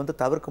வந்து இன்றைக்கி வந்து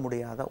தவிர்க்க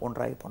முடியாத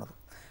ஒன்றாகி போனது.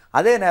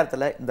 அதே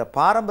நேரத்தில் இந்த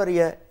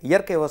பாரம்பரிய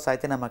இயற்கை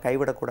விவசாயத்தை நம்ம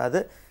கைவிடக்கூடாது.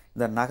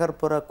 இந்த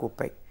நகர்ப்புற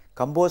குப்பை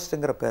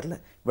கம்போஸ்ட்டுங்கிற பேரில்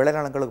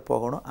விளைநிலங்களுக்கு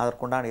போகணும்,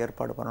 அதற்குண்டான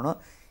ஏற்பாடு பண்ணணும்.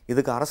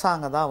 இதுக்கு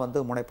அரசாங்கம் தான் வந்து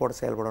முனைப்போடு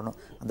செயல்படணும்.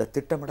 அந்த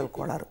திட்டமிடல்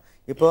கோளாறு.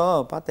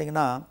 இப்போது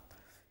பார்த்திங்கன்னா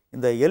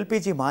இந்த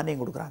எல்பிஜி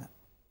மானியம் கொடுக்குறாங்க.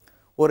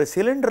 ஒரு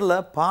சிலிண்டரில்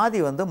பாதி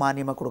வந்து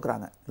மானியமாக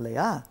கொடுக்குறாங்க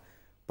இல்லையா?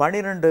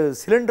 12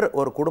 சிலிண்டர்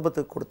ஒரு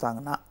குடும்பத்துக்கு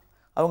கொடுத்தாங்கன்னா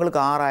அவங்களுக்கு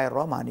 6000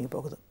 ரூபா மானியம்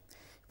போகுது.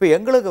 இப்போ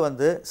எங்களுக்கு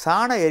வந்து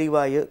சாண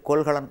எரிவாயு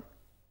கொள்கலன்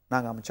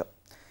நாங்கள் அமைச்சோம்.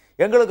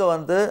 எங்களுக்கு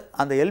வந்து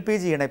அந்த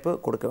எல்பிஜி இணைப்பு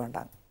கொடுக்க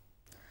வேண்டாங்க.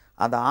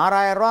 அந்த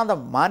 6000 ரூபா அந்த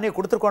மானியம்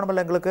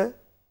கொடுத்துருக்கணுமில்ல எங்களுக்கு.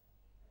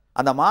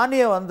 அந்த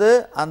மானியம் வந்து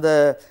அந்த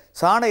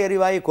சாண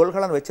எரிவாயு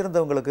கொள்கலன்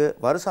வச்சுருந்தவங்களுக்கு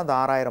வருஷம் அந்த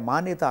 6000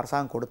 மானியத்தை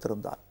அரசாங்கம்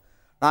கொடுத்துருந்தால்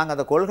நாங்கள்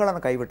அந்த கொள்கலனை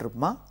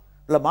கைவிட்டிருப்போமா,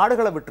 இல்லை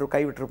மாடுகளை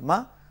கைவிட்டிருப்போமா?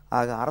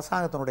 ஆக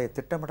அரசாங்கத்தினுடைய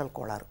திட்டமிடல்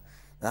கோளாறு.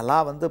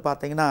 இதெல்லாம் வந்து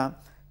பார்த்திங்கன்னா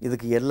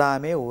இதுக்கு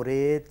எல்லாமே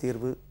ஒரே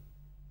தீர்வு.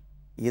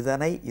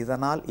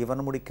 இதனால்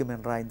இவன் முடிக்கும்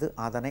என்றாய்ந்து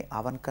அதனை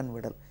அவன் கண்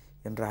விடல்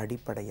என்ற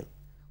அடிப்படையில்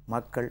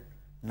மக்கள்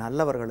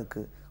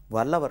நல்லவர்களுக்கு,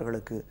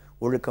 வல்லவர்களுக்கு,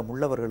 ஒழுக்கம்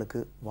உள்ளவர்களுக்கு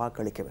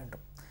வாக்களிக்க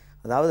வேண்டும்.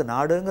 அதாவது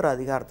நாடுங்கிற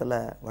அதிகாரத்தில்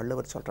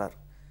வள்ளுவர் சொல்கிறார்,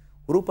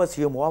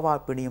 உருப்பசியும் ஓவா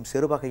பிணியும்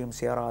சிறுவகையும்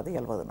சேராது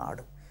இயல்வது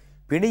நாடு.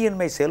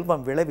 பிணியின்மை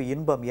செல்வம் விளைவு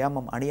இன்பம்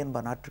ஏமம் அணியன்ப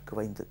நாட்டுக்கு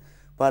வைந்து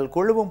பால்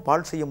கொழுவும்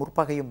பால் செய்யும்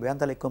முற்பகையும்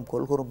வேந்தலைக்கும்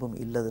கொள்குறும்பும்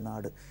இல்லது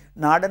நாடு.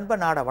 நாடென்ப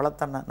நாட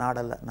வளர்த்தன்ன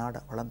நாடல்ல நாட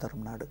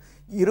வளர்ந்தரும் நாடு.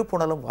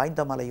 இருப்புணலும்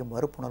வாய்ந்த மலையும்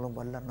வறுப்புணலும்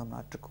வல்லன்னும்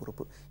நாட்டுக்கு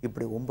உறுப்பு.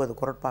 இப்படி 9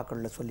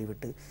 குறட்பாக்களில்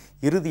சொல்லிவிட்டு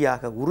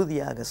இறுதியாக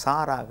உறுதியாக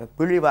சாராக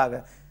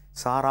பிழிவாக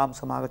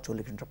சாராம்சமாக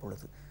சொல்லுகின்ற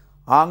பொழுது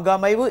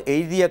ஆங்கமைவு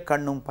எய்திய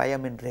கண்ணும்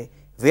பயமின்றே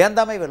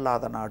வேந்தமை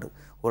வெல்லாத நாடு.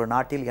 ஒரு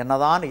நாட்டில்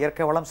என்னதான்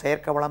இயற்கை வளம்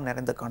செயற்கை வளம்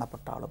நிறைந்து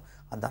காணப்பட்டாலும்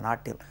அந்த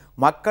நாட்டில்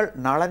மக்கள்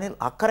நலனில்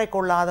அக்கறை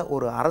கொள்ளாத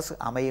ஒரு அரசு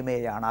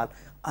அமையுமேயானால்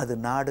அது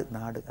நாடு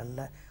அல்ல.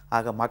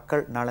 ஆக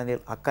மக்கள்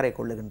நலனில் அக்கறை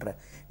கொள்ளுகின்ற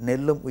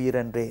நெல்லும்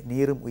உயிரென்றே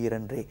நீரும்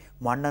உயிரென்றே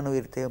மன்னன்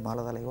உயிர்த்தே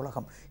மலதலை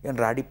உலகம்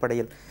என்ற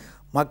அடிப்படையில்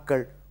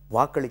மக்கள்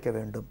வாக்களிக்க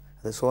வேண்டும்.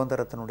 அது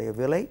சுதந்திரத்தினுடைய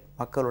விலை,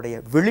 மக்களுடைய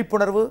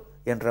விழிப்புணர்வு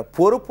என்ற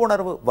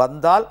பொறுப்புணர்வு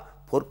வந்தால்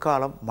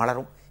பொற்காலம்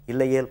மலரும்,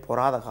 இல்லையேல்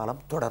பொறாத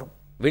காலம் தொடரும்.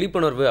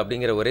 விழிப்புணர்வு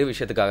அப்படிங்கிற ஒரே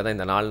விஷயத்துக்காக தான்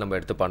இந்த நாள் நம்ம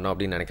எடுத்து பண்ணோம்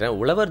அப்படின்னு நினைக்கிறேன்.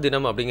 உழவர்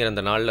தினம் அப்படிங்கிற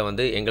இந்த நாளில்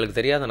வந்து எங்களுக்கு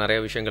தெரியாத நிறைய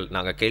விஷயங்கள்,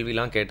 நாங்கள்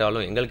கேள்விலாம்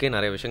கேட்டாலும் எங்களுக்கே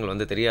நிறைய விஷயங்கள்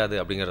வந்து தெரியாது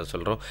அப்படிங்கிறத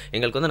சொல்கிறோம்.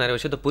 எங்களுக்கு வந்து நிறைய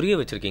விஷயத்தை புரிய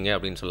வச்சுருக்கீங்க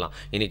அப்படின்னு சொல்லலாம்.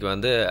 இன்றைக்கி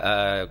வந்து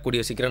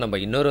கூடிய சீக்கிரம் நம்ம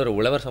இன்னொரு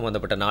உழவர்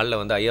சம்மந்தப்பட்ட நாளில்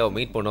வந்து ஐயாவை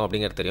மீட் பண்ணோம்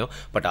அப்படிங்கிறது தெரியும்.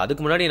 பட்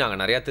அதுக்கு முன்னாடி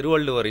நாங்கள் நிறையா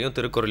திருவள்ளுவரையும்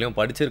திருக்குறளையும்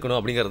படிச்சிருக்கணும்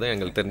அப்படிங்கிறதும்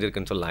எங்களுக்கு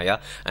தெரிஞ்சிருக்குன்னு சொல்லலாம் ஐயா.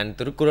 அண்ட்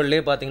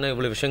திருக்குறள்லேயே பார்த்தீங்கன்னா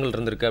இவ்வளோ விஷயங்கள்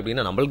இருந்திருக்கு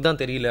அப்படின்னா நம்மளுக்கு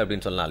தான் தெரியல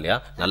அப்படின்னு சொல்லலாம் இல்லையா?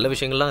 நல்ல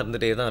விஷயங்கள்லாம்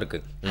இருந்துகிட்டே தான்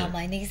இருக்குது.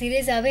 ஆமாம், இன்றைக்கி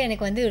சீரியஸாகவே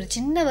எனக்கு வந்து ஒரு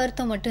சின்ன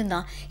வருத்தம்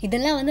மட்டும்தான்.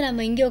 இதெல்லாம் வந்து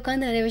நம்ம இங்கே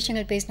உட்காந்து நிறைய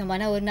விஷயங்கள் பேசணும்.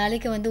 ஆனால் ஒரு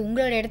நாளைக்கு வந்து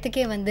உங்களோட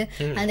இடத்துக்கே வந்து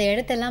அந்த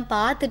இடத்தெல்லாம்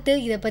பார்த்துட்டு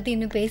இதை பற்றி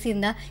இன்னும்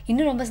பேசியிருந்தா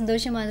இன்னும் ரொம்ப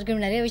சந்தோஷமாக இருக்கும்.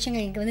 நிறைய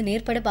விஷயங்கள் இங்கே வந்து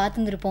நேர்பட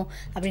பார்த்துருப்போம்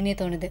அப்படின்னே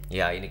தோணுது.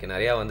 இன்னைக்கு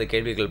நிறையா வந்து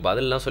கேள்விகள்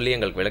பதிலெலாம் சொல்லி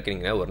எங்களுக்கு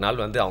விளக்குறீங்க. ஒரு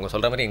நாள் வந்து அவங்க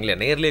சொல்கிற மாதிரி எங்களை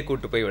நேர்லேயே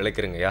கூப்பிட்டு போய்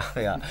விளக்குறீங்க.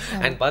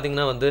 அண்ட்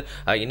பார்த்தீங்கன்னா வந்து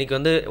இன்னைக்கு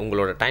வந்து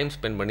உங்களோட டைம்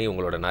ஸ்பெண்ட் பண்ணி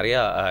உங்களோட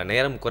நிறையா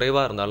நேரம்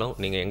குறைவாக இருந்தாலும்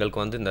நீங்கள்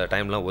எங்களுக்கு வந்து இந்த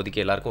டைம்லாம்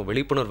ஒதுக்கி எல்லாருக்கும்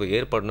விழிப்புணர்வு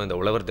ஏற்படணும் இந்த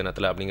உழவர்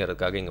தினத்தில்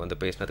அப்படிங்கிறதுக்காக இங்கே வந்து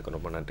பேசினதுக்கு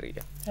ரொம்ப நன்றி.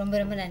 ரொம்ப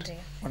ரொம்ப நன்றி.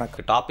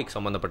 உனக்கு டாபிக்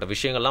சம்மந்தப்பட்ட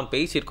விஷயங்கள்லாம்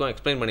பேசியிருக்கோம்,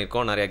 எக்ஸ்பிளைன்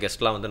பண்ணியிருக்கோம். நிறைய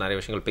கெஸ்ட்லாம் வந்து நிறைய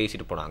விஷயங்கள்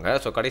பேசிட்டு போனாங்க.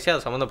 ஸோ கடைசியாக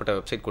அது சம்மந்தப்பட்ட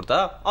வெப்சைட் கொடுத்தா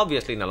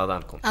ஆப்வியஸ்லி நல்லா தான்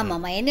இருக்கும்.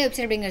 ஆமாம், என்ன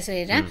வெப்சைட் அப்படிங்கிற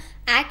சொல்லிடுறேன்.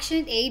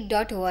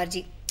 action8.org.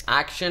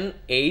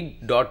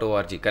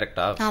 action8.org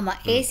கரெக்டா? ஆமா,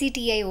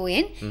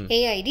 ACTION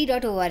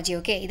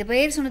ஓகே. இது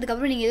பேர் சொன்னதுக்கு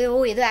அப்புறம் நீங்க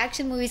ஏதோ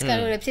ஆக்ஷன்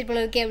மூவிஸ்க்கான ஒரு வெப்சைட்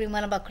போல இருக்கே அப்படி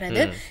மாதிரி பார்க்க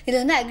கூடாது. இது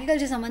வந்து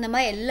அக்ரிகல்ச்சர் சம்பந்தமா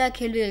எல்லா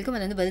கேள்விகளுக்கும்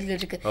அது வந்து பதில்கள்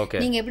இருக்கு.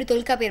 நீங்க எப்படி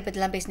தொல்காப்பியர் பத்தி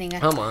எல்லாம் பேசுனீங்க,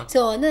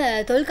 சோ வந்து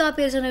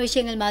தொல்காப்பியர் சொன்ன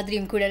விஷயங்கள்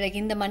மாதிரியும் கூட லைக்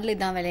இந்த மண்ணில்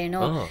இதான்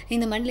விளையணும்,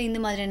 இந்த மண்ணில்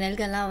இந்த மாதிரியான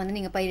நெல்கள்லாம் வந்து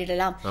நீங்க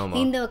பயிரிடலாம்,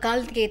 இந்த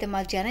காலத்துக்கு ஏற்ற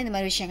மாதிரியான இந்த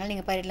மாதிரி விஷயங்கள்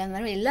நீங்க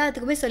பயிரிடலாம்,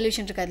 எல்லாத்துக்குமே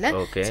சொல்யூஷன் இருக்கு. அதுல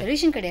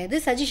சொல்யூஷன் கிடையாது,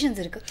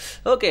 சஜஷன்ஸ் இருக்கு.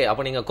 ஓகே,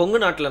 அப்ப நீங்க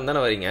கொங்கு நாட்டுல இருந்து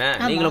தானே வரீங்க,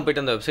 நீங்களும்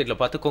போயிட்டு அந்த வெப்சைட்ல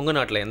பார்த்து கொங்கு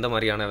நாட்டில் எந்த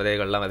மாதிரியான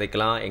விதைகள்லாம்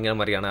விதைக்கலாம், எங்க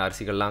மாதிரியான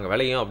அரிசிகள்லாம் அங்கே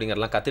விளையும்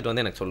அப்படிங்கிறலாம் கற்றுட்டு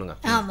வந்து எனக்கு சொல்லுங்க.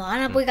 ஆமா,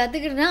 நான் போய்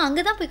கற்றுக்கிட்டேன்னா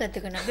அங்கே தான் போய்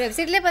கற்றுக்கணும்,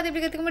 வெப்சைட்லேயே பார்த்து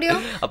எப்படி கற்றுக்க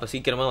முடியும்? அப்போ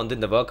சீக்கிரமா வந்து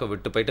இந்த ஒர்க்கை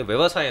விட்டு போயிட்டு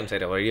விவசாயம்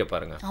செய்கிற வழியை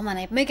பாருங்க. ஆமா,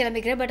 நான் எப்பவுமே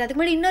கிளம்பிக்கிறேன், பட் அதுக்கு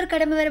முன்னாடி இன்னொரு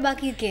கடமை வேறு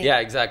பாக்கி இருக்கேன்.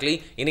 எக்ஸாக்ட்லி.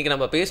 இன்னைக்கு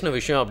நம்ம பேசின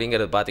விஷயம்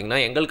அப்படிங்கிறது பார்த்தீங்கன்னா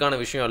எங்களுக்கான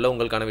விஷயம் இல்லை,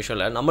 உங்களுக்கான விஷயம்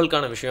இல்லை,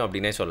 நம்மளுக்கான விஷயம்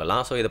அப்படின்னே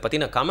சொல்லலாம். ஸோ இதை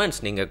பற்றின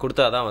கமெண்ட்ஸ் நீங்கள்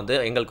கொடுத்தா தான் வந்து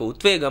எங்களுக்கு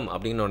உத்வேகம்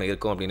அப்படின்னு ஒன்று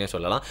இருக்கும் அப்படின்னே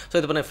சொல்லலாம். ஸோ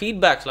இதை பண்ண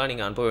ஃபீட்பேக்ஸ்லாம்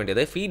நீங்கள் அனுப்ப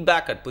வேண்டியது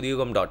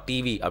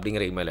feedback@pudiyugam.tv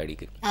அப்படிங்கிற இமெயில்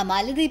ஐடிக்கு. ஆமாம்,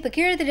 அல்லது இப்போ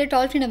கீழே தெரிய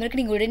டோல் ஃப்ரீ நம்பருக்கு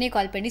நீங்கள் உடனே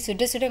கால் பண்ணி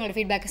சுட உங்களோட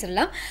ஃபீட்பேக்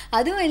சொல்லலாம்.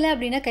 அதுவும் இல்லை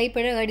அப்படின்னா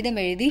கைப்பட கடிதம்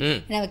எழுதி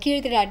நம்ம கீழே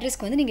தெரிய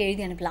அட்ரஸ்க்கு வந்து நீங்கள்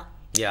எழுதி அனுப்பலாம்.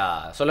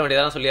 சொல்ல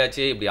வேண்டியதான்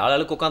சொல்லியாச்சு. இப்படி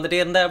ஆளுக்கு உட்காந்துட்டே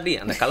இருந்தா அப்படி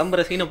அந்த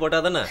கிளம்புற சீனை போட்டா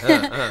தானே.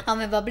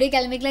 ஆமா, இப்போ அப்படியே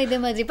கிளம்பிக்கலாம். இதே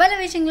மாதிரி பல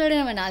விஷயங்களோட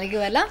நம்ம நாளைக்கு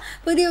வரலாம்.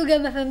 புதிய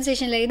யுகம் FM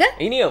ஸ்டேஷன்ல இது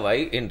இனியவை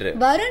இன்று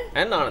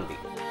வருண் ஆனந்தி.